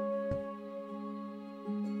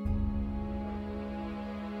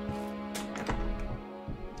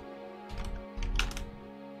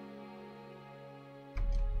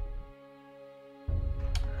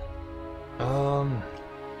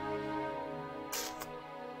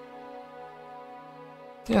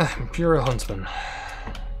 Yeah, Imperial Huntsman.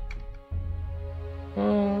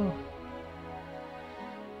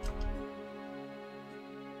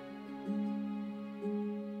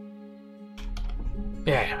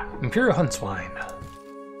 Yeah, Imperial Huntswine.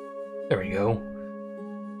 There we go.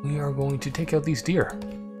 We are going to take out these deer.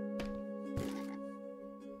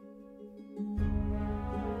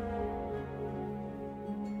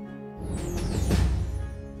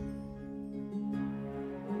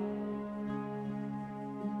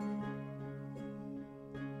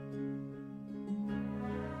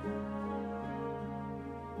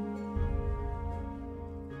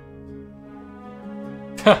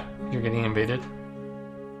 You're getting invaded.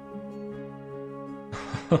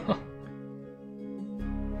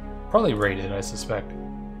 Probably raided, I suspect.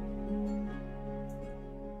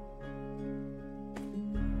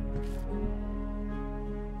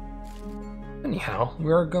 Anyhow,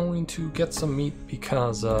 we are going to get some meat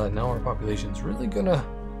because now our population's really gonna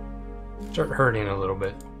start hurting a little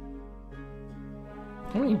bit.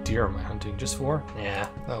 How many deer am I hunting? Just 4? Yeah,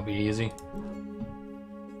 that'll be easy.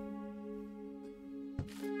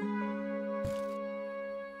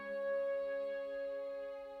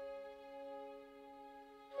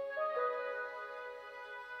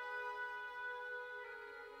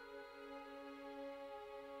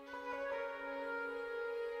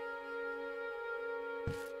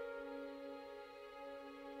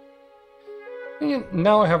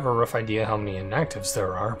 Now I have a rough idea how many inactives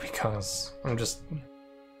there are, because I'm just...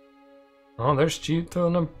 Oh, there's Cheetah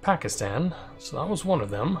in Pakistan, so that was one of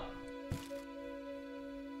them.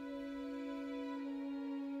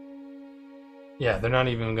 Yeah, they're not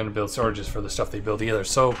even going to build storages for the stuff they build either.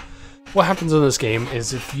 So, what happens in this game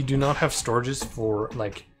is if you do not have storages for,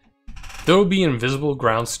 like... There will be invisible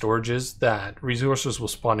ground storages that resources will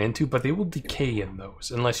spawn into, but they will decay in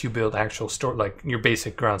those unless you build actual store, like your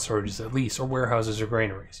basic ground storages at least, or warehouses or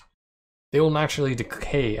granaries. They will naturally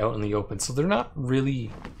decay out in the open, so they're not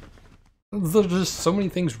really... There's just so many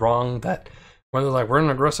things wrong that when they're like, we're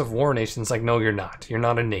an aggressive war nation, it's like, no, you're not. You're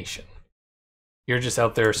not a nation. You're just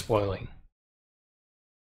out there spoiling.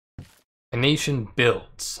 A nation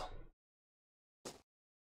builds.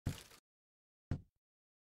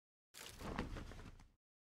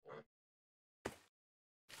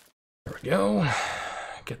 There we go.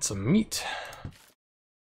 Get some meat.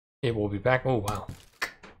 It will be back. Oh, wow.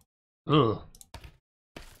 Ugh.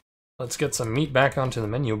 Let's get some meat back onto the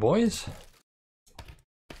menu, boys.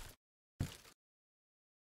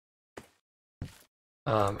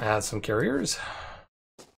 Add some carriers.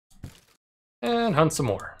 And hunt some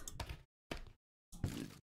more.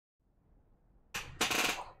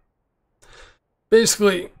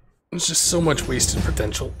 Basically, there's just so much wasted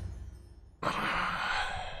potential.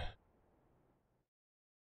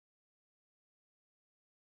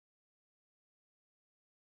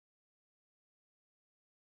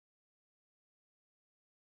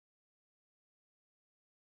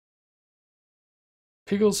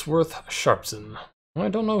 Pigglesworth Sharpson. I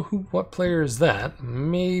don't know what player is that.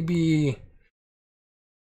 Maybe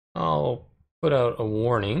I'll put out a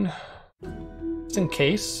warning. Just in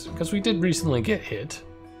case, because we did recently get hit.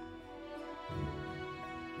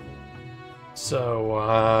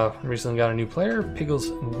 So, recently got a new player,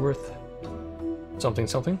 Pigglesworth something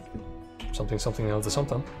something. Something something of the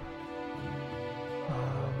something.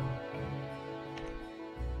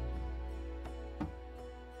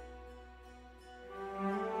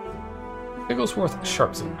 Pigglesworth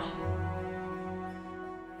Sharpson.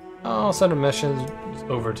 I'll send a message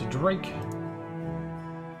over to Drake.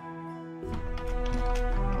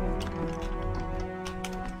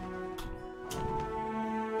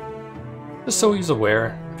 Just so he's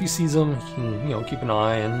aware. If he sees him, he can, you know, keep an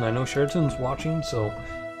eye. And I know Sheraton's watching, so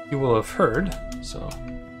he will have heard. So.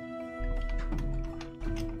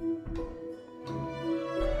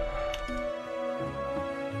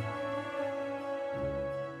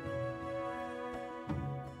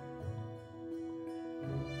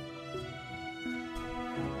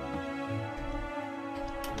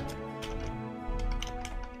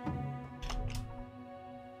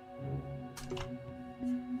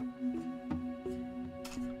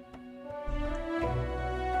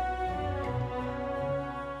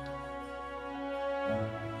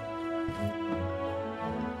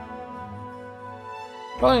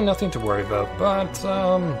 Probably nothing to worry about, but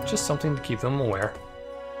just something to keep them aware.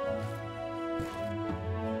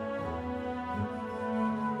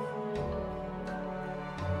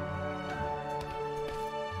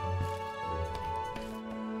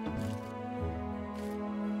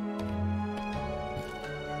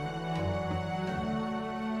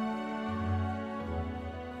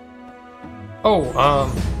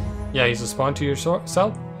 Oh, yeah, he's a spawn to your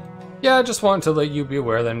south? Yeah, I just wanted to let you be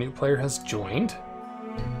aware that a new player has joined.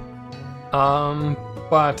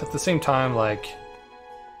 But at the same time, like,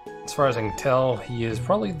 as far as I can tell, he is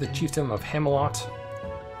probably the chieftain of Hamelot.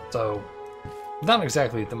 So, not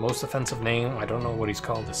exactly the most offensive name. I don't know what he's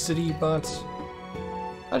called the city, but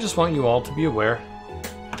I just want you all to be aware.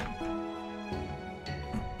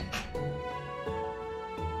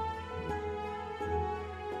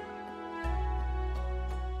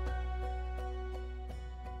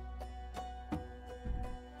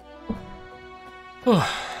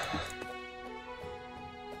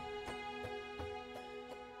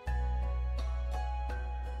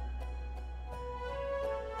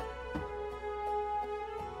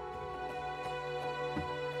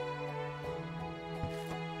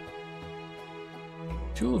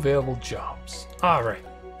 Two available jobs. All right.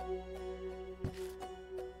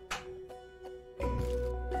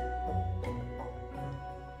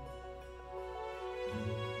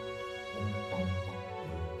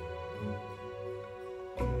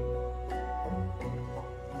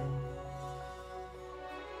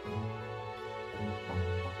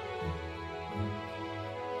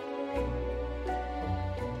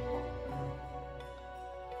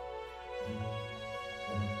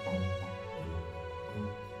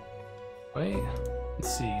 Wait,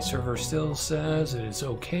 let's see, server still says it is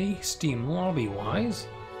okay, Steam lobby wise.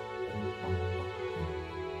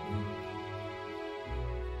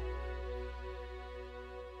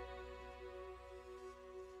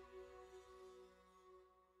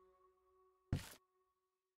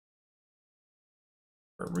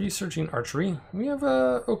 Researching archery. We have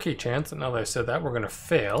a okay chance. Now that I said that, we're going to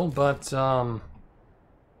fail, but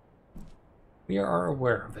we are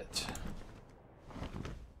aware of it.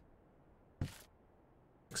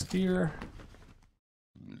 Steer.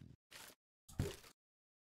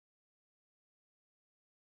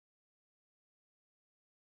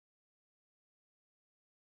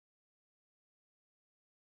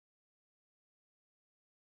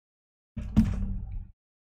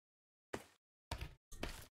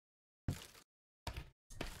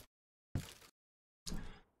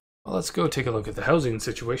 Well, let's go take a look at the housing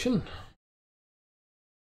situation.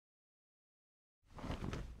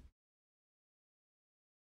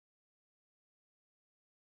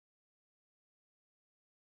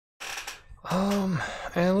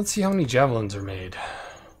 And let's see how many javelins are made.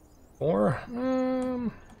 4?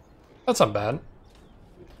 That's not bad.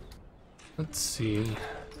 Let's see.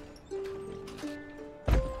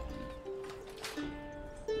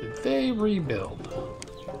 Did they rebuild?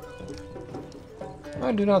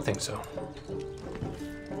 I do not think so.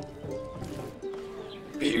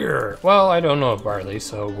 Beer! Well, I don't know of barley,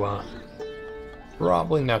 so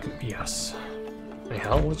probably not gonna be us.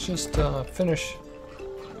 Anyhow, let's just finish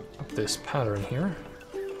up this pattern here.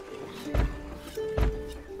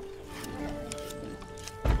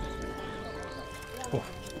 Oh.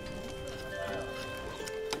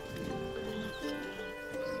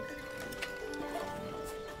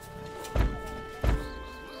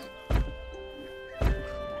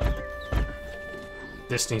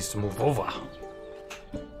 This needs to move over.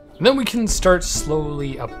 And then we can start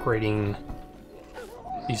slowly upgrading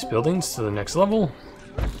these buildings to the next level.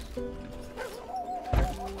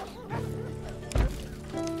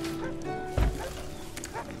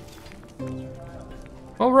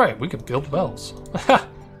 All right, we can build wells.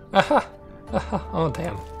 Oh,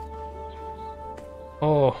 damn.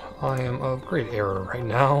 Oh, I am of great error right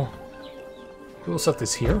now. We'll set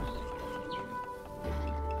this here.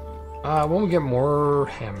 When we get more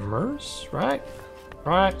hammers, right?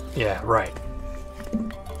 Right? Yeah, right.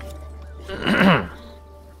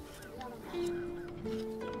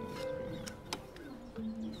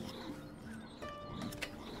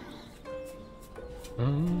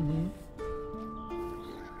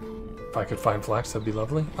 If I could find flax, that'd be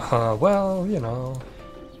lovely. Well, you know,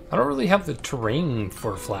 I don't really have the terrain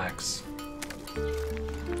for flax.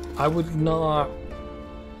 I would not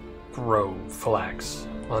grow flax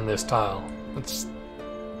on this tile. It's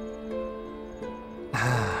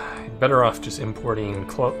better off just importing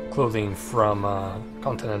clothing from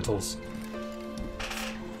continentals.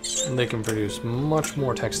 And they can produce much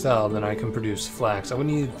more textile than I can produce flax. I would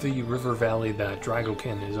need the river valley that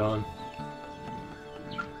Dragokin is on.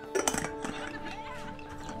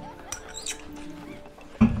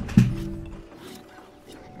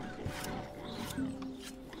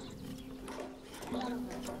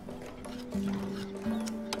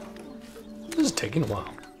 This is taking a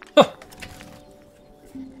while. Huh.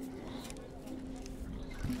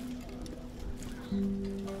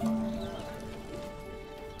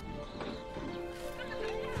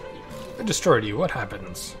 I destroyed you. What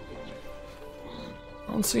happens?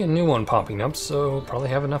 I don't see a new one popping up, so probably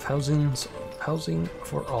have enough housing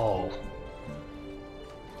for all.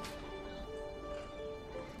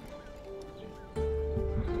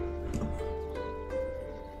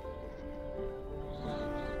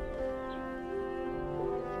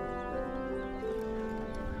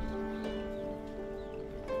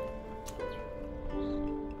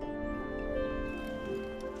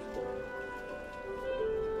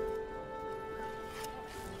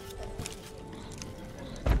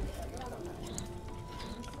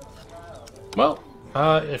 Well,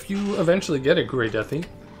 if you eventually get a Grey Deathy,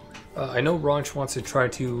 I know Ronch wants to try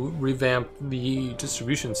to revamp the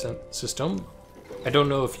distribution system. I don't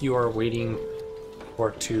know if you are waiting for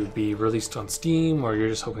it to be released on Steam, or you're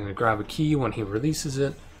just hoping to grab a key when he releases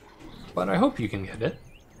it, but I hope you can get it.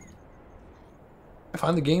 I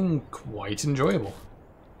find the game quite enjoyable.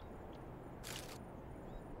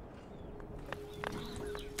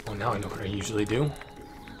 Oh, now I know what I usually do.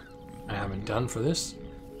 I haven't done for this.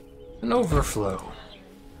 An overflow.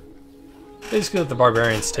 Basically what the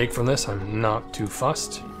barbarians take from this, I'm not too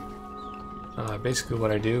fussed. Basically what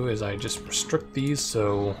I do is I just restrict these,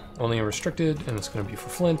 so only restricted, and it's going to be for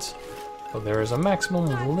flint. But there is a maximum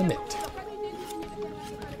limit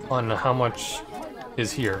on how much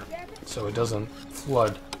is here, so it doesn't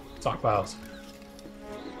flood stockpiles.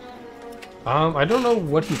 I don't know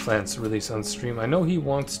what he plans to release on stream. I know he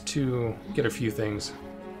wants to get a few things.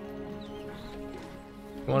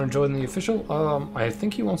 You want to join the official? I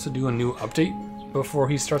think he wants to do a new update before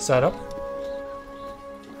he starts that up.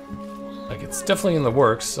 Like Like, it's definitely in the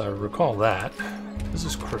works, I recall that. This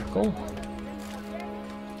is critical.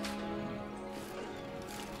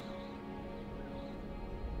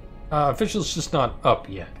 Official's just not up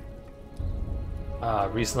yet.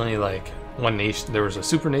 Recently, like, one nation, there was a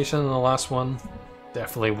super nation in the last one.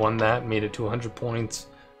 Definitely won that, made it to 100 points.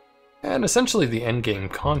 And essentially the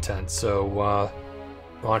endgame content, so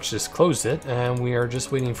Launch just closed it, and we are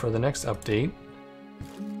just waiting for the next update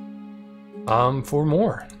for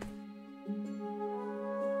more.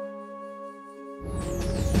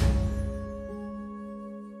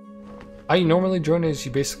 How you normally join is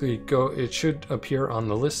you basically go, it should appear on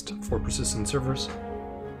the list for persistent servers.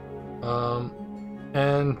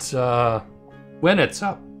 When it's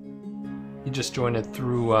up, you just join it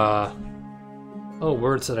through, oh,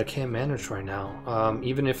 words that I can't manage right now.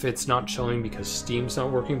 Even if it's not showing because Steam's not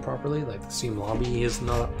working properly, like the Steam lobby is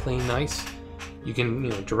not playing nice, you can,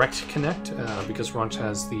 direct connect, because Launch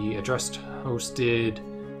has the address hosted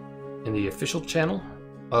in the official channel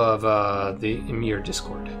of the Ymir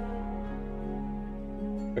Discord.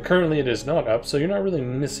 But currently it is not up, so you're not really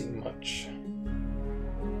missing much.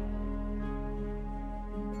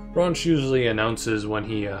 Launch usually announces when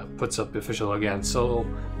he puts up official again, so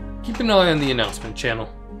keep an eye on the announcement channel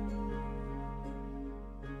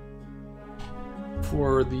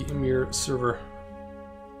for the Ymir server.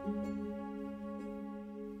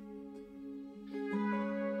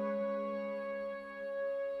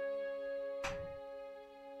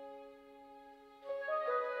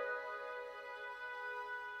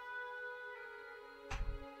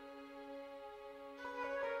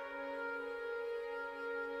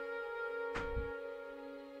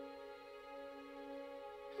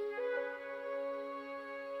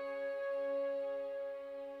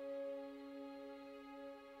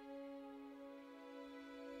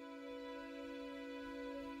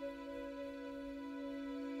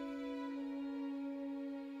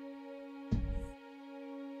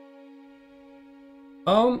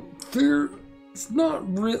 There's not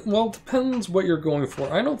well, it depends what you're going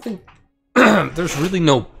for. I don't think there's really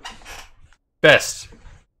no best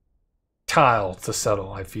tile to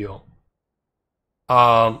settle, I feel.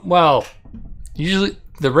 Well, usually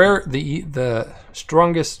the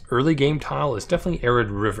strongest early game tile is definitely Arid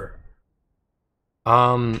River.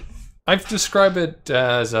 I've described it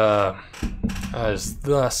as thus,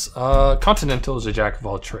 Continental is a jack of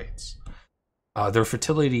all trades. Their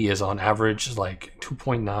fertility is on average like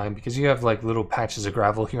 2.9 because you have like little patches of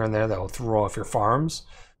gravel here and there that will throw off your farms.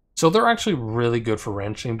 So they're actually really good for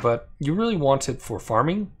ranching, but you really want it for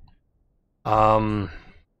farming.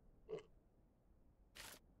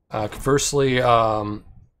 Conversely,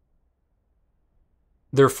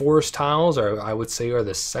 their forest tiles I would say are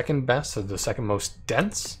the second best, or the second most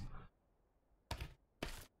dense.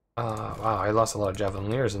 Wow, I lost a lot of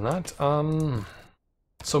Javelineers in that.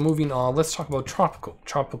 So moving on, let's talk about tropical.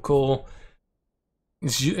 Tropical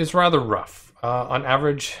is rather rough. On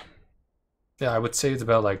average, yeah, I would say it's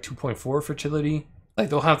about like 2.4 fertility.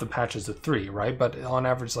 Like they'll have the patches of 3, right? But on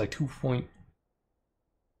average, like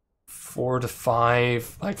 2.4 to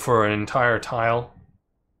 5, like for an entire tile.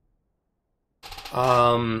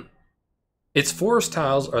 Its forest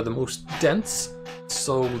tiles are the most dense,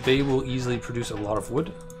 so they will easily produce a lot of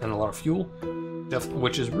wood and a lot of fuel,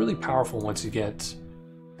 which is really powerful once you get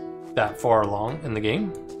that far along in the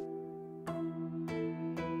game.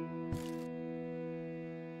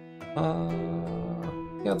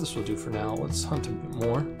 Yeah, this will do for now. Let's hunt a bit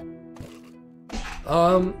more.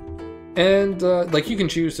 Like you can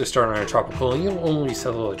choose to start on a tropical, and you'll only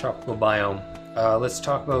settle a tropical biome. Let's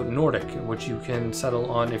talk about Nordic, which you can settle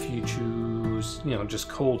on if you choose, just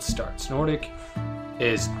cold starts. Nordic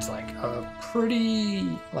is like a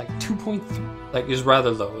pretty, like 2.3, like is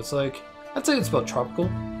rather low. It's like, I'd say it's about tropical.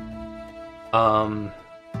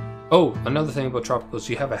 Oh, another thing about tropical is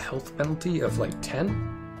you have a health penalty of like 10.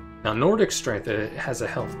 Now Nordic strength, it has a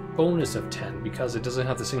health bonus of 10 because it doesn't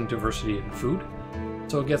have the same diversity in food,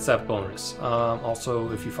 so it gets that bonus.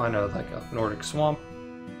 Also, if you find a Nordic swamp,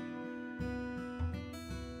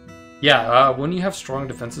 yeah, when you have strong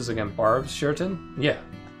defenses against barbs, Sheraton, yeah,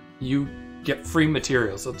 you get free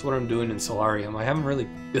materials. That's what I'm doing in Solarium. I haven't really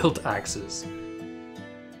built axes.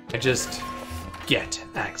 I just get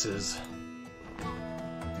axes.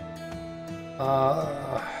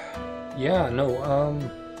 Yeah, no,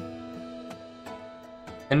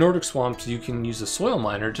 in Nordic swamps, you can use a soil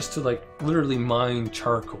miner just to, like, literally mine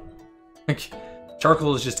charcoal. Like,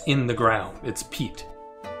 charcoal is just in the ground. It's peat.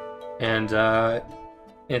 And,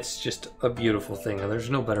 it's just a beautiful thing. There's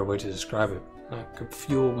no better way to describe it. It could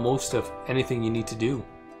fuel most of anything you need to do.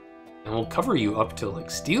 And will cover you up to, like,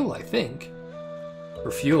 steel, I think,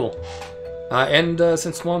 for fuel.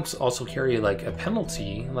 Since swamps also carry like a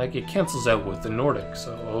penalty, like it cancels out with the Nordic,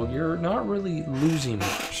 so you're not really losing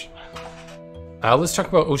much. Let's talk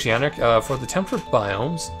about Oceanic. For the temperate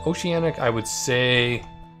biomes, Oceanic I would say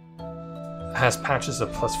has patches of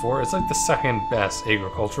 +4. It's like the second best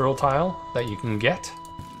agricultural tile that you can get.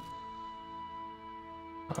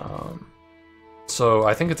 So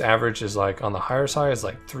I think its average is like on the higher side is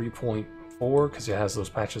like 3.4 because it has those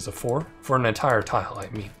patches of 4 for an entire tile, I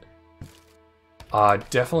mean.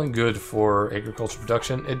 Definitely good for agriculture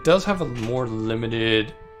production. It does have a more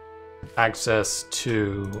limited access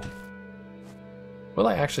to... Will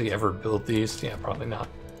I actually ever build these? Yeah, probably not.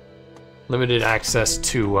 Limited access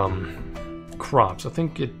to crops. I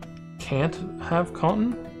think it can't have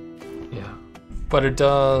cotton. Yeah. But it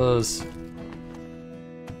does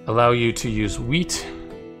allow you to use wheat,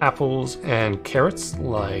 apples, and carrots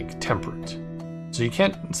like temperate. So you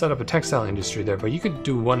can't set up a textile industry there, but you could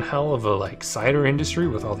do one hell of a like cider industry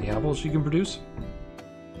with all the apples you can produce.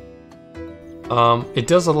 It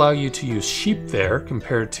does allow you to use sheep there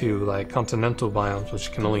compared to like continental biomes,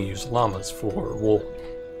 which can only use llamas for wool.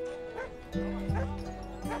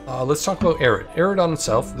 Let's talk about arid. Arid on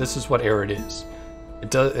itself, this is what arid is.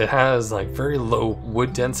 It has like very low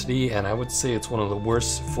wood density, and I would say it's one of the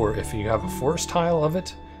worst for if you have a forest tile of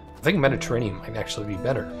it. I think Mediterranean might actually be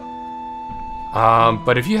better.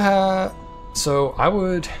 But if you have, so I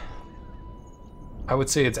would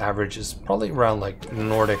say its average is probably around like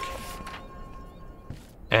Nordic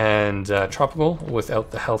and tropical without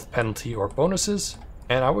the health penalty or bonuses,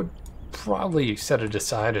 and I would probably set it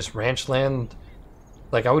aside as ranch land.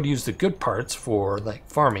 Like I would use the good parts for like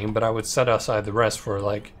farming, but I would set aside the rest for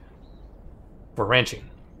like for ranching.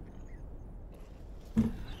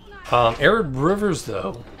 Arid rivers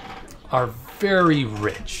though are very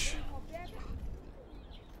rich.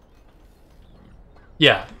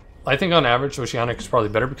 Yeah, I think on average Oceanic is probably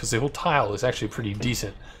better because the whole tile is actually pretty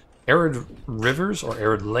decent. Arid rivers or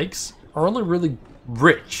arid lakes are only really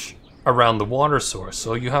rich around the water source,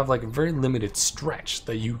 so you have like a very limited stretch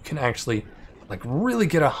that you can actually like really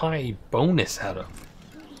get a high bonus out of.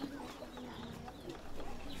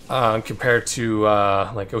 Compared to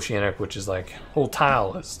like Oceanic, which is like whole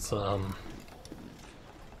tile is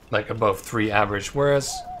like above 3 average,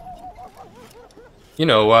 whereas you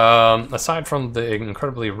know, aside from the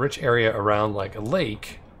incredibly rich area around like a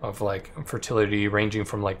lake of like fertility ranging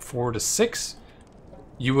from like 4 to 6,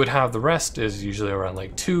 you would have the rest is usually around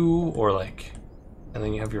like 2 or like, and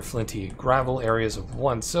then you have your flinty gravel areas of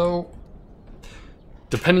 1. So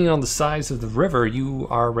depending on the size of the river, you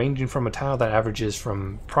are ranging from a tile that averages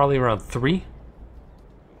from probably around 3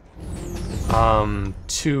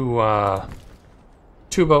 to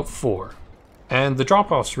about 4. And the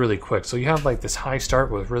drop-off's really quick, so you have like this high start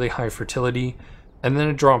with really high fertility, and then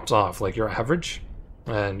it drops off like your average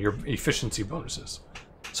and your efficiency bonuses.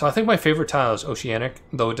 So I think my favorite tile is Oceanic,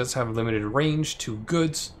 though it does have limited range to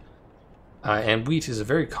goods, and wheat is a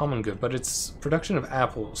very common good, but its production of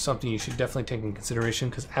apple is something you should definitely take into consideration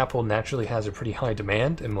because apple naturally has a pretty high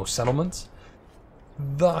demand in most settlements.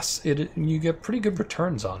 Thus, you get pretty good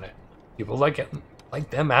returns on it. People like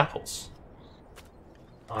them apples.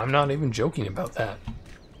 I'm not even joking about that.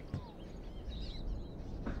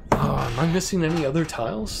 Am I missing any other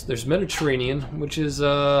tiles? There's Mediterranean, which is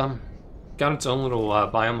got its own little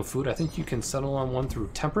biome of food. I think you can settle on one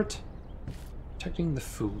through temperate. Protecting the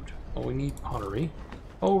food. Oh, we need pottery.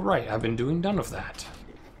 Oh, right, I've been doing none of that.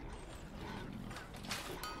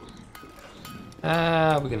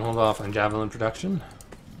 We can hold off on javelin production.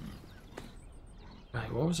 Right,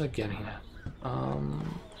 what was I getting at?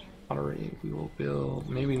 Pottery, we will build,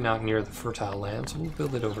 maybe not near the fertile land, so we'll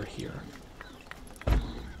build it over here. And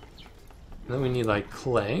then we need like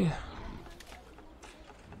clay.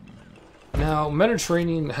 Now,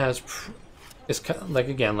 Mediterranean has, is kind of like,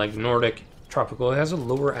 again, like Nordic, tropical, it has a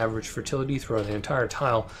lower average fertility throughout the entire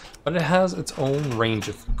tile, but it has its own range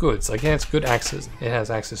of goods. Like, it has good access, it has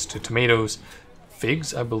access to tomatoes,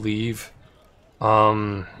 figs, I believe.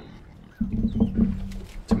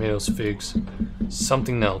 Tomatoes, figs,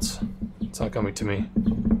 something else. It's not coming to me.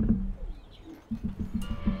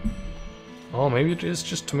 Oh, maybe it is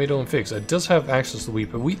just tomato and figs. It does have access to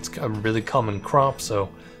wheat, but wheat's a really common crop, so I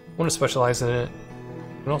want to specialize in it.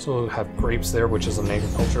 You can also have grapes there, which is an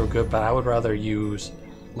agricultural good, but I would rather use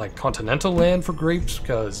like continental land for grapes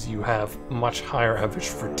because you have much higher average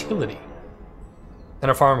fertility.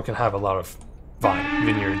 And a farm can have a lot of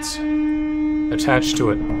vineyards attached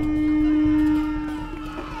to it.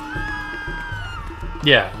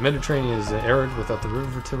 Yeah, Mediterranean is arid without the river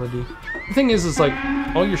fertility. The thing is like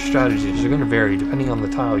all your strategies are going to vary depending on the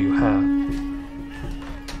tile you have.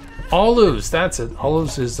 Olives, that's it.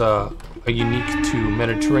 Olives is a unique to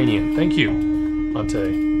Mediterranean. Thank you,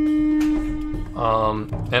 Ante.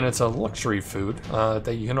 And it's a luxury food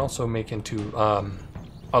that you can also make into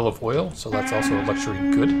olive oil, so that's also a luxury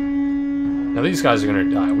good. Now these guys are gonna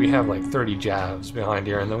die. We have like 30 jabs behind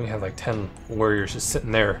here, and then we have like 10 warriors just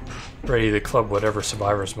sitting there, ready to club whatever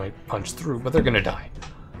survivors might punch through, but they're gonna die.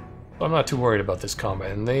 So I'm not too worried about this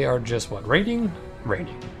combat, and they are just, what, raiding?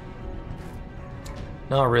 Raiding.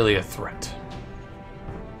 Not really a threat.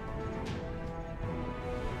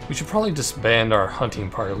 We should probably disband our hunting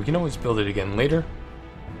party. We can always build it again later,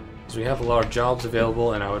 because we have a lot of jobs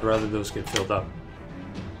available, and I would rather those get filled up.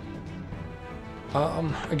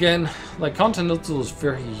 Again, like Continental is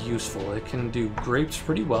very useful. It can do grapes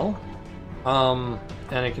pretty well, and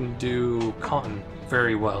it can do cotton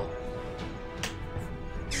very well.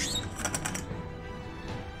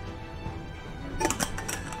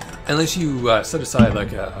 Unless you set aside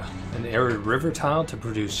like an arid river tile to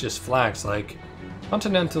produce just flax, like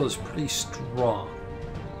Continental is pretty strong.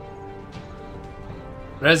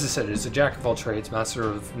 But as I said, it's a jack of all trades, master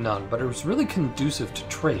of none, but it was really conducive to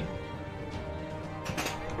trade.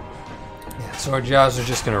 Yeah, so our jobs are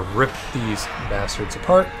just gonna rip these bastards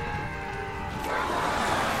apart.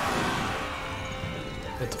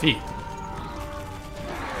 Hit defeat.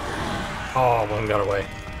 Oh, one got away.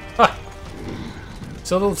 Ha!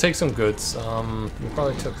 So they'll take some goods. We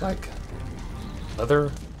probably took like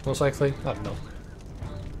leather, most likely. I don't know.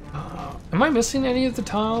 Am I missing any of the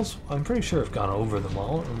tiles? I'm pretty sure I've gone over them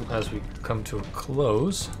all as we come to a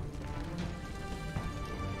close.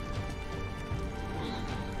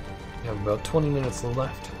 We have about 20 minutes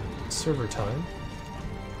left. Server time.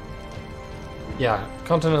 Yeah,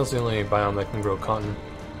 Continental is the only biome that can grow cotton.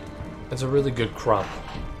 It's a really good crop.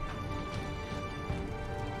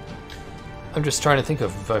 I'm just trying to think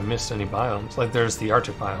of if I missed any biomes. Like there's the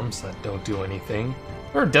Arctic biomes that don't do anything.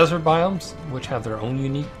 There are desert biomes which have their own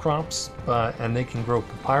unique crops, and they can grow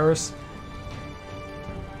papyrus.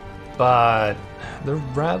 But they're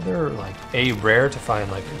rather like rare to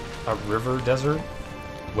find like a river desert,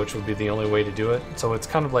 which would be the only way to do it. So it's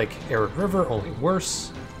kind of like arid river, only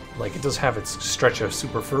worse. Like it does have its stretch of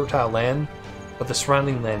super fertile land, but the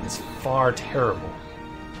surrounding land is far terrible.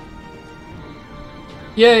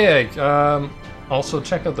 Yeah. Also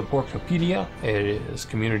check out the Porcopedia. It is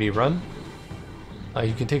community run.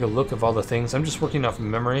 You can take a look of all the things. I'm just working off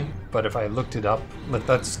memory, but if I looked it up,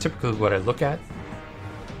 that's typically what I look at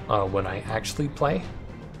when I actually play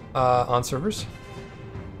on servers.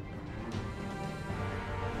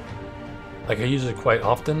 Like I use it quite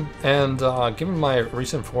often, and given my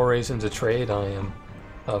recent forays into trade, I am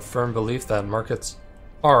of firm belief that markets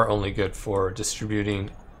are only good for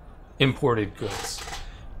distributing imported goods,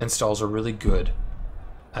 and stalls are really good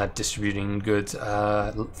at distributing goods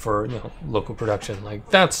for local production. Like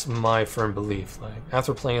that's my firm belief. Like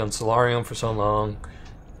after playing on Solarium for so long.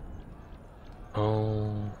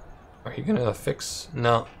 Oh, are you gonna fix?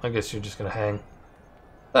 No, I guess you're just gonna hang.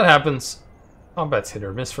 That happens. Combat's hit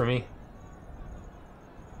or miss for me.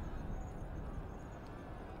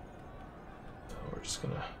 So we're just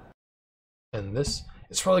gonna end this.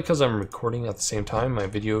 It's probably because I'm recording at the same time. My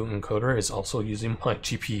video encoder is also using my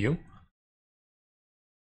GPU.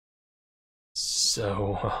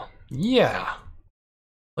 So, yeah.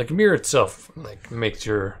 Like Ymir itself, like makes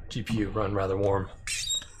your GPU run rather warm.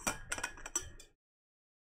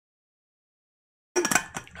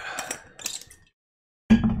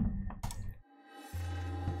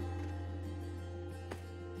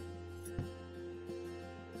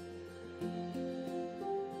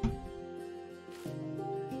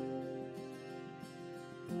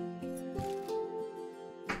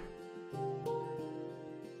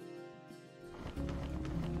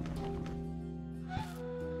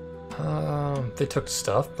 They took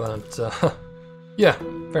stuff, but yeah,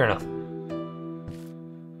 fair enough.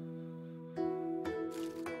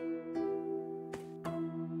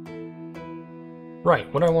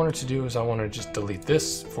 Right, what I wanted to do is I wanted to just delete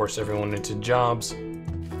this, force everyone into jobs,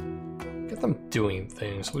 get them doing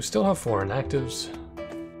things. We still have foreign actives.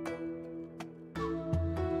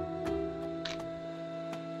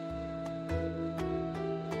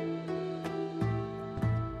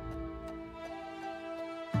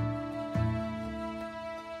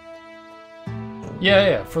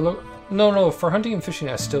 Yeah. For hunting and fishing,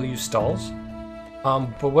 I still use stalls.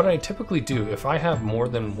 But what I typically do, if I have more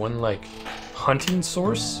than one like hunting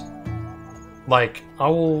source, like I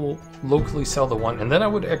will locally sell the one, and then I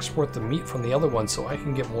would export the meat from the other one so I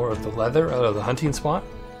can get more of the leather out of the hunting spot.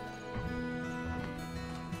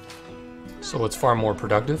 So it's far more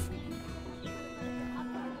productive.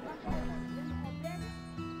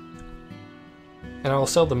 And I will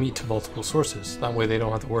sell the meat to multiple sources. That way they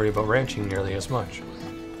don't have to worry about ranching nearly as much.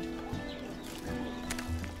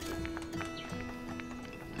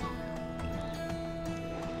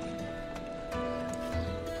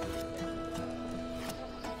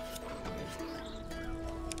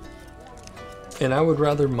 And I would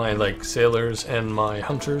rather my like sailors and my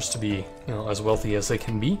hunters to be, you know, as wealthy as they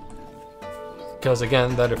can be. Because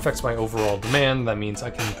again, that affects my overall demand. That means I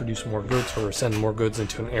can produce more goods or send more goods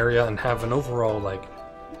into an area and have an overall like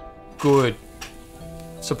good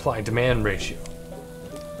supply-demand ratio.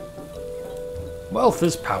 Wealth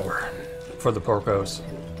is power for the Porcos.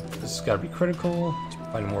 This has got to be critical.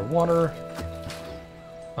 Find more water.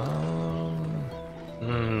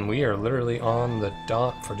 We are literally on the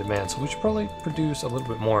dot for demand, so we should probably produce a little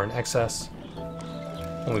bit more in excess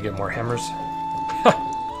when we get more hammers.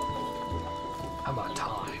 How about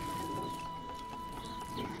time?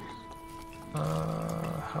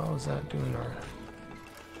 How is that doing our...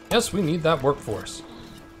 Yes, we need that workforce.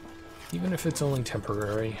 Even if it's only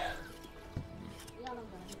temporary.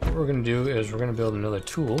 What we're going to do is we're going to build another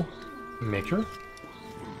tool maker.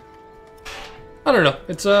 I don't know.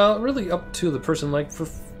 It's really up to the person. Like for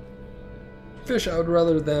fish, I would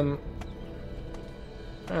rather them...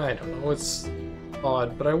 I don't know. It's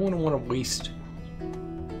odd, but I wouldn't want to waste...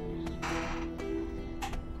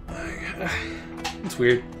 It's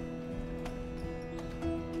weird.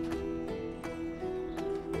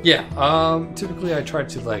 Yeah, typically I try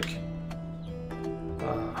to like you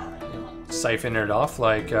know, siphon it off,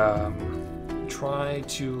 like try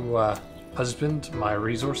to husband my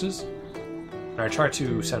resources. And I try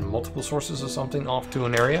to send multiple sources of something off to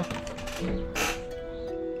an area.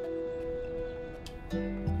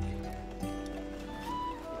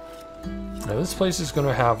 Now this place is going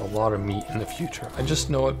to have a lot of meat in the future. I just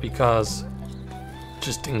know it because it's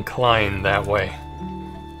just inclined that way.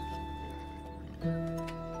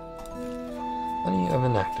 Plenty of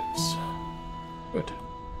inactives. Good.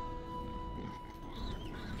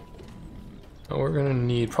 Now we're going to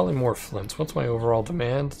need probably more flints. What's my overall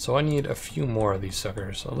demand? So I need a few more of these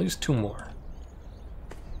suckers. At least 2 more.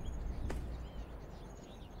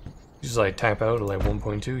 Just like tap out at like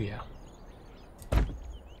 1.2, yeah.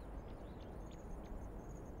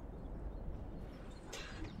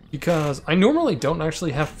 Because I normally don't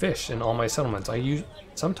actually have fish in all my settlements.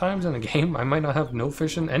 Sometimes in a game I might not have no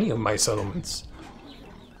fish in any of my settlements.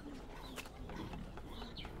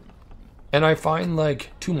 And I find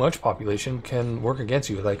like too much population can work against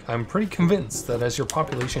you. Like I'm pretty convinced that as your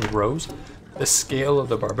population grows, the scale of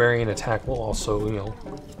the barbarian attack will also, you know,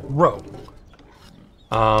 grow.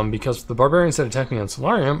 Because the barbarians that attack me on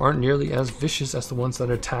Solarium aren't nearly as vicious as the ones that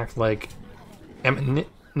attack like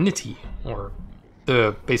Ammoniti, or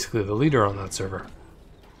basically the leader on that server.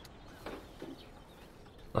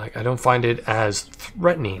 Like I don't find it as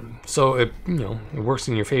threatening, so it, you know, it works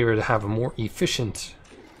in your favor to have a more efficient,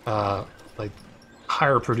 like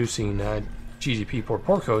higher producing GDP per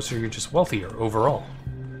Porcos, so you're just wealthier overall,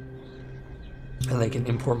 and they can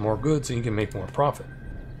import more goods, and you can make more profit.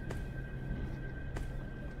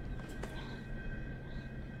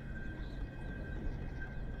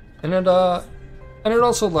 And it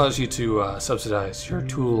also allows you to subsidize your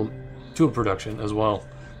tool production as well.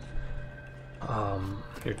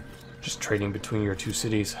 You're just trading between your 2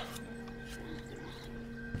 cities.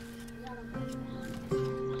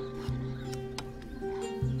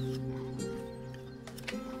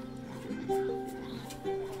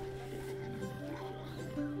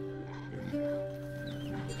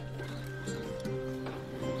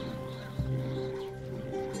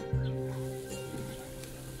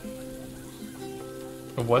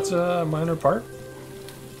 What's a minor part?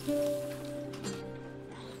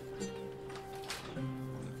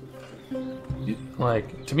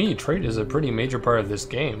 Like, to me, trade is a pretty major part of this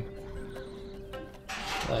game.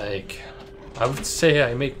 Like, I would say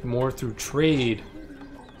I make more through trade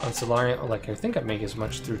on Solarium. Like, I think I make as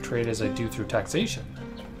much through trade as I do through taxation.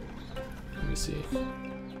 Let me see.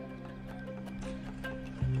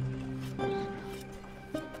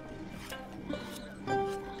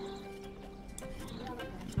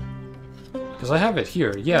 Because I have it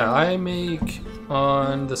here. Yeah, I make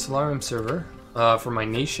on the Solarium server for my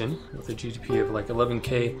nation with a GDP of like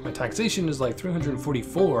 11k. My taxation is like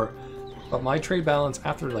 344, but my trade balance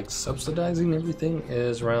after like subsidizing everything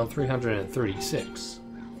is around 336.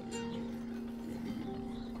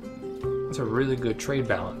 That's a really good trade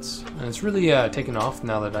balance, and it's really taken off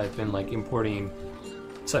now that I've been like importing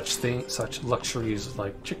such luxuries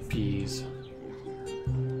like chickpeas.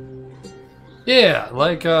 Yeah,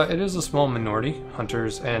 like, it is a small minority,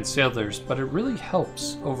 hunters and sailors, but it really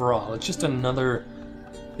helps overall. It's just another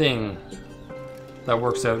thing that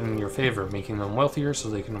works out in your favor, making them wealthier so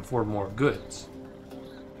they can afford more goods.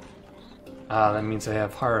 That means they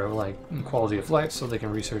have higher quality of life so they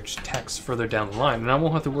can research techs further down the line. And I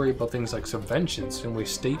won't have to worry about things like subventions and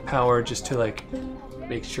waste state power just to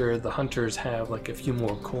make sure the hunters have a few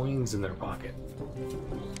more coins in their pocket.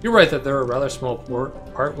 You're right that they're a rather small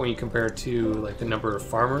part when you compare to the number of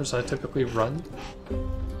farmers I typically run.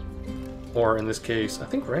 Or in this case, I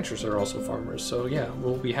think ranchers are also farmers. So yeah,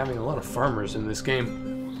 we'll be having a lot of farmers in this game.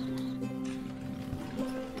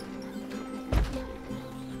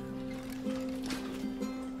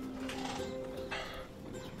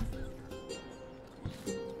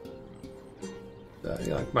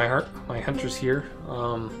 My hunters here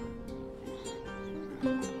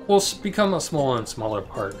will become a smaller and smaller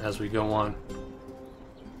part as we go on.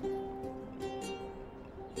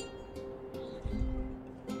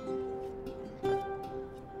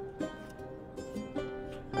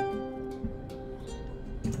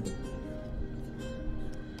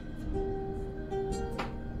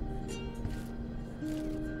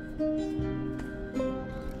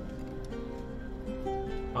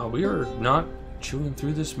 We are not chewing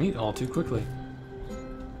through this meat all too quickly.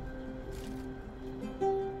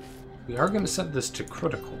 We are going to set this to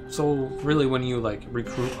critical. So really when you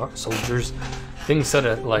recruit soldiers, things set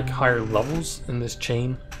at higher levels in this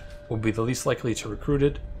chain will be the least likely to recruit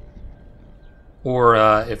it. Or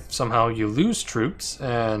if somehow you lose troops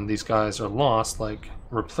and these guys are lost,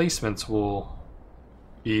 replacements will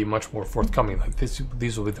be much more forthcoming.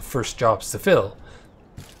 These will be the first jobs to fill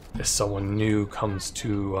if someone new comes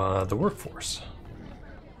to the workforce.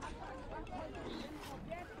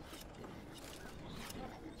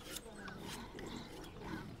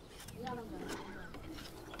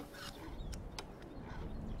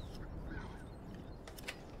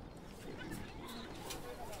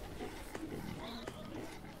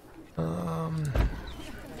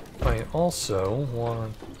 I also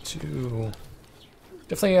want to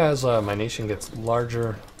definitely, as my nation gets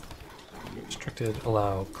larger, restricted,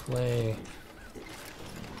 allow clay,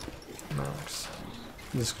 max.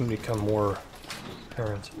 This can become more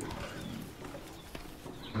apparent.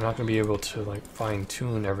 I'm not going to be able to fine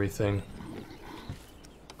tune everything.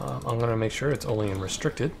 I'm going to make sure it's only in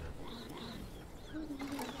restricted.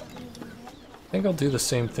 I think I'll do the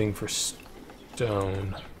same thing for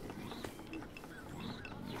stone.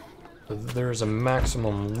 There's a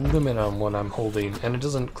maximum limit on what I'm holding, and it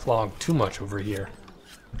doesn't clog too much over here.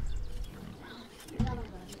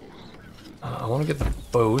 I want to get the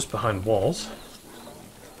bows behind walls.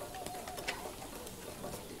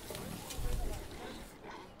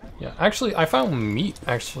 Yeah, actually, I found meat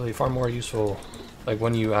actually far more useful,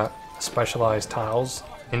 when you specialize tiles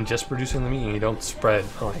in just producing the meat and you don't spread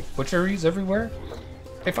butcheries everywhere.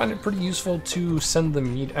 I find it pretty useful to send the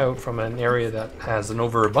meat out from an area that has an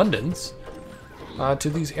overabundance to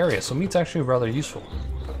these areas. So meat's actually rather useful.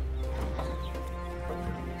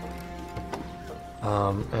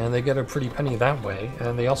 And they get a pretty penny that way,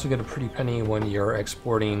 and they also get a pretty penny when you're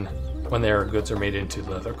exporting, when their goods are made into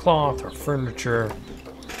leather cloth or furniture.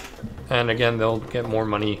 And again, they'll get more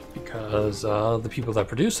money because the people that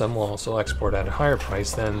produce them will also export at a higher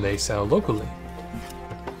price than they sell locally.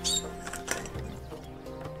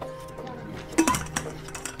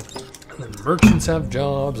 Merchants have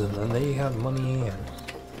jobs, and then they have money, and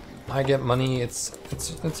I get money. It's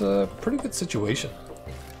a pretty good situation.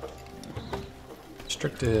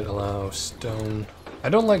 Restricted, allow stone. I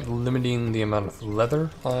don't like limiting the amount of leather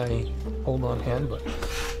I hold on hand, but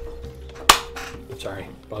sorry,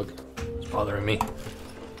 bug, it's bothering me.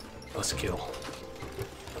 Let's kill.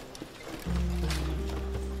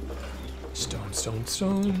 Stone, stone,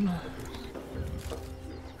 stone,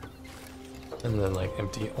 and then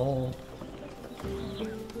empty all.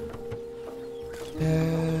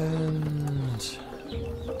 And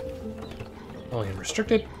only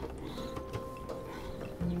restricted.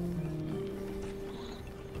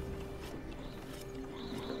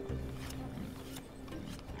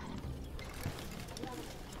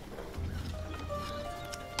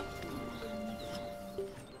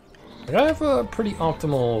 I have a pretty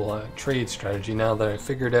optimal trade strategy now that I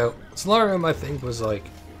figured out. Solarium, I think, was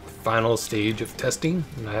final stage of testing,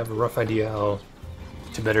 and I have a rough idea how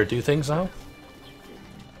to better do things now.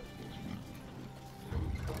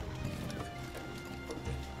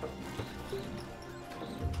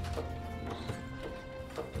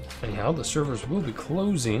 Anyhow, the servers will be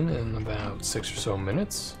closing in about 6 or so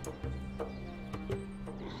minutes.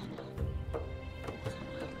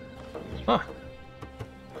 Huh.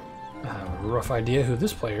 I have a rough idea who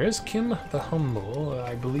this player is. Kim the Humble,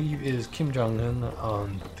 I believe, is Kim Jong-un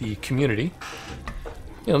on the community.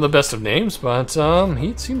 you know, the best of names, but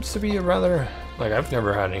he seems to be a rather, like, I've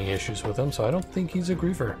never had any issues with him, so I don't think he's a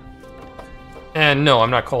griefer. And no,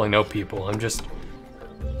 I'm not calling out people,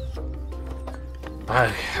 I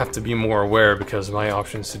have to be more aware because my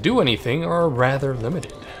options to do anything are rather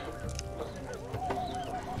limited.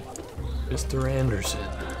 Mr. Anderson.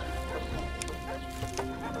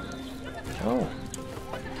 Oh.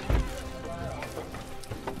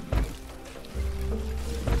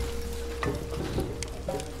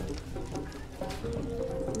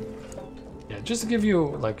 Yeah, just to give you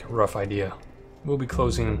like a rough idea, we'll be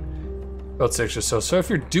closing about 6 or so. So if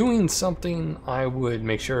you're doing something, I would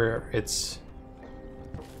make sure it's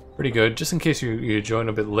pretty good, just in case you join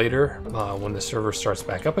a bit later when the server starts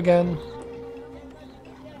back up again.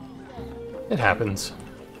 It happens.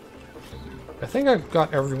 I think I've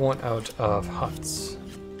got everyone out of huts.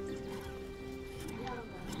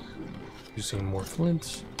 Using more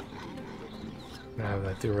flints. I have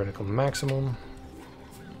that theoretical maximum.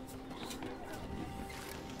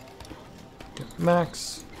 Get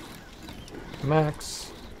max.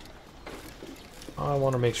 Max. I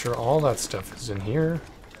want to make sure all that stuff is in here.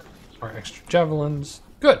 Our extra javelins.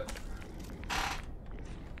 Good.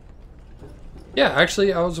 Yeah,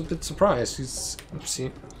 actually, I was a bit surprised.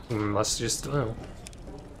 He must just, I don't know,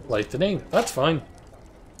 like the name. That's fine.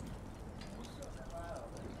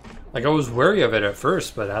 Like, I was wary of it at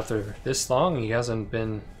first, but after this long, he hasn't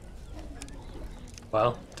been,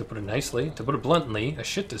 well, to put it nicely, to put it bluntly, a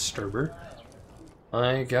shit disturber.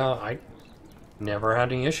 I never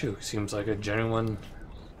had any issue. Seems like a genuine,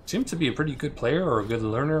 seems to be a pretty good player or a good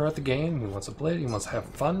learner at the game. He wants to play it, he wants to have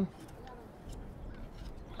fun.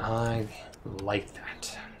 I like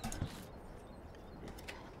that.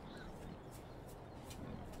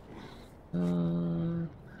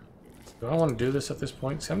 Do I want to do this at this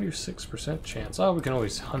point? 76% chance. Oh, we can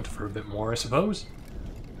always hunt for a bit more, I suppose.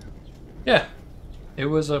 Yeah, it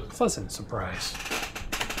was a pleasant surprise.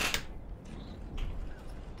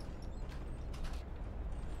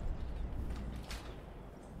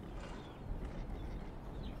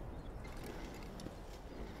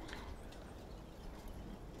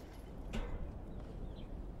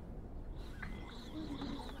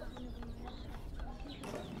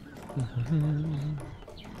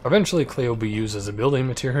 Eventually, clay will be used as a building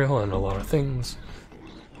material and a lot of things.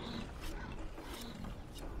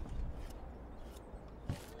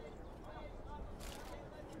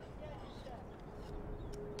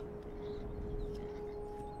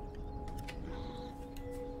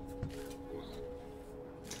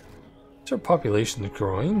 So our population is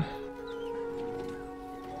growing.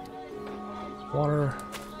 Water.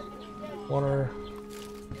 Water.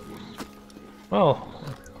 Well,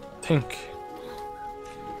 I think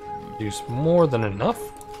use more than enough.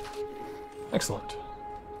 Excellent.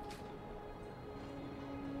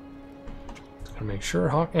 Just gonna make sure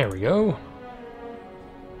Hawk. There we go.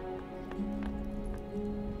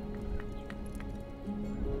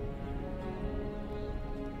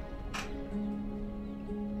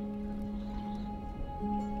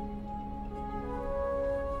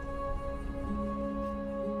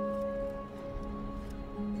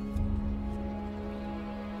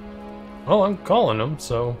 Well, I'm calling him,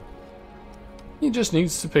 so he just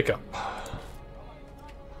needs to pick up.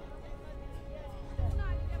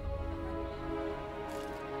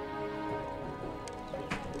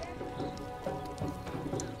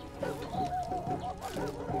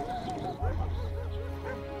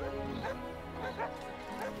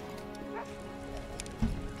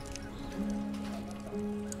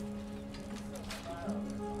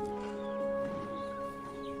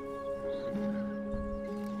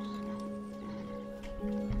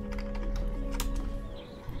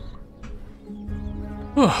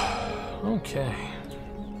 Okay.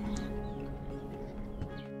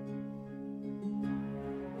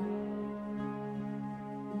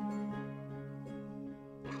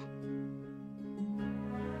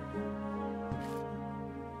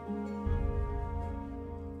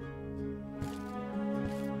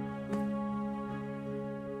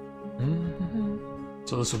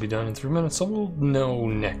 So this will be done in 3 minutes, so we'll know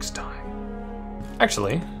next time.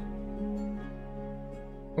 Actually,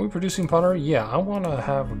 are we producing pottery? Yeah, I want to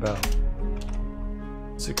have about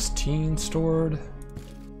 16 stored.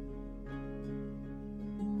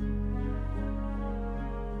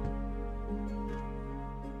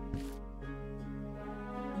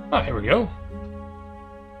 Ah, here we go.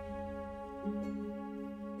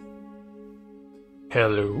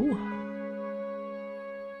 Hello.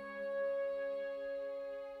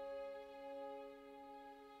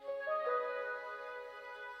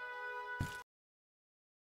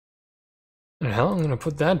 Hell, I'm going to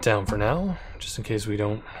put that down for now, just in case we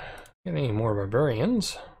don't get any more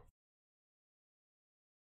barbarians.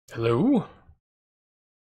 Hello?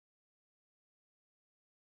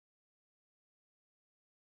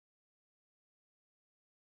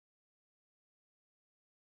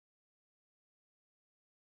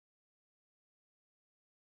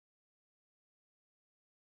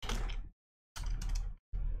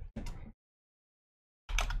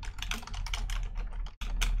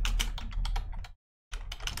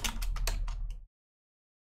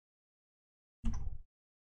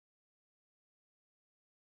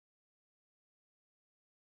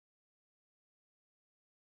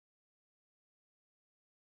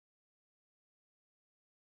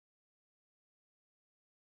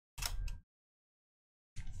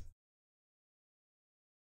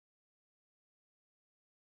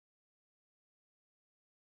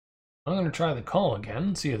 I'm going to try the call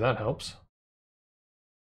again, see if that helps.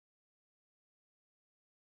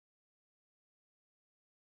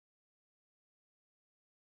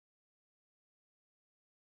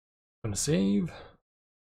 I'm going to save.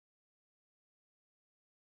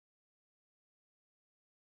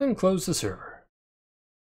 And close the server.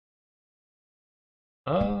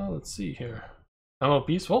 Let's see here. I'm out,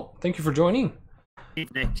 peace. Well, thank you for joining.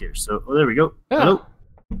 Nick here. So there we go. Yeah. Hello.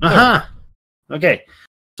 Aha. Okay.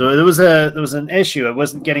 So there was an issue. I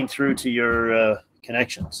wasn't getting through to your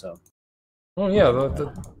connection. So. Oh yeah.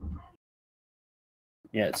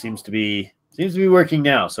 Yeah, it seems to be working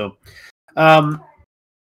now. So,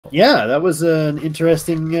 yeah, that was an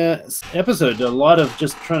interesting episode. A lot of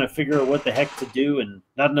just trying to figure out what the heck to do, and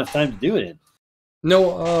not enough time to do it in.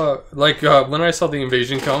 No, when I saw the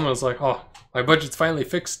invasion come, I was like, oh, my budget's finally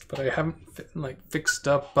fixed, but I haven't fixed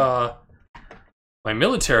up my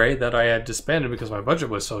military that I had disbanded because my budget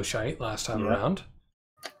was so shite last time around.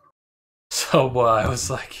 So I was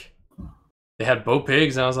like, they had bow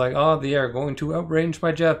pigs, and I was like, oh, they are going to outrange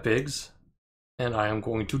my jet pigs, and I am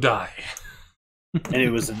going to die. And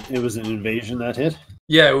it was an invasion that hit?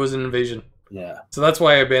 Yeah, it was an invasion. Yeah. So that's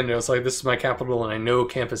why I abandoned it. I was like, this is my capital, and I know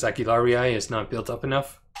Campus Acularius is not built up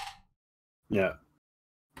enough. Yeah.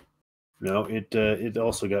 No, it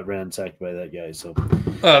also got ransacked by that guy. So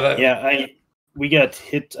we got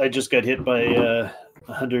hit. I just got hit by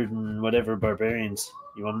 100 and whatever barbarians.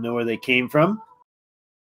 You want to know where they came from?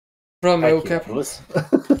 From my old capital. So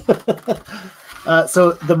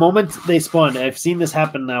the moment they spawned, I've seen this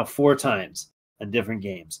happen now 4 times in different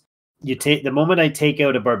games. The moment I take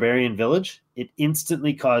out a barbarian village, it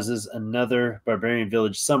instantly causes another barbarian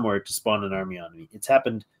village somewhere to spawn an army on me. It's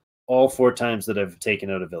happened all 4 times that I've taken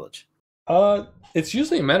out a village. It's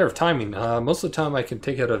usually a matter of timing. Most of the time I can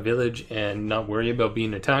take out a village and not worry about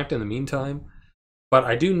being attacked in the meantime. But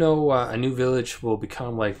I do know a new village will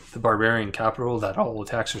become like the barbarian capital that all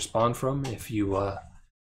attacks are spawned from if you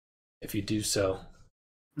do so.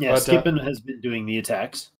 Yeah, Skippin has been doing the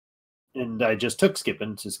attacks. And I just took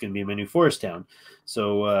Skippin. It's going to be my new forest town.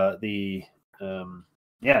 So at the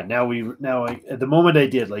moment I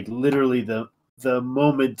did, like literally the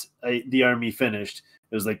moment the army finished,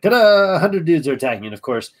 it was like, ta-da, 100 dudes are attacking. And of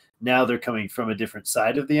course, now they're coming from a different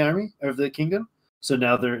side of the army, of the kingdom. So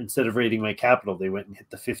now instead of raiding my capital, they went and hit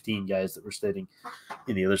the 15 guys that were sitting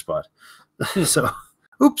in the other spot. So,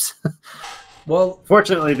 oops. Well,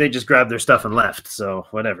 fortunately, they just grabbed their stuff and left, so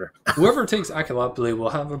whatever. Whoever takes Acularius will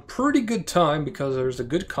have a pretty good time because there's a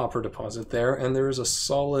good copper deposit there, and there is a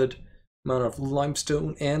solid amount of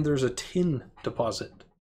limestone, and there's a tin deposit.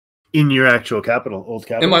 In your actual capital, old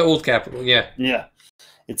capital? In my old capital, yeah. Yeah.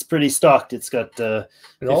 It's pretty stocked. It's got it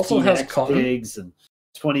also has cotton. Pigs and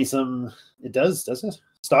 20-some... It does it?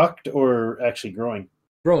 Stocked or actually growing?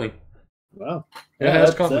 Growing. Wow. It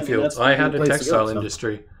has cotton fields. I had a textile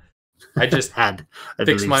industry. I just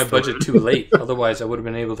fixed my budget too late. Otherwise, I would have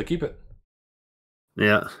been able to keep it.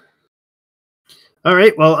 Yeah. All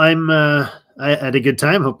right. Well, I had a good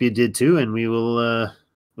time. Hope you did too. And we'll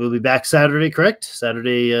be back Saturday, correct?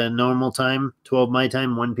 Saturday normal time, 12 my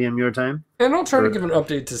time, 1 p.m. your time. And I'll try to give an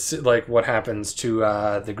update to see, like what happens to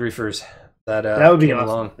the griefers that would be came awesome.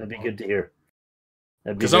 along. That'd be good to hear.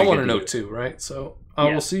 Because I want to know too, right? So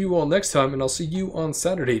I will see you all next time, and I'll see you on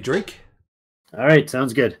Saturday, Drake. All right.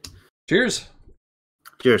 Sounds good. Cheers.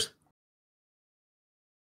 Cheers.